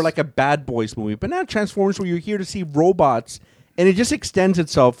if it Yes. were like a Bad Boys movie. But now Transformers, where you're here to see robots, and it just extends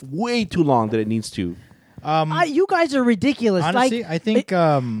itself way too long than it needs to. You guys are ridiculous. Honestly, like, I think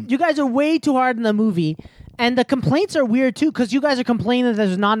you guys are way too hard in the movie, and the complaints are weird too because you guys are complaining that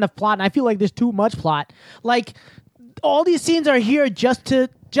there's not enough plot, and I feel like there's too much plot. Like all these scenes are here just to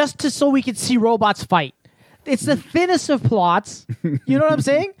so we can see robots fight. It's the thinnest of plots. You know what I'm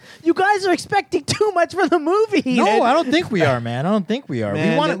saying? You guys are expecting too much for the movie. no, I don't think we are, man. I don't think we are.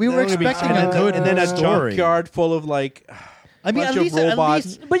 Man, we were expecting a good and then a story. junkyard full of like. I mean, bunch at of least,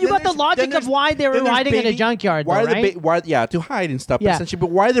 robots. But you Then got the there's- logic then of there's- why they were then there's riding in a baby- junkyard, Why though, are the right? why? Yeah, to hide and stuff. Yeah. Essentially, but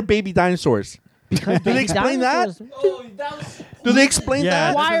why are there baby dinosaurs? Do they explain that? Do they explain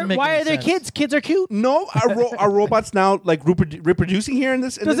Yeah. that? doesn't make Why any are there sense. kids? Kids are cute. No, are robots now like reproducing here in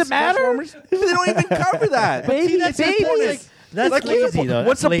this? In Does this it matter? Transformers? They don't even cover that. Baby, that's the babies. point. Like, That's Like, lazy, though.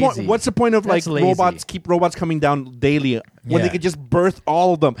 What's That's the point? lazy. What's the point of That's like lazy. robots coming down daily when Yeah. they could just birth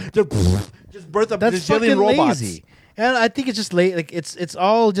all of them? Just birth up That's a zillion fucking robots. lazy. And I think it's just late. Like it's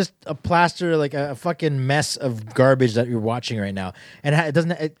all just a plaster, like a fucking mess of garbage that you're watching right now. And it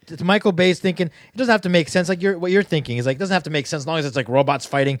doesn't. It's Michael Bay's thinking. It doesn't have to make sense. Like what you're thinking is like it doesn't have to make sense as long as it's like robots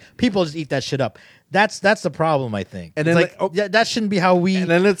fighting. People just eat that shit up. That's the problem, I think. And It's then, like like, oh- yeah, that shouldn't be how we. And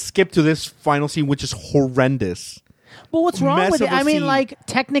then let's skip to this final scene, which is horrendous. But what's wrong Mess with it? of a I mean, scene. like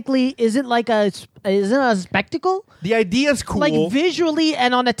technically, isn't it a spectacle? The idea is cool. Like visually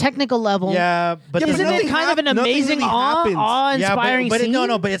and on a technical level. yeah, but Isn't there's it kind of an nothing amazing, really happens. awe-inspiring but scene?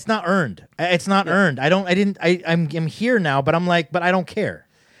 no, but it's not earned. It's not earned. I'm here now, but I'm like, but I don't care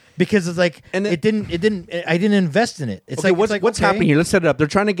because it's like, And then- I didn't invest in it. It's Okay, like what's okay. happening here? Let's set it up. They're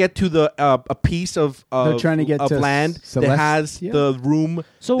trying to get to the a piece of They're trying to get of to land that Celestia? has the room.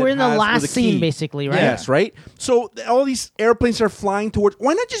 So that we're in the has last the scene, key. basically, right? Yes, right. So all these airplanes are flying towards.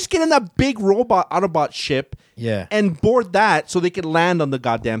 Why not just get in that big robot Autobot ship? Yeah. And board that so they can land on the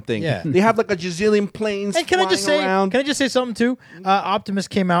goddamn thing. Yeah. They have like a gazillion planes. And can I just say? flying around. Can I just say something too? Optimus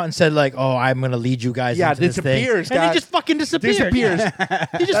came out and said like, "Oh, I'm gonna lead you guys." Yeah, into this thing." disappears, and guys. he just fucking disappears. Disappears.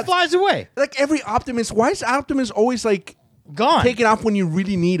 He just flies away, Like every Optimus, why is Optimus always like gone. taken off when you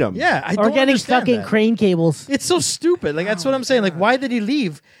really need him? Yeah, I Or don't getting understand stuck in that. crane cables. It's so stupid. Like that's what I'm saying. Like, why did he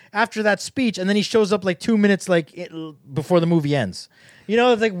leave after that speech and then he shows up like 2 minutes before the movie ends? You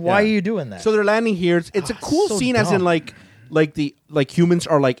know, it's like why are you doing that? So they're landing here. It's a cool so scene, as in dumb. like humans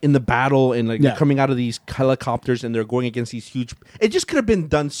are like in the battle and like Yeah. they're coming out of these helicopters and they're going against these huge. It just could have been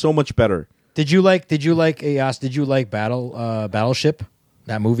done so much better. Did you like Battleship?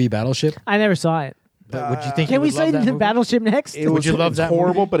 That movie Battleship? I never saw it. But would you think Can you we would love say that the movie? Battleship next? Would you love it's that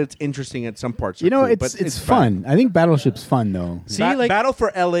horrible, movie? but it's interesting at some parts. You know, Are cool, it's but fun. I think Battleship's fun though. See, like, Battle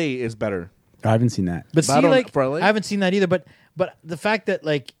for LA is better. I haven't seen that. but see, Battle like, for LA? I haven't seen that either. But the fact that,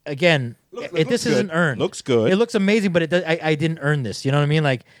 like, again, looks this good. isn't earned. Looks good. It looks amazing, but I didn't earn this. You know what I mean?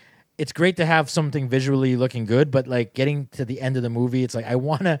 Like, it's great to have something visually looking good, but like getting to the end of the movie, it's like I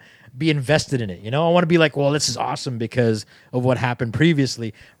want to be invested in it. You know, I want to be like, well, this is awesome because of what happened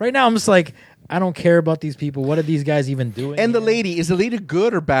previously. Right now, I'm just like, I don't care about these people. What are these guys even doing? And the here? lady, is the lady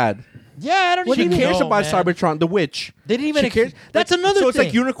good or bad? Yeah, I don't She even cares know, about man. Cybertron, the witch. They didn't even. She cares. That's Like, another So it's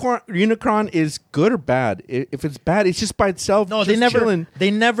thing. like Unicron is good or bad. If it's bad, it's just by itself. No, just they never. chilling.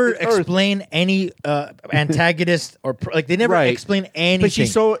 They never It's Earth. explain any antagonist or like they never Right. explain anything. But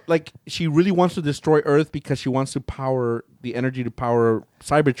she's so like she really wants to destroy Earth because she wants to power the energy to power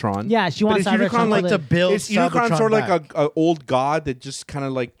Cybertron. Yeah, she But wants is Cybertron Unicron like to build Is Unicron Cybertron sort of like back. a old god that just kind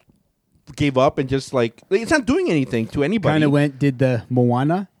of like gave up and just like it's not doing anything to anybody. Kind of did the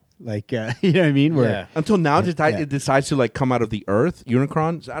Moana, like you know what I mean? Where Yeah. Until now, it decides to like come out of the Earth.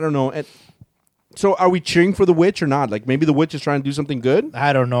 Unicron. I don't know. And so, are we cheering for the witch or not? Like maybe the witch is trying to do something good.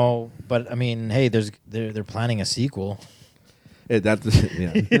 I don't know, but I mean, hey, they're planning a sequel. That's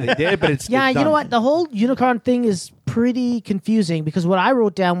yeah, they did, but it's Yeah, it's you know done. what? The whole Unicron thing is pretty confusing because what I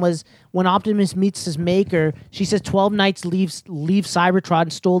wrote down was when Optimus meets his maker, she says 12 Knights leave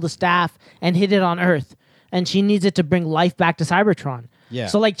Cybertron, stole the staff, and hid it on Earth. And she needs it to bring life back to Cybertron. Yeah.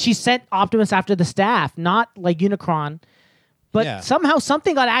 So, like, she sent Optimus after the staff, not like Unicron. But Yeah. somehow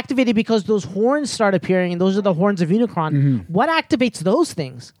something got activated because those horns start appearing, and those are the horns of Unicron. What activates those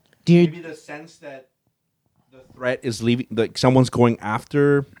things? Do you... Maybe the sense that the threat is leaving, like someone's going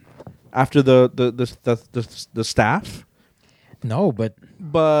after the staff. No, but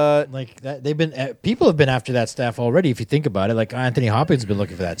But like that, they've been people have been after that staff already. If you think about it, like Anthony Hopkins has been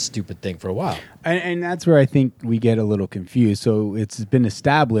looking for that stupid thing for a while. And that's where I think we get a little confused. So it's been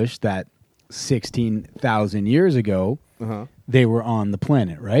established that 16,000 years ago, they were on the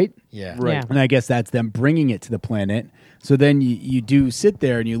planet, right? Yeah, Right. Yeah. And I guess that's them bringing it to the planet. So then you do sit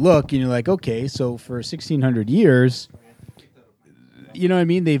there and you look and you're like, okay, so for 1,600 years, you know what I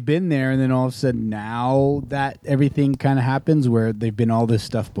mean? They've been there, and then all of a sudden now that everything kind of happens where they've been all this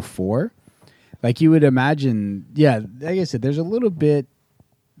stuff before. Like you would imagine, yeah, like I said, there's a little bit...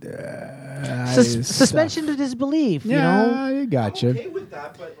 suspension of disbelief, you Yeah, know? I gotcha. with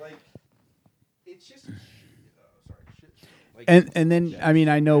that, but like it's just. And then I mean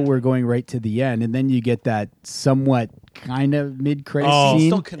I know we're going right to the end, and then you get that somewhat kind of mid-credit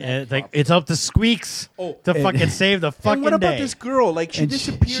scene. it's up to Squeaks to fucking save the fucking And what about day. this girl? Like she And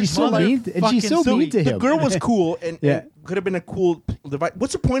disappeared. she's so like, mean, and she's so fucking mean to The him. girl was cool and, Yeah. and could have been a cool device.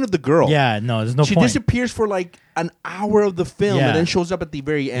 What's the point of the girl? Yeah, no, there's no she point. disappears for like an hour of the film Yeah. and then shows up at the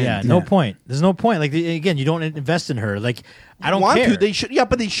very end. Yeah, no Yeah. point. There's no point. Like again, you don't invest in her. Like I don't want care. to. They should. Yeah,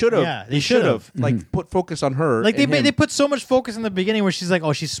 but they should have. Yeah, they they should have should've. like put focus on her. Like and him. they put so much focus in the beginning where she's like,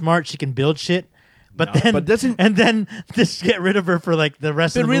 oh, she's smart, she can build shit. But then, but doesn't- and then just get rid of her for like the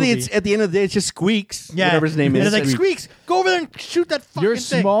rest But of the really, movie. it's at the end of the day, it's just Squeaks. yeah, Whatever his name and is. it's like Squeaks, go over there and shoot that fucking You're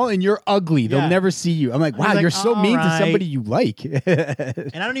thing. small and you're ugly. They'll Yeah. never see you. I'm like, And he's wow, like, you're so mean to "Alright." somebody you like.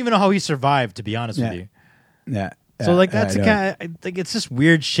 And I don't even know how he survived, to be honest with Yeah. you. yeah. So like that's I the know. kind of, like it's just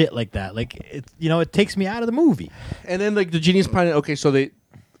weird shit like that. Like it, it takes me out of the movie. And then like the genius planet. Okay, so they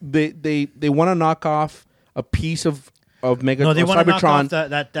want to knock off a piece of Mega. No, they of want to knock Cybertron, off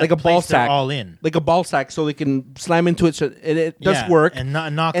that like a place ball they're sack, all in. like a ball sack, so they can slam into it. So it does Yeah, work. and knock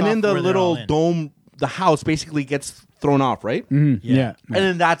and off then the where they're all little in. dome, the house basically gets thrown off, right? Yeah. And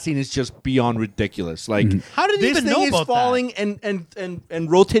then that scene is just beyond ridiculous. Like, How did he this even thing know is about falling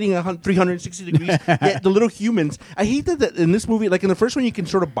and rotating 360 degrees. Yet the little humans, I hate that in this movie, like in the first one, you can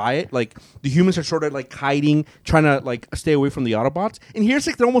sort of buy it. Like the humans are sort of like hiding, trying to like stay away from the Autobots. And here's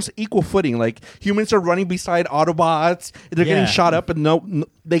like they're almost equal footing. Like humans are running beside Autobots. They're Yeah. getting shot up, and no,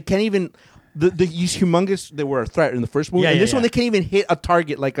 they can't even. These humongous, they were a threat in the first movie. Yeah, and yeah, this one, yeah. they can't even hit a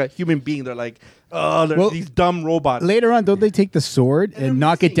target like a human being. They're like, oh, they're Well, these dumb robots. Later on, don't they take the sword and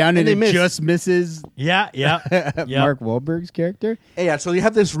knock missing. it down and And they it miss. just misses Yeah. Mark Wahlberg's character? Yeah, so you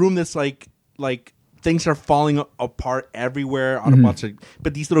have this room that's like things are falling apart everywhere. Autobots are,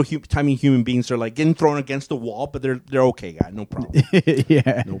 but these little tiny human beings are like getting thrown against the wall, but they're okay, guy, no problem,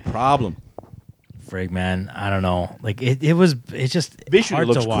 Yeah. no problem. Frig, man, I don't know. Like it's just Visually hard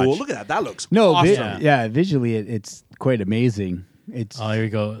looks to watch. cool. Look at that. That looks No, awesome. yeah, visually it's quite amazing. It's Oh, here we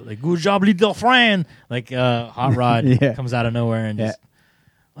go. Like good job, little friend. Like Hot Rod Yeah. comes out of nowhere and Yeah. just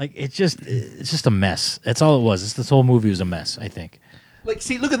like it's just a mess. That's all it was. This whole movie was a mess. I think. Like,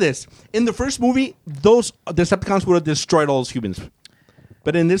 see, look at this. In the first movie, those Decepticons would have destroyed all those humans.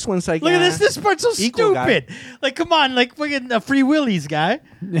 But in this one, it's like, Look at this. This part's so equal, guy. stupid. Like, come on, like fucking Free Willy's guy.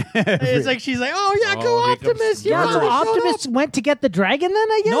 It's like she's like, oh yeah, go here comes Optimus. Yeah, Yeah, so Optimus went to get the dragon.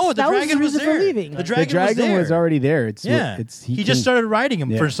 Then I guess No, the that dragon was was the reason there. for leaving. The dragon, the dragon was there. already there. It's Yeah, it's he can- just started riding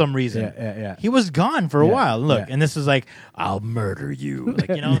him Yeah. for some reason. Yeah. He was gone for a Yeah, while. Look, yeah. and this is like, I'll murder you. Like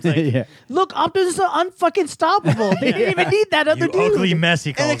it's like yeah. Look, Optimus is unfucking stoppable. They didn't even need that other you dude. ugly mess.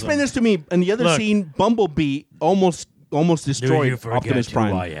 He calls And explain him. this to me. In the other Look. scene, Bumblebee almost Do destroyed you forget Optimus who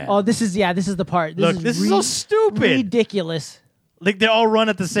Prime. I am? Oh, this is the part. Look, this is so stupid. ridiculous. Like they all run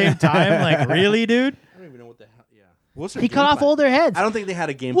at the same time. Like really, dude? I don't even know what the hell. Yeah, what's their He game cut off plan? all their heads. I don't think they had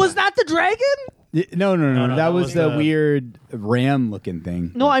a game. Was plan. that the dragon? No, no, that was the the- weird ram looking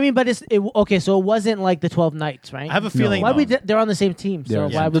thing. No, I mean, but okay. So it wasn't like the 12 Knights, right? I have a feeling. Why they're on the same team? So They're-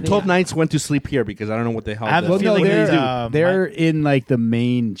 why The would 12 they? Knights went to sleep here because I don't know what the hell. I have a Well, no, feeling they're that, they're in like the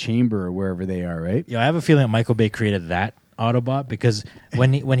main chamber or wherever they are, right? Yeah, I have a feeling that Michael Bay created that Autobot because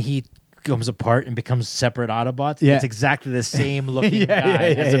when he comes apart and becomes separate Autobots, Yeah. it's exactly the same looking Yeah, guy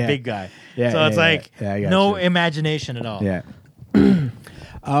yeah, as yeah. a big guy. Yeah, so yeah, it's yeah. like Yeah, I got no you. imagination at all. Yeah.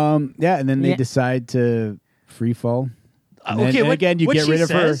 Yeah, and then they Yeah. decide to free fall. And then- Okay, and what, again, you what get she rid of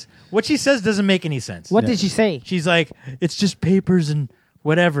her. says, What she says doesn't make any sense. What did she say? She's like, it's just papers and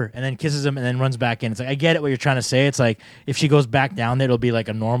whatever, and then kisses him and then runs back in. It's like, I get it what you're trying to say. It's like if she goes back down there, it'll be like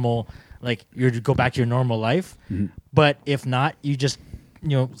a normal, like you go back to your normal life. Mm-hmm. But if not, you just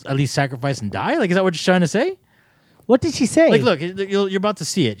at least sacrifice and die. Like, is that what you're trying to say? What did she say? Like, look, you're about to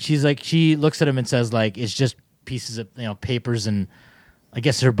see it. She's like, she looks at him and says, like, it's just pieces of papers, and I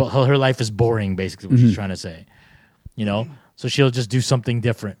guess her life is boring. Basically, what she's trying to say. So she'll just do something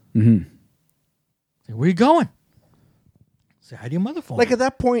different. Mm-hmm. Like, where you going? Say hi to your mother phone. Like at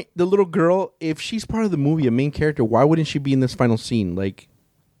that point, the little girl, if she's part of the movie, a main character, why wouldn't she be in this final scene? Like,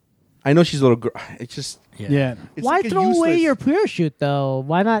 I know she's a little girl. It's just Yeah, it's why like a throw away useless- your parachute though?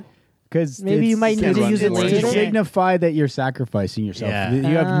 Why not? because Maybe you might need to use it to later. signify that you're sacrificing yourself. Yeah.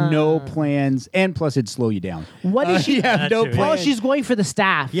 You have no plans, and plus it'd slow you down. What is she? You have That's no true. Oh, plans. she's going for the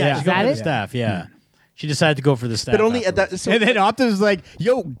staff. yeah, Is she's going that for it? the staff. Yeah, she decided to go for the staff. But only at that. afterwards. So, And then Optimus is like,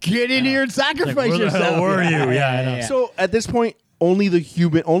 "Yo, get in here and sacrifice Like, where the yourself." hell were you? Yeah, I know. so at this point,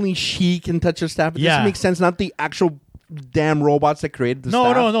 only she can touch her staff. It Yeah. doesn't make sense. Not the actual damn robots that created the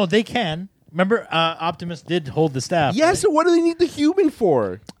staff. No, they can. Remember, Optimus did hold the staff. Yeah, right? so what do they need the human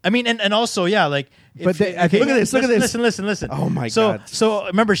for? I mean, and also, yeah, like. But I think- Look at this, look at this. Listen. Oh, my so, God. So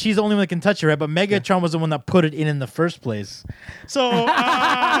remember, she's the only one that can touch her, right? But Megatron was the one that put it in the first place. So, so what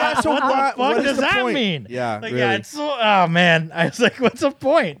the what fuck is does the that point? mean? Yeah, like, really. yeah, it's so. Oh man, I was like, what's the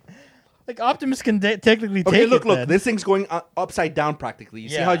point? Like Optimus can technically Okay, take look, it. look. then. This thing's going upside down practically. You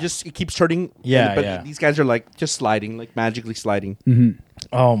see Yeah. how it keeps turning? Yeah, But yeah. these guys are like just sliding, like magically sliding.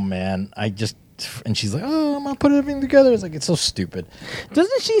 Oh man, and she's like, oh, I'm gonna put everything together. It's like it's so stupid.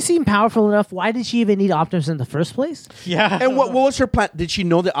 Doesn't she seem powerful enough? Why did she even need Optimus in the first place? Yeah. And what was her plan? Did she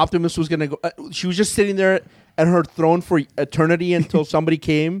know that Optimus was going to go? She was just sitting there at her throne for eternity until somebody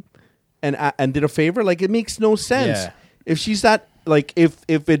came and did a favor, like it makes no sense. Yeah. If she's that like if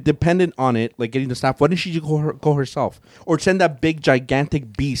it depended on it, like getting the staff, why didn't she go herself or send that big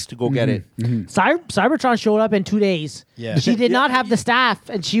gigantic beast to go get it? Cybertron showed up in 2 days. Yeah. She did not have the staff,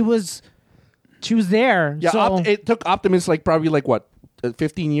 and she was there. Yeah, so it took Optimus like probably like what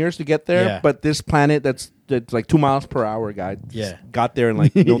 15 years to get there, Yeah. but this planet that's like 2 miles per hour guy Yeah. got there in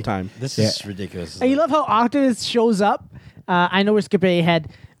like no time. This is ridiculous. and you love how Optimus shows up. I know we're skipping ahead.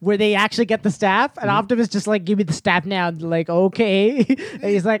 Where they actually get the staff, and Optimus just like, give me the staff now. And like, okay. And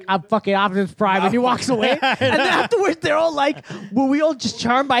he's like, I'm fucking Optimus Prime. And he walks away. And then afterwards, they're all like, were we all just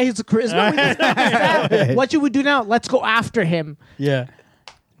charmed by his charisma? We just got the staff. What should we do now? Let's go after him. Yeah.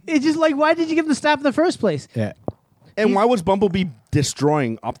 It's just like, why did you give him the staff in the first place? Yeah. And why was Bumblebee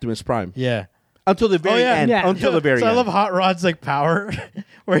destroying Optimus Prime Yeah. until the very end? Yeah. Until the very So end. I love Hot Rod's like power,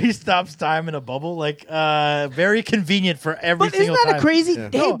 where he stops time in a bubble. Like, very convenient for every But isn't single that time. a crazy? Hey,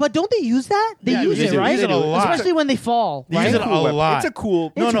 No. but don't they use that? They Yeah, use they it, do. right? Use it a lot. Especially when they fall. They Right? use it a lot. It's a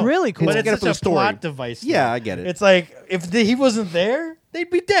cool. It's really cool. But Get it it's for the such a story. plot device. Yeah, though. I get it. It's like if he wasn't there, they'd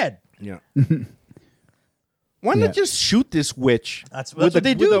be dead. Yeah. Why not just shoot this witch? That's what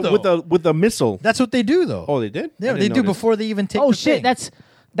they do, with a missile. That's what they do, though. Oh, they did. Yeah, I they didn't do notice. before they even take. Oh the shit, thing.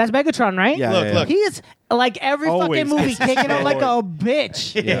 that's Megatron, right? Yeah, Look, yeah, look. He is like every Always. fucking movie taking it like a Always.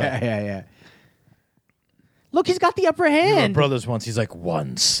 bitch. Yeah. Look, he's got the upper We were hand. brothers once. He's like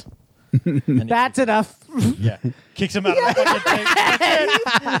once. That's enough. Yeah, kicks him out of the fucking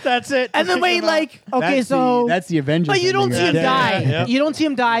thing. That's it. And then Kicks wait, him out. like, okay, That's so that's the Avengers. but you don't see him ending right die. there. Yeah. You don't see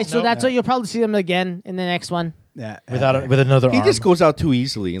him die, so Nope. that's why you'll probably see him again in the next one. Yeah. with another He arm. just goes out too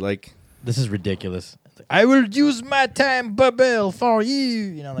easily. Like This is ridiculous. I will use my time, Babel, for you.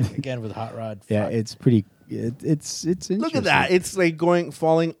 You know, like again with Hot Rod. Yeah, Fuck. it's pretty. It's look at that. It's like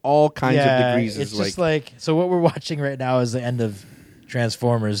falling all kinds of degrees. It's It's just like so. What we're watching right now is the end of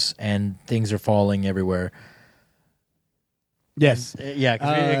Transformers, and things are falling everywhere. Yes. Yeah,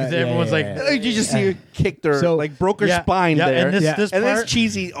 because everyone's like, yeah. you just see her kicked her, So- like broke her Yeah, spine yeah, there, and this- Yeah. this and part, this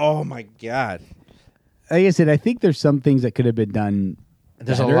cheesy. Oh my god! Like I said, I think there's some things that could have been done.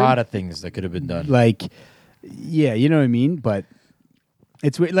 there's better. a lot of things that could have been done. Like, yeah, you know what I mean. But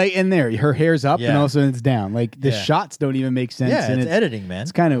it's like in there, her hair's up and Yeah. all of a sudden it's down. Like the Yeah. shots don't even make sense. Yeah, and it's editing, man.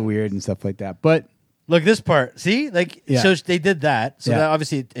 It's kind of weird and stuff like that. But Look, this part. See, like, Yeah. so they did that. So Yeah. that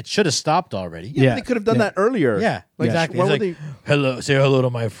obviously it should have stopped already. Yeah. They could have done that earlier. Yeah, Like, exactly. Why He's would like, they? hello, say hello to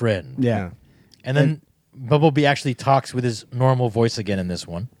my friend. yeah, And then Bumblebee actually talks with his normal voice again in this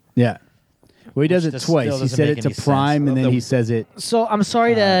one. yeah. Well, he does Which it just twice. still He doesn't said make it to any sense. Prime, and then The- he says it. So I'm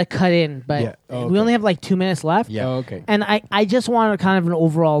sorry to cut in, but yeah. Oh, we okay. only have like 2 minutes left. Yeah. Oh, okay. And I just want kind of an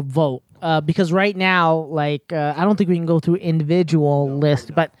overall vote because right now, like, I don't think we can go through individual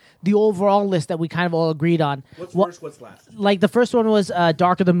list, but the overall list that we kind of all agreed on. What's first? What's last? Like the first one was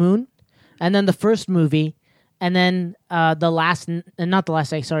Dark of the Moon, and then the first movie, and then the last, not the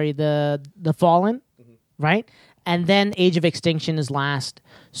last, sorry, the Fallen, right? And then Age of Extinction is last.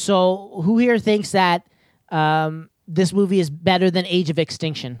 So who here thinks that this movie is better than Age of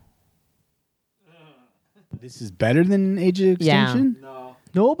Extinction? This is better than Age of Yeah. Extinction.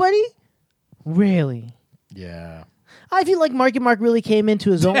 Nobody? Really? Yeah. I feel like Marky Mark really came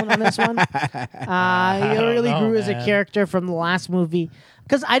into his own on this one. He really know, grew as a man. character from the last movie.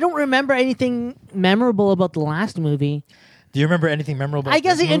 Because I don't remember anything memorable about the last movie. Do you remember anything memorable? I about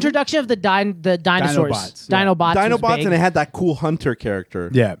guess this the movie? introduction of the dinosaurs. Dinobots, yeah. Dinobots. was Dinobots, big. and it had that cool hunter character.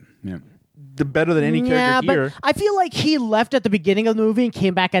 Yeah, yeah. The better than any Yeah, character here. but I feel like he left at the beginning of the movie and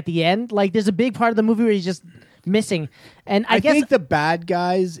came back at the end. Like there's a big part of the movie where he's just missing. And I guess think the bad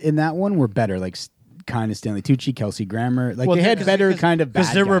guys in that one were better. Like kind of Stanley Tucci, Kelsey Grammer. Like Well, they had because- better because- kind of bad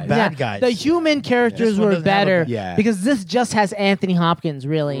because there were guys. bad guys. the human characters This one were doesn't have a- better. Yeah. Because this just has Anthony Hopkins,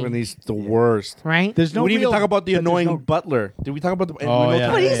 really. When he's the worst. Right? There's no we didn't even real- talk about the but there's annoying no- butler. Did we talk about the? Oh, we yeah.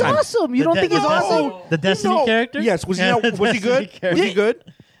 talk- But he's Yeah. awesome. You don't think he's awesome? The Destiny No. character? Yes. Was he? Yeah, Not, the was he Destiny good? character. Was he good?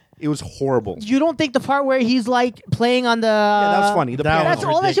 It was horrible. You don't think the part where he's like playing on the Yeah, that was funny. The that piano That's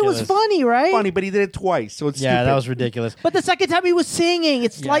was all that shit was ridiculous. funny, right? funny, but he did it twice, so it's Yeah, stupid. that was ridiculous. But the second time he was singing,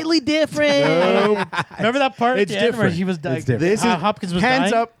 it's slightly different. Remember that part at It's the end where different. he was dying? It's different. This is Hopkins was hands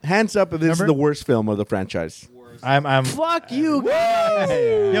dying? up, hands up. If this Remember? is the worst film of the franchise. I'm Fuck you.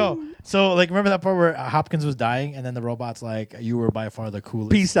 Yo, so like remember that part where Hopkins was dying and then the robot's like, you were by far the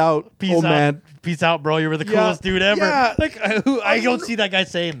coolest. Peace out, Peace old out, man. Peace out, bro. You were the Yeah, coolest dude ever. yeah. Like I don't see that guy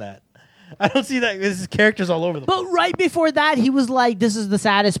saying that. I don't see that. His characters all over the place. But right before that, he was like, "This is the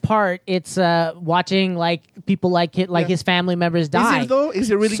saddest part. It's watching like people like his family members die." Is it though? Is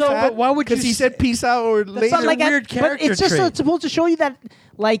it really So, sad? but why would Because you he say- said peace out or later. But like, weird but character it's just trait. supposed to show you that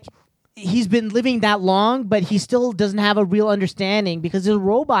like he's been living that long, but he still doesn't have a real understanding because he's a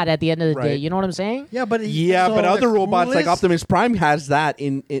robot at the end of the day. Right. You know what I'm saying? Yeah, but but other robots like Optimus Prime has that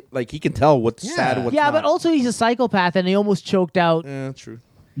in it. Like he can tell what's sad and what's Yeah, not. but also he's a psychopath, and he almost choked out. Yeah, true.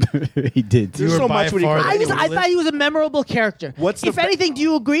 He did. There's so much when he I thought he was a memorable character. If anything, do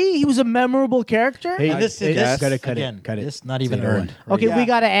you agree he was a memorable character? Hey, this gotta cut again, it. Cut it. This not even Say no earned. one. Okay, we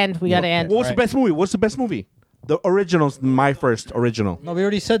gotta end. We gotta end. What was the best movie? What's the best movie? The original's my first original. No, we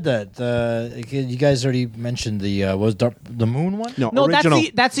already said that. You guys already mentioned the the Moon one. No, No, original.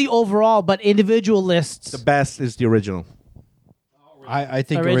 that's the overall, but individual lists. The best is the original. I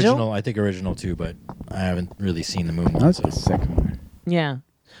think Original? I think original too, but I haven't really seen the Moon one. That's So. the second one. Yeah,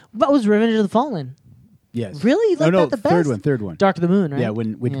 what was Revenge of the Fallen? Yes. Really? You Oh liked no, that the best? third one. Dark of the Moon, right? Yeah,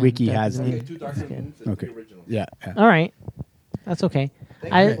 when Yeah, Wiki Dark of has the the. Moon. Two Dark Moons is Okay. the original. Yeah. All right, that's okay.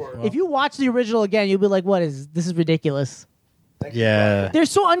 If you watch the original again, you'll be like, "What is this? Is ridiculous." Yeah. They're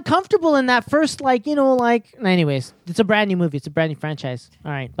so uncomfortable in that first, Anyways, it's a brand new movie. It's a brand new franchise.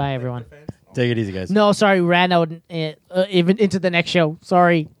 All right, bye everyone. Take it easy, guys. No, sorry, we ran out even into the next show.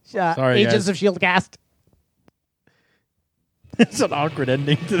 Sorry, Sorry, Agents guys. of Shield cast. It's an awkward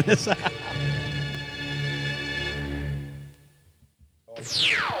ending to this.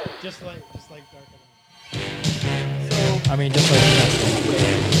 Just like Dark of the Just like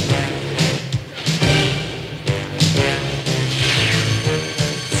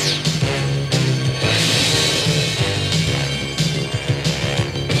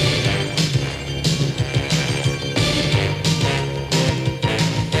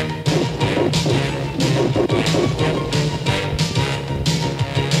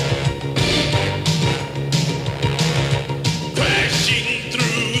Crashing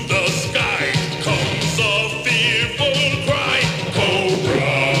through the sky comes a fearful cry.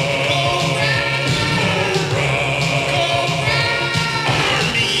 Cobra, Cobra.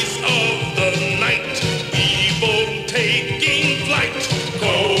 Armies of the night, evil taking flight.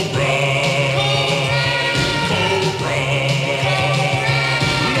 Cobra, Cobra.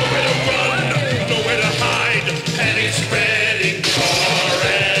 Nowhere to run, nowhere to hide. Panic spreading far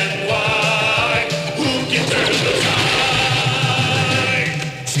and wide. Who can turn the tide?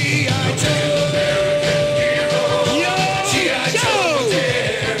 G.I. Joe, American hero. G.I. Joe,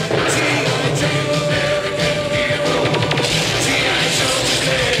 there. G.I. Joe, American hero. G.I. Joe is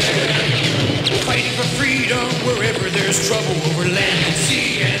there. Fighting for freedom wherever there's trouble over land and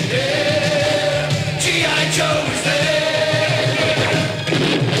sea and air. G.I. Joe is there.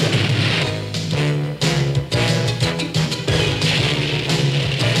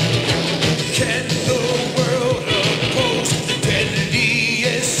 Can the world oppose the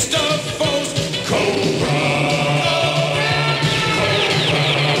deadliest of foes? Cobra, Cobra.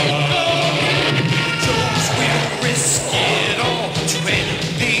 Joes will risk it all to end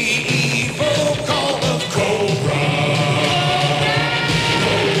the evil call of Cobra,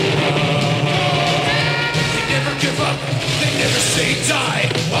 Cobra. They never give up, they never say die.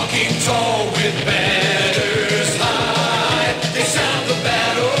 Walking tall with banners high, they sound the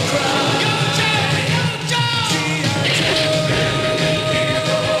battle cry.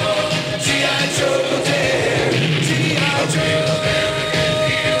 G.I. Joe there, G.I. Joe, American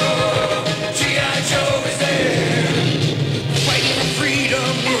hero. G.I. Joe is there, fighting for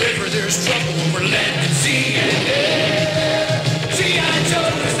freedom wherever there's trouble over land and sea and air. G.I.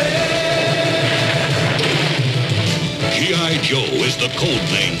 Joe is there. G.I. Joe is the code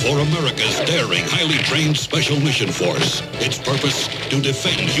name for America's daring, highly trained Special Mission Force. Its purpose, to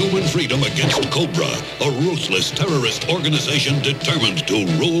defend human freedom against Cobra, a ruthless terrorist organization determined to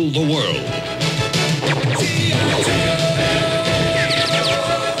rule the world.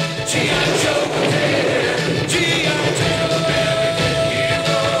 G.I. Joe there, G.I. Joe, American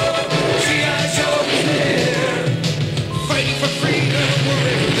hero. G.I. Joe is there, fighting for freedom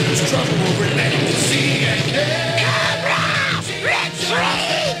wherever there's trouble over land and sea.